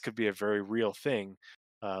this could be a very real thing,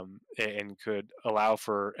 and could allow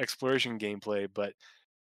for exploration gameplay, but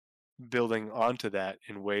building onto that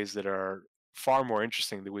in ways that are far more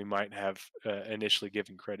interesting than we might have initially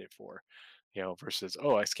given credit for. Versus,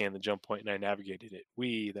 oh, I scanned the jump point and I navigated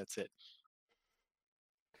it. That's it.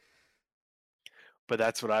 But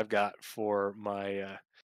that's what I've got for my.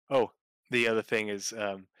 Oh, the other thing is,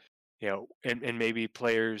 and maybe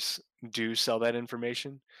players do sell that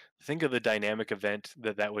information. Think of the dynamic event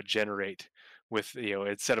that would generate with,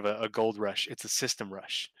 instead of a gold rush, it's a system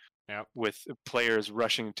rush. Yep. With players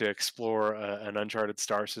rushing to explore an uncharted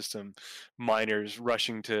star system, miners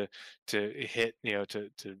rushing to hit,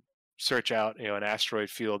 to search out, an asteroid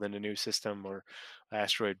field in a new system or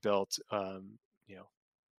asteroid belt. You know,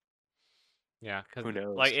 Yeah, because who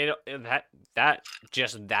knows? like that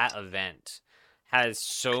just that event has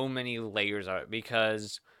so many layers of it.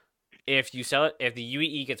 Because if you sell it, if the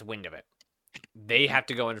UEE gets wind of it, they Mhm. have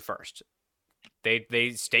to go in first.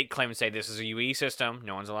 They state claim and say this is a UE system.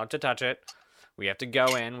 No one's allowed to touch it. We have to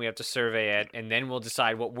go in. We have to survey it, and then we'll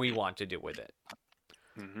decide what we want to do with it.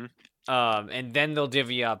 Mhm. And then they'll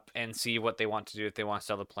divvy up and see what they want to do, if they want to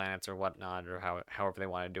sell the planets or whatnot, or however they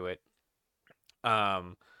want to do it.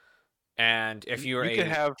 Um, and if you're You could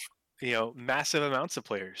a have massive amounts of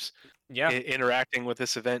players yeah interacting with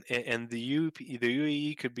this event, and the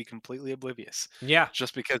UAE could be completely oblivious, yeah,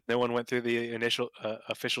 just because no one went through the initial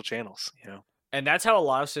official channels. and that's how a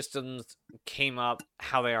lot of systems came up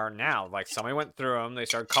how they are now. Like somebody went through them, they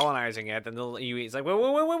started colonizing it, then the UE is like, wait,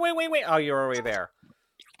 oh, you're already there.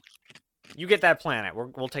 You get that planet.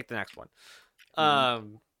 We'll take the next one. Mhm.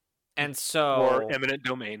 Um, and Or so eminent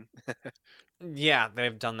domain. yeah,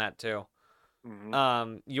 they've done that too.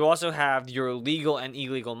 Mhm. You also have your legal and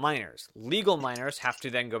illegal miners. Legal miners have to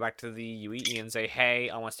then go back to the UEE and say, "Hey,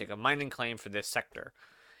 I want to take a mining claim for this sector."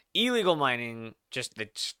 Illegal mining,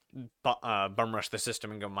 they bum rush the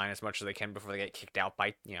system and go mine as much as they can before they get kicked out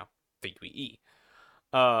by the UEE.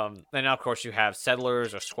 And now, of course, you have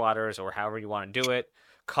settlers or squatters or however you want to do it.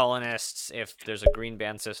 Colonists, if there's a green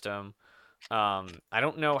band system. I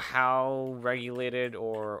don't know how regulated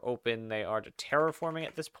or open they are to terraforming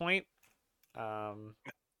at this point. Um,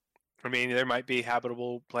 I mean, there might be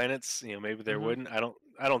habitable planets. Maybe there mhm. wouldn't. I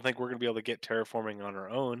don't think we're going to be able to get terraforming on our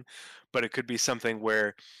own, but it could be something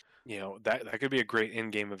where, that could be a great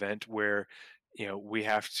in-game event where, we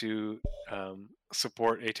have to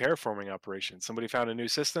support a terraforming operation. Somebody found a new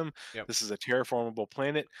system. Yep. This is a terraformable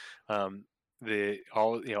planet. Um,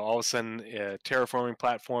 all of a sudden terraforming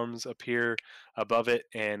platforms appear above it,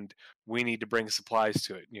 and we need to bring supplies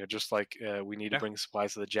to it. Just like we need to Yeah. bring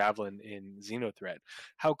supplies to the Javelin in Xenothreat.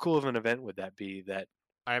 How cool of an event would that be? That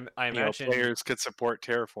I imagine players could support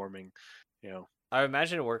terraforming. You know, I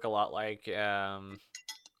imagine it work a lot like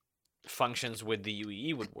functions with the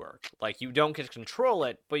UE would work. Like you don't get to control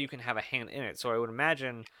it, but you can have a hand in it. So I would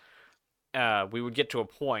imagine we would get to a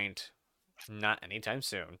point, not anytime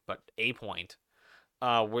soon, but a point,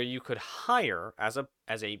 where you could hire as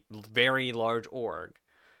a very large org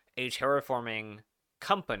a terraforming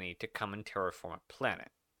company to come and terraform a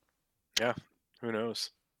planet. yeah, who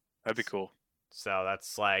knows? That'd be cool. So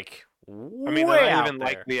that's like I mean, and way I out even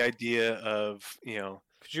like there. the idea of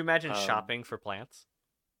Could you imagine um, shopping for plants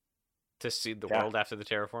to seed the yeah. world after the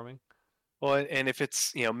terraforming? Well, and if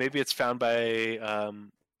it's maybe it's found by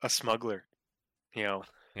a smuggler, you know,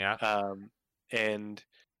 Yeah. and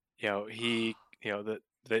he that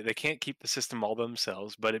they can't keep the system all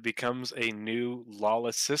themselves, but it becomes a new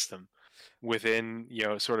lawless system within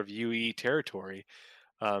sort of UE territory,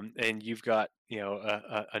 and you've got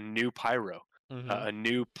a new pyro, Mm-hmm. a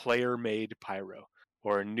new player made pyro,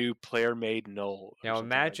 or a new player made null, or Now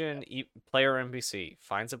something like imagine player NPC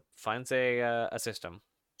finds a system,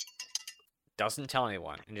 doesn't tell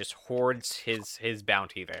anyone, and just hoards his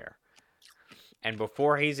bounty there. And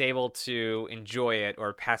before he's able to enjoy it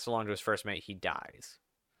or pass along to his first mate, he dies.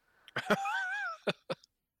 that.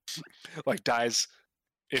 Like dies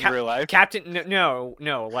in Cap- real life. Captain, no,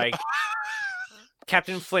 like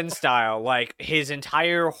Captain Flynn style. Like his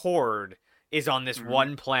entire horde is on this Mhm.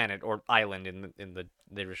 one planet or island in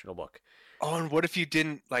the original book. Oh, and what if you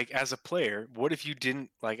didn't like as a player? What if you didn't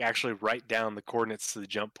like actually write down the coordinates to the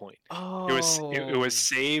jump point? It was Oh,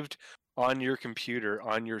 saved on your computer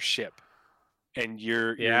on your ship, and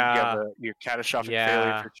you have yeah, your catastrophic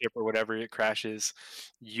failure of yeah. your ship or whatever, it crashes.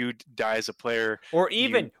 You die as a player. Or You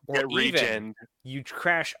even, or get even, regen. you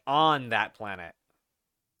crash on that planet.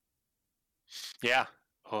 Yeah.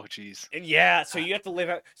 Oh, geez. And yeah, so you have to live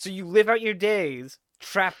out. So you live out your days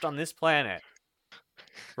trapped on this planet,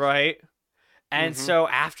 right? And Mm-hmm. so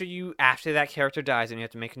after that character dies and you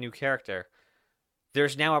have to make a new character,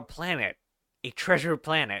 there's now a planet, a treasure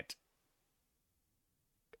planet.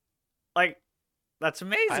 Like that's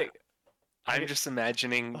I amazing. I'm just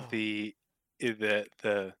imagining Oh.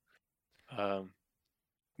 um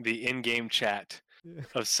the in-game chat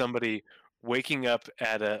of somebody waking up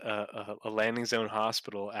at a landing zone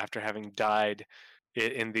hospital after having died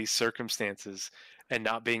in these circumstances, and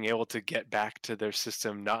not being able to get back to their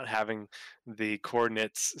system, not having the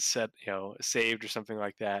coordinates set, saved or something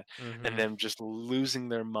like that, and Mm-hmm. them just losing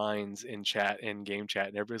their minds in game chat,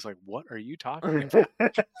 and everybody's like, "What are you talking about?"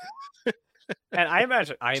 And I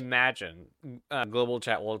imagine global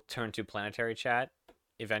chat will turn to planetary chat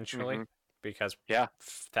eventually Hmm. because Yeah.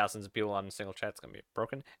 thousands of people on a single chat's gonna be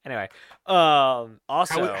broken. Anyway, How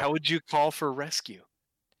also would you call for rescue?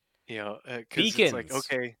 Because it's like, beacons.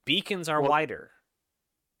 okay, Beacons are well, wider.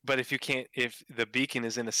 but if the beacon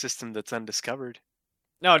is in a system that's undiscovered,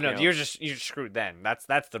 No, you know, you're screwed then. That's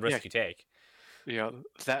the yeah, risk you take.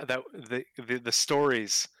 that the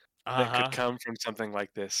stories Uh that could huh. come from something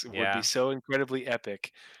like this would be Yeah. so incredibly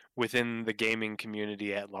epic within the gaming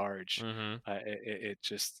community at large. Mm-hmm. It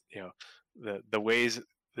just the ways,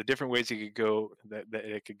 the different ways you could go, that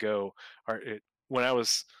it could go are when I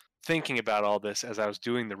was thinking about all this as I was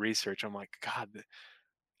doing the research, I'm like, God,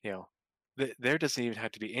 you know, there doesn't even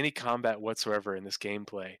have to be any combat whatsoever in this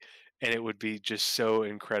gameplay, and it would be just so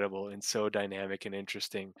incredible and so dynamic and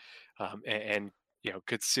interesting, and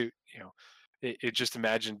could suit it. Just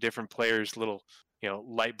imagine different players' little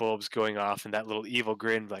light bulbs going off, and that little evil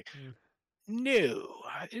grin, like, no,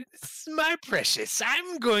 it's my precious.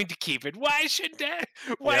 I'm going to keep it. Why shouldn't I?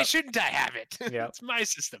 Why Yep. shouldn't I have it? Yep. It's my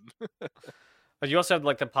system. But you also have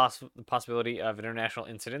like the possibility of international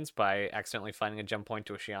incidents by accidentally finding a jump point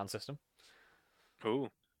to a Xi'an system. Ooh.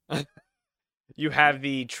 You have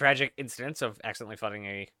the tragic incidents of accidentally finding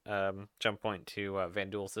a jump point to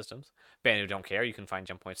Vandul systems. Bandu don't care. You can find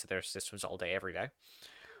jump points to their systems all day, every day.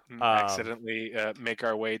 Accidentally make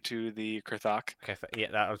our way to the Kurthok. Okay,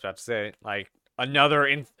 yeah, that I was about to say. Like another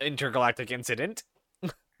intergalactic incident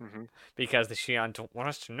Hmm. because the Xi'an don't want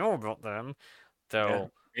us to know about them. Yeah.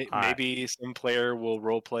 Though, uh, Maybe some player will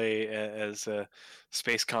roleplay as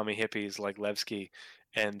space commie hippies like Levski,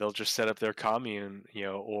 and they'll just set up their commune,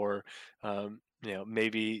 or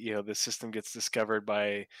maybe the system gets discovered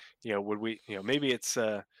by, would we, maybe it's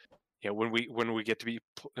when we get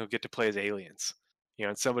to play as aliens,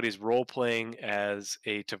 and somebody's role playing as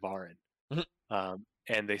a Tavaran,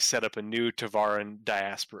 and they set up a new Tavaran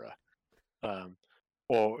diaspora, um,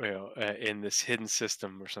 or in this hidden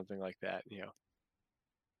system or something like that. Yeah.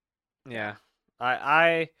 Yeah.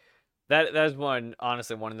 I that is one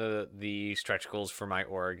honestly one of the stretch goals for my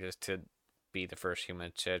org is to be the first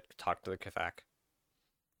human to talk to the Kathak.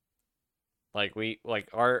 Like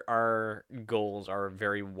our goals are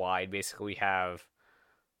very wide. Basically, we have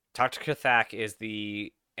talk to Kathak is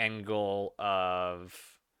the end goal of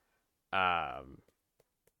um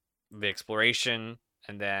the exploration,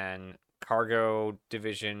 and then cargo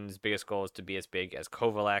division's biggest goal is to be as big as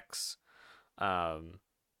Kovalex. Um,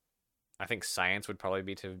 I think science would probably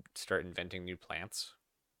be to start inventing new plants.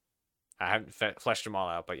 I haven't fleshed them all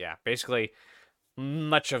out, but yeah, basically,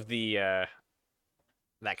 much of the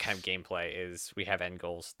that kind of gameplay is we have end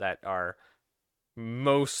goals that are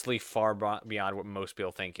mostly far beyond what most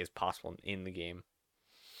people think is possible in the game.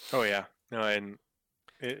 Oh yeah. No, and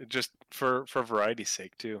just for variety's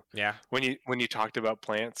sake too. Yeah. When you talked about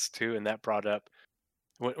plants too, and that brought up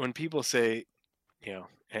when people say, and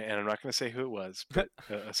I'm not going to say who it was, but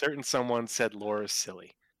a certain someone said lore is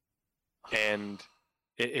silly. And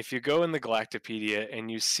if you go in the Galactopedia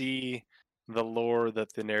and you see the lore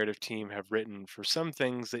that the narrative team have written for some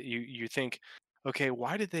things that you think, okay,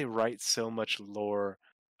 why did they write so much lore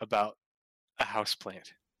about a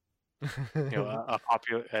houseplant? A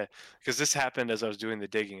popular, because this happened as I was doing the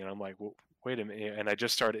digging, and I'm like, well, wait a minute, and I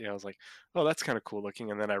just started, I was like, oh, that's kind of cool looking,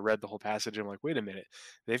 and then I read the whole passage, and I'm like, wait a minute,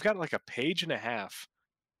 they've got like a page and a half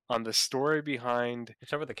on the story behind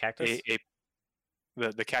Which over the a, cactus? a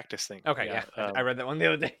the cactus thing. Okay, Yeah, yeah, I read that one the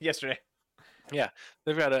other day, yesterday. yeah,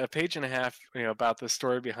 they've got a page and a half, about the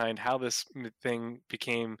story behind how this thing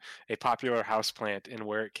became a popular houseplant and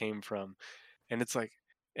where it came from. And it's like,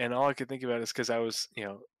 and all I could think about is because I was,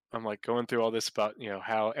 I'm like going through all this about,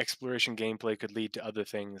 how exploration gameplay could lead to other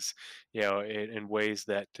things, in ways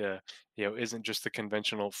that, isn't just the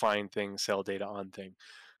conventional find thing, sell data on thing.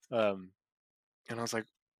 Um, and I was like,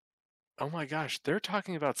 oh my gosh, they're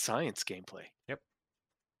talking about science gameplay. Yep.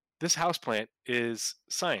 This houseplant is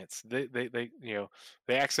science. They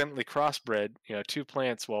accidentally crossbred, two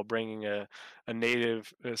plants while bringing a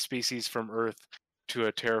native species from Earth to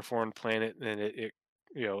a terraformed planet, and it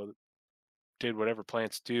you know did whatever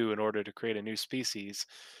plants do in order to create a new species,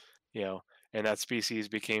 you know, and that species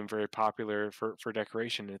became very popular for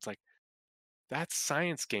decoration. And it's like that's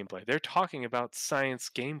science gameplay. They're talking about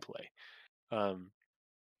science gameplay. Um,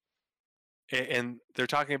 and they're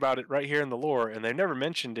talking about it right here in the lore, and they never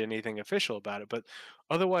mentioned anything official about it. But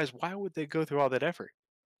otherwise, why would they go through all that effort?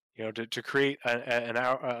 To create an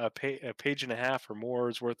hour, a page and a half or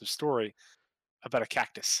more's worth of story about a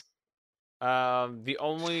cactus. The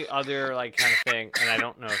only other like kind of thing, and I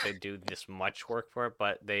don't know if they do this much work for it,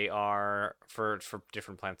 but they are for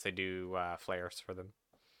different plants. They do flares for them.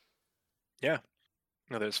 Yeah,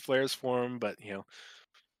 there's flares for them, but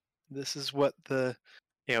this is what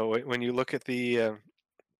when you look at the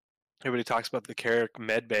everybody talks about the Carrick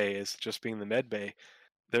med bay as just being the med bay.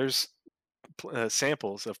 There's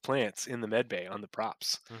samples of plants in the med bay on the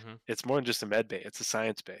props. Mm-hmm. It's more than just a med bay; it's a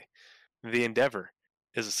science bay. The Endeavor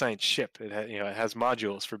is a science ship. It has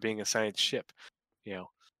modules for being a science ship. You know,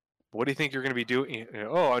 what do you think you're going to be doing?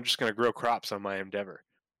 Oh, I'm just going to grow crops on my Endeavor,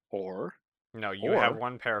 or No, you have or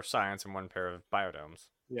one pair of science and one pair of biodomes.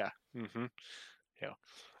 yeah, mm-hmm, yeah.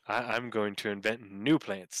 I'm going to invent new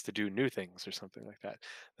plants to do new things or something like that.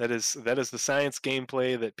 That is the science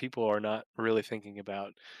gameplay that people are not really thinking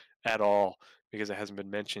about at all because it hasn't been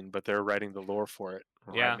mentioned, but they're writing the lore for it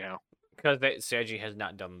right Yeah, now. because Seiji has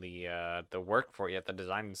not done the work for it yet, the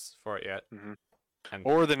designs for it yet, Hmm. and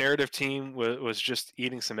Or the narrative team was just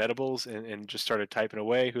eating some edibles and just started typing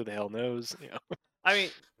away. Who the hell knows? I mean,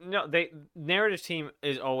 no, they narrative team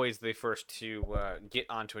is always the first to get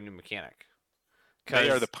onto a new mechanic.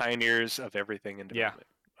 They are the Because pioneers of everything in yeah, development.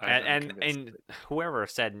 and I'm and convinced and of it. whoever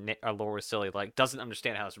said lore was silly like doesn't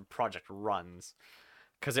understand how this project runs,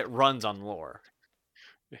 because it runs on lore.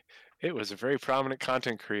 It was a very prominent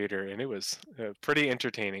content creator, and it was pretty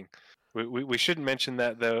entertaining. We shouldn't mention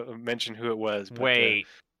that though. Mention who it was, but Wait,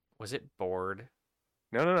 was it bored?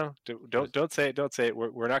 no, no, no. Was Don't say it. Don't say it.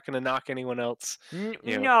 We're not going to knock anyone else. You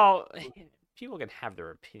know, no? People can have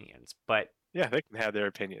their opinions, but yeah, they can have their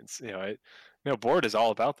opinions. Board is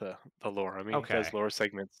all about the lore. I mean, he does okay, lore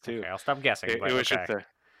segments too. okay, I'll stop guessing. It But was just okay,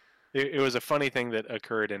 it was a funny thing that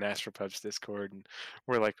occurred in Astropub's Discord, and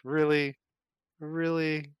we're like, really,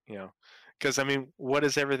 really, because I mean, what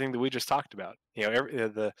is everything that we just talked about?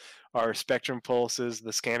 Our spectrum pulses,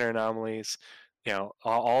 the scanner anomalies,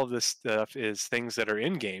 all of this stuff is things that are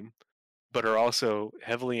in game but are also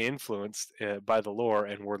heavily influenced by the lore,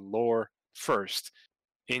 and we're lore first,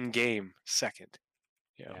 in game second.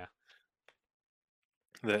 You know, yeah.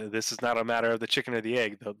 This is not a matter of the chicken or the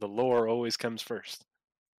egg. The lore always comes first.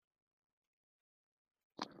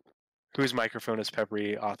 Whose microphone is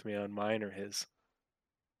peppery, Othman, mine or his?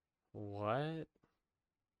 What?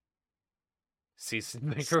 Cease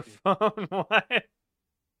Let's see. microphone? What?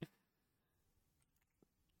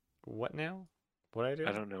 What now? What I I do?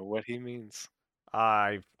 don't know what he means.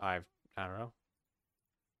 I don't know.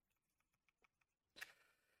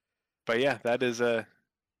 But yeah, that is a.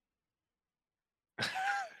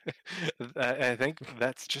 I think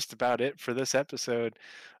that's just about it for this episode.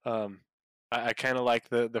 Um, I kind of like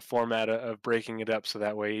the format of breaking it up so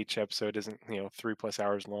that way each episode isn't 3+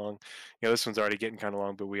 hours long. This one's already getting kind of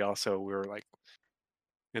long, but we were like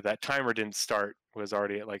that timer didn't start was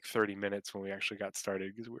already at like 30 minutes when we actually got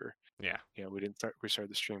started because Yeah. we didn't start we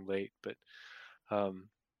started the stream late, but um,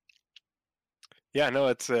 yeah, no,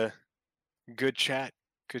 it's a good chat,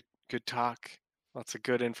 good talk, lots of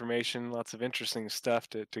good information, lots of interesting stuff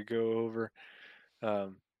to go over.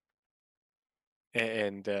 Um,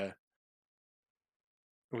 and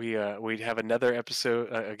we have another episode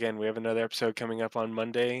again. We have another episode coming up on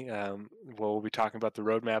Monday. We'll be talking about the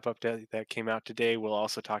roadmap update that came out today. We'll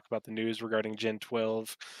also talk about the news regarding Gen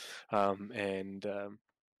 12 and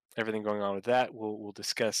everything going on with that. We'll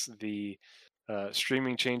discuss the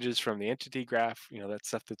streaming changes from the entity graph. That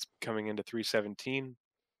stuff that's coming into 3.17.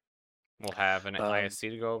 We'll have an Um, ISC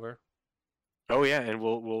to go over. oh yeah, and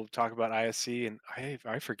we'll talk about ISC, and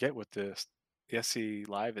I forget what the SC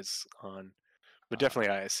live is on, but Uh,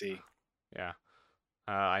 definitely ISC. yeah.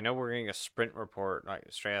 I know we're getting a sprint report like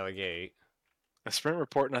straight out of the gate. A sprint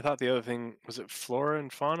report, and I thought the other thing was it flora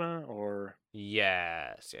and fauna,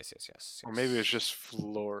 Yes, yes, yes, yes, or maybe it was yes. just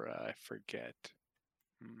flora. I forget.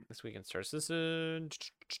 Hmm. This weekend starts. This is.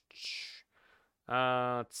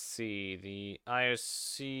 Let's see. The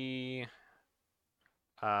ISC.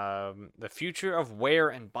 The future of wear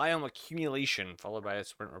and biome accumulation, followed by a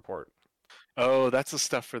sprint report. Oh, that's the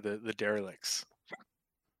stuff for the derelicts.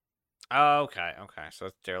 Oh, okay, okay. So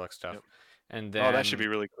that's derelict Yep. stuff. And Oh, that should then be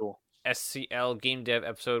really cool. SCL game dev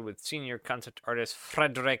episode with senior concept artist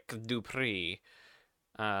Frederic Dupree.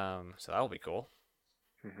 So that'll be cool.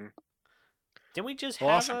 Hmm. Didn't we just Well,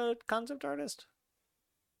 have awesome. a concept artist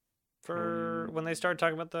for Um, when they started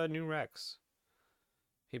talking about the new Rex?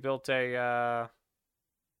 He built a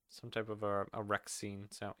some type of a Rex scene.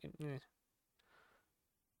 So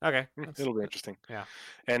okay, it'll be interesting. yeah.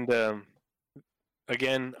 And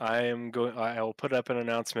again, I'll put up an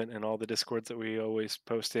announcement in all the discords that we always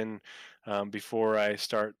post in before I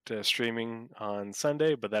start streaming on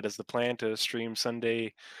Sunday. But that is the plan, to stream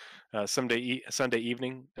Sunday, Sunday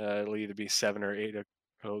evening. It'll either be 7 or 8.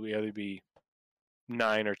 It'll either be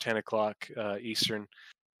 9 or 10 o'clock Eastern.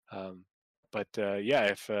 Um, but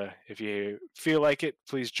yeah, if you feel like it,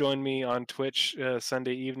 please join me on Twitch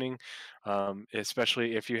Sunday evening.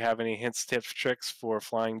 Especially if you have any hints, tips, tricks for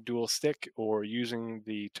flying dual stick or using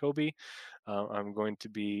the Toby. I'm going to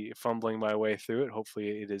be fumbling my way through it.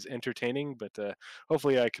 Hopefully, it is entertaining, but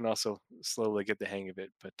hopefully, I can also slowly get the hang of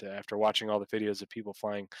it. But after watching all the videos of people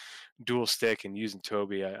flying dual stick and using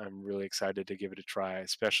Toby, I'm really excited to give it a try,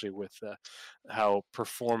 especially with how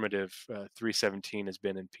performative 317 has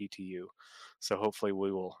been in PTU. So hopefully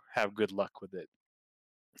we will have good luck with it.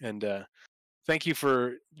 And thank you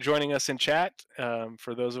for joining us in chat.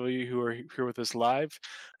 For those of you who are here with us live,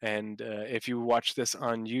 and if you watch this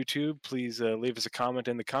on YouTube, please leave us a comment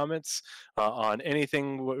in the comments on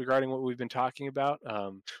anything regarding what we've been talking about,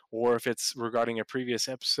 or if it's regarding a previous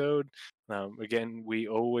episode. Again, we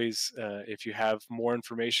always, if you have more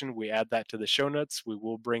information, we add that to the show notes. We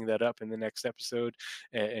will bring that up in the next episode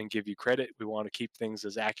and give you credit. We want to keep things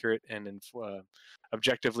as accurate and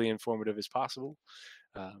objectively informative as possible.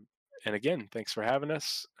 Um, and again, thanks for having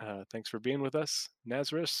us. Thanks for being with us.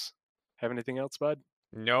 Nazarus, have anything else, bud?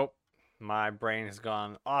 Nope. My brain has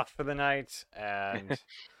gone off for the night, and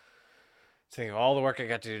think of all the work I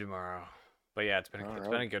got to do tomorrow. But yeah, it's been All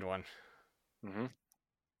a good one. right.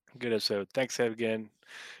 Good episode. Thanks again.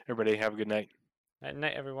 Everybody have a good night. Night,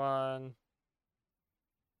 night, everyone.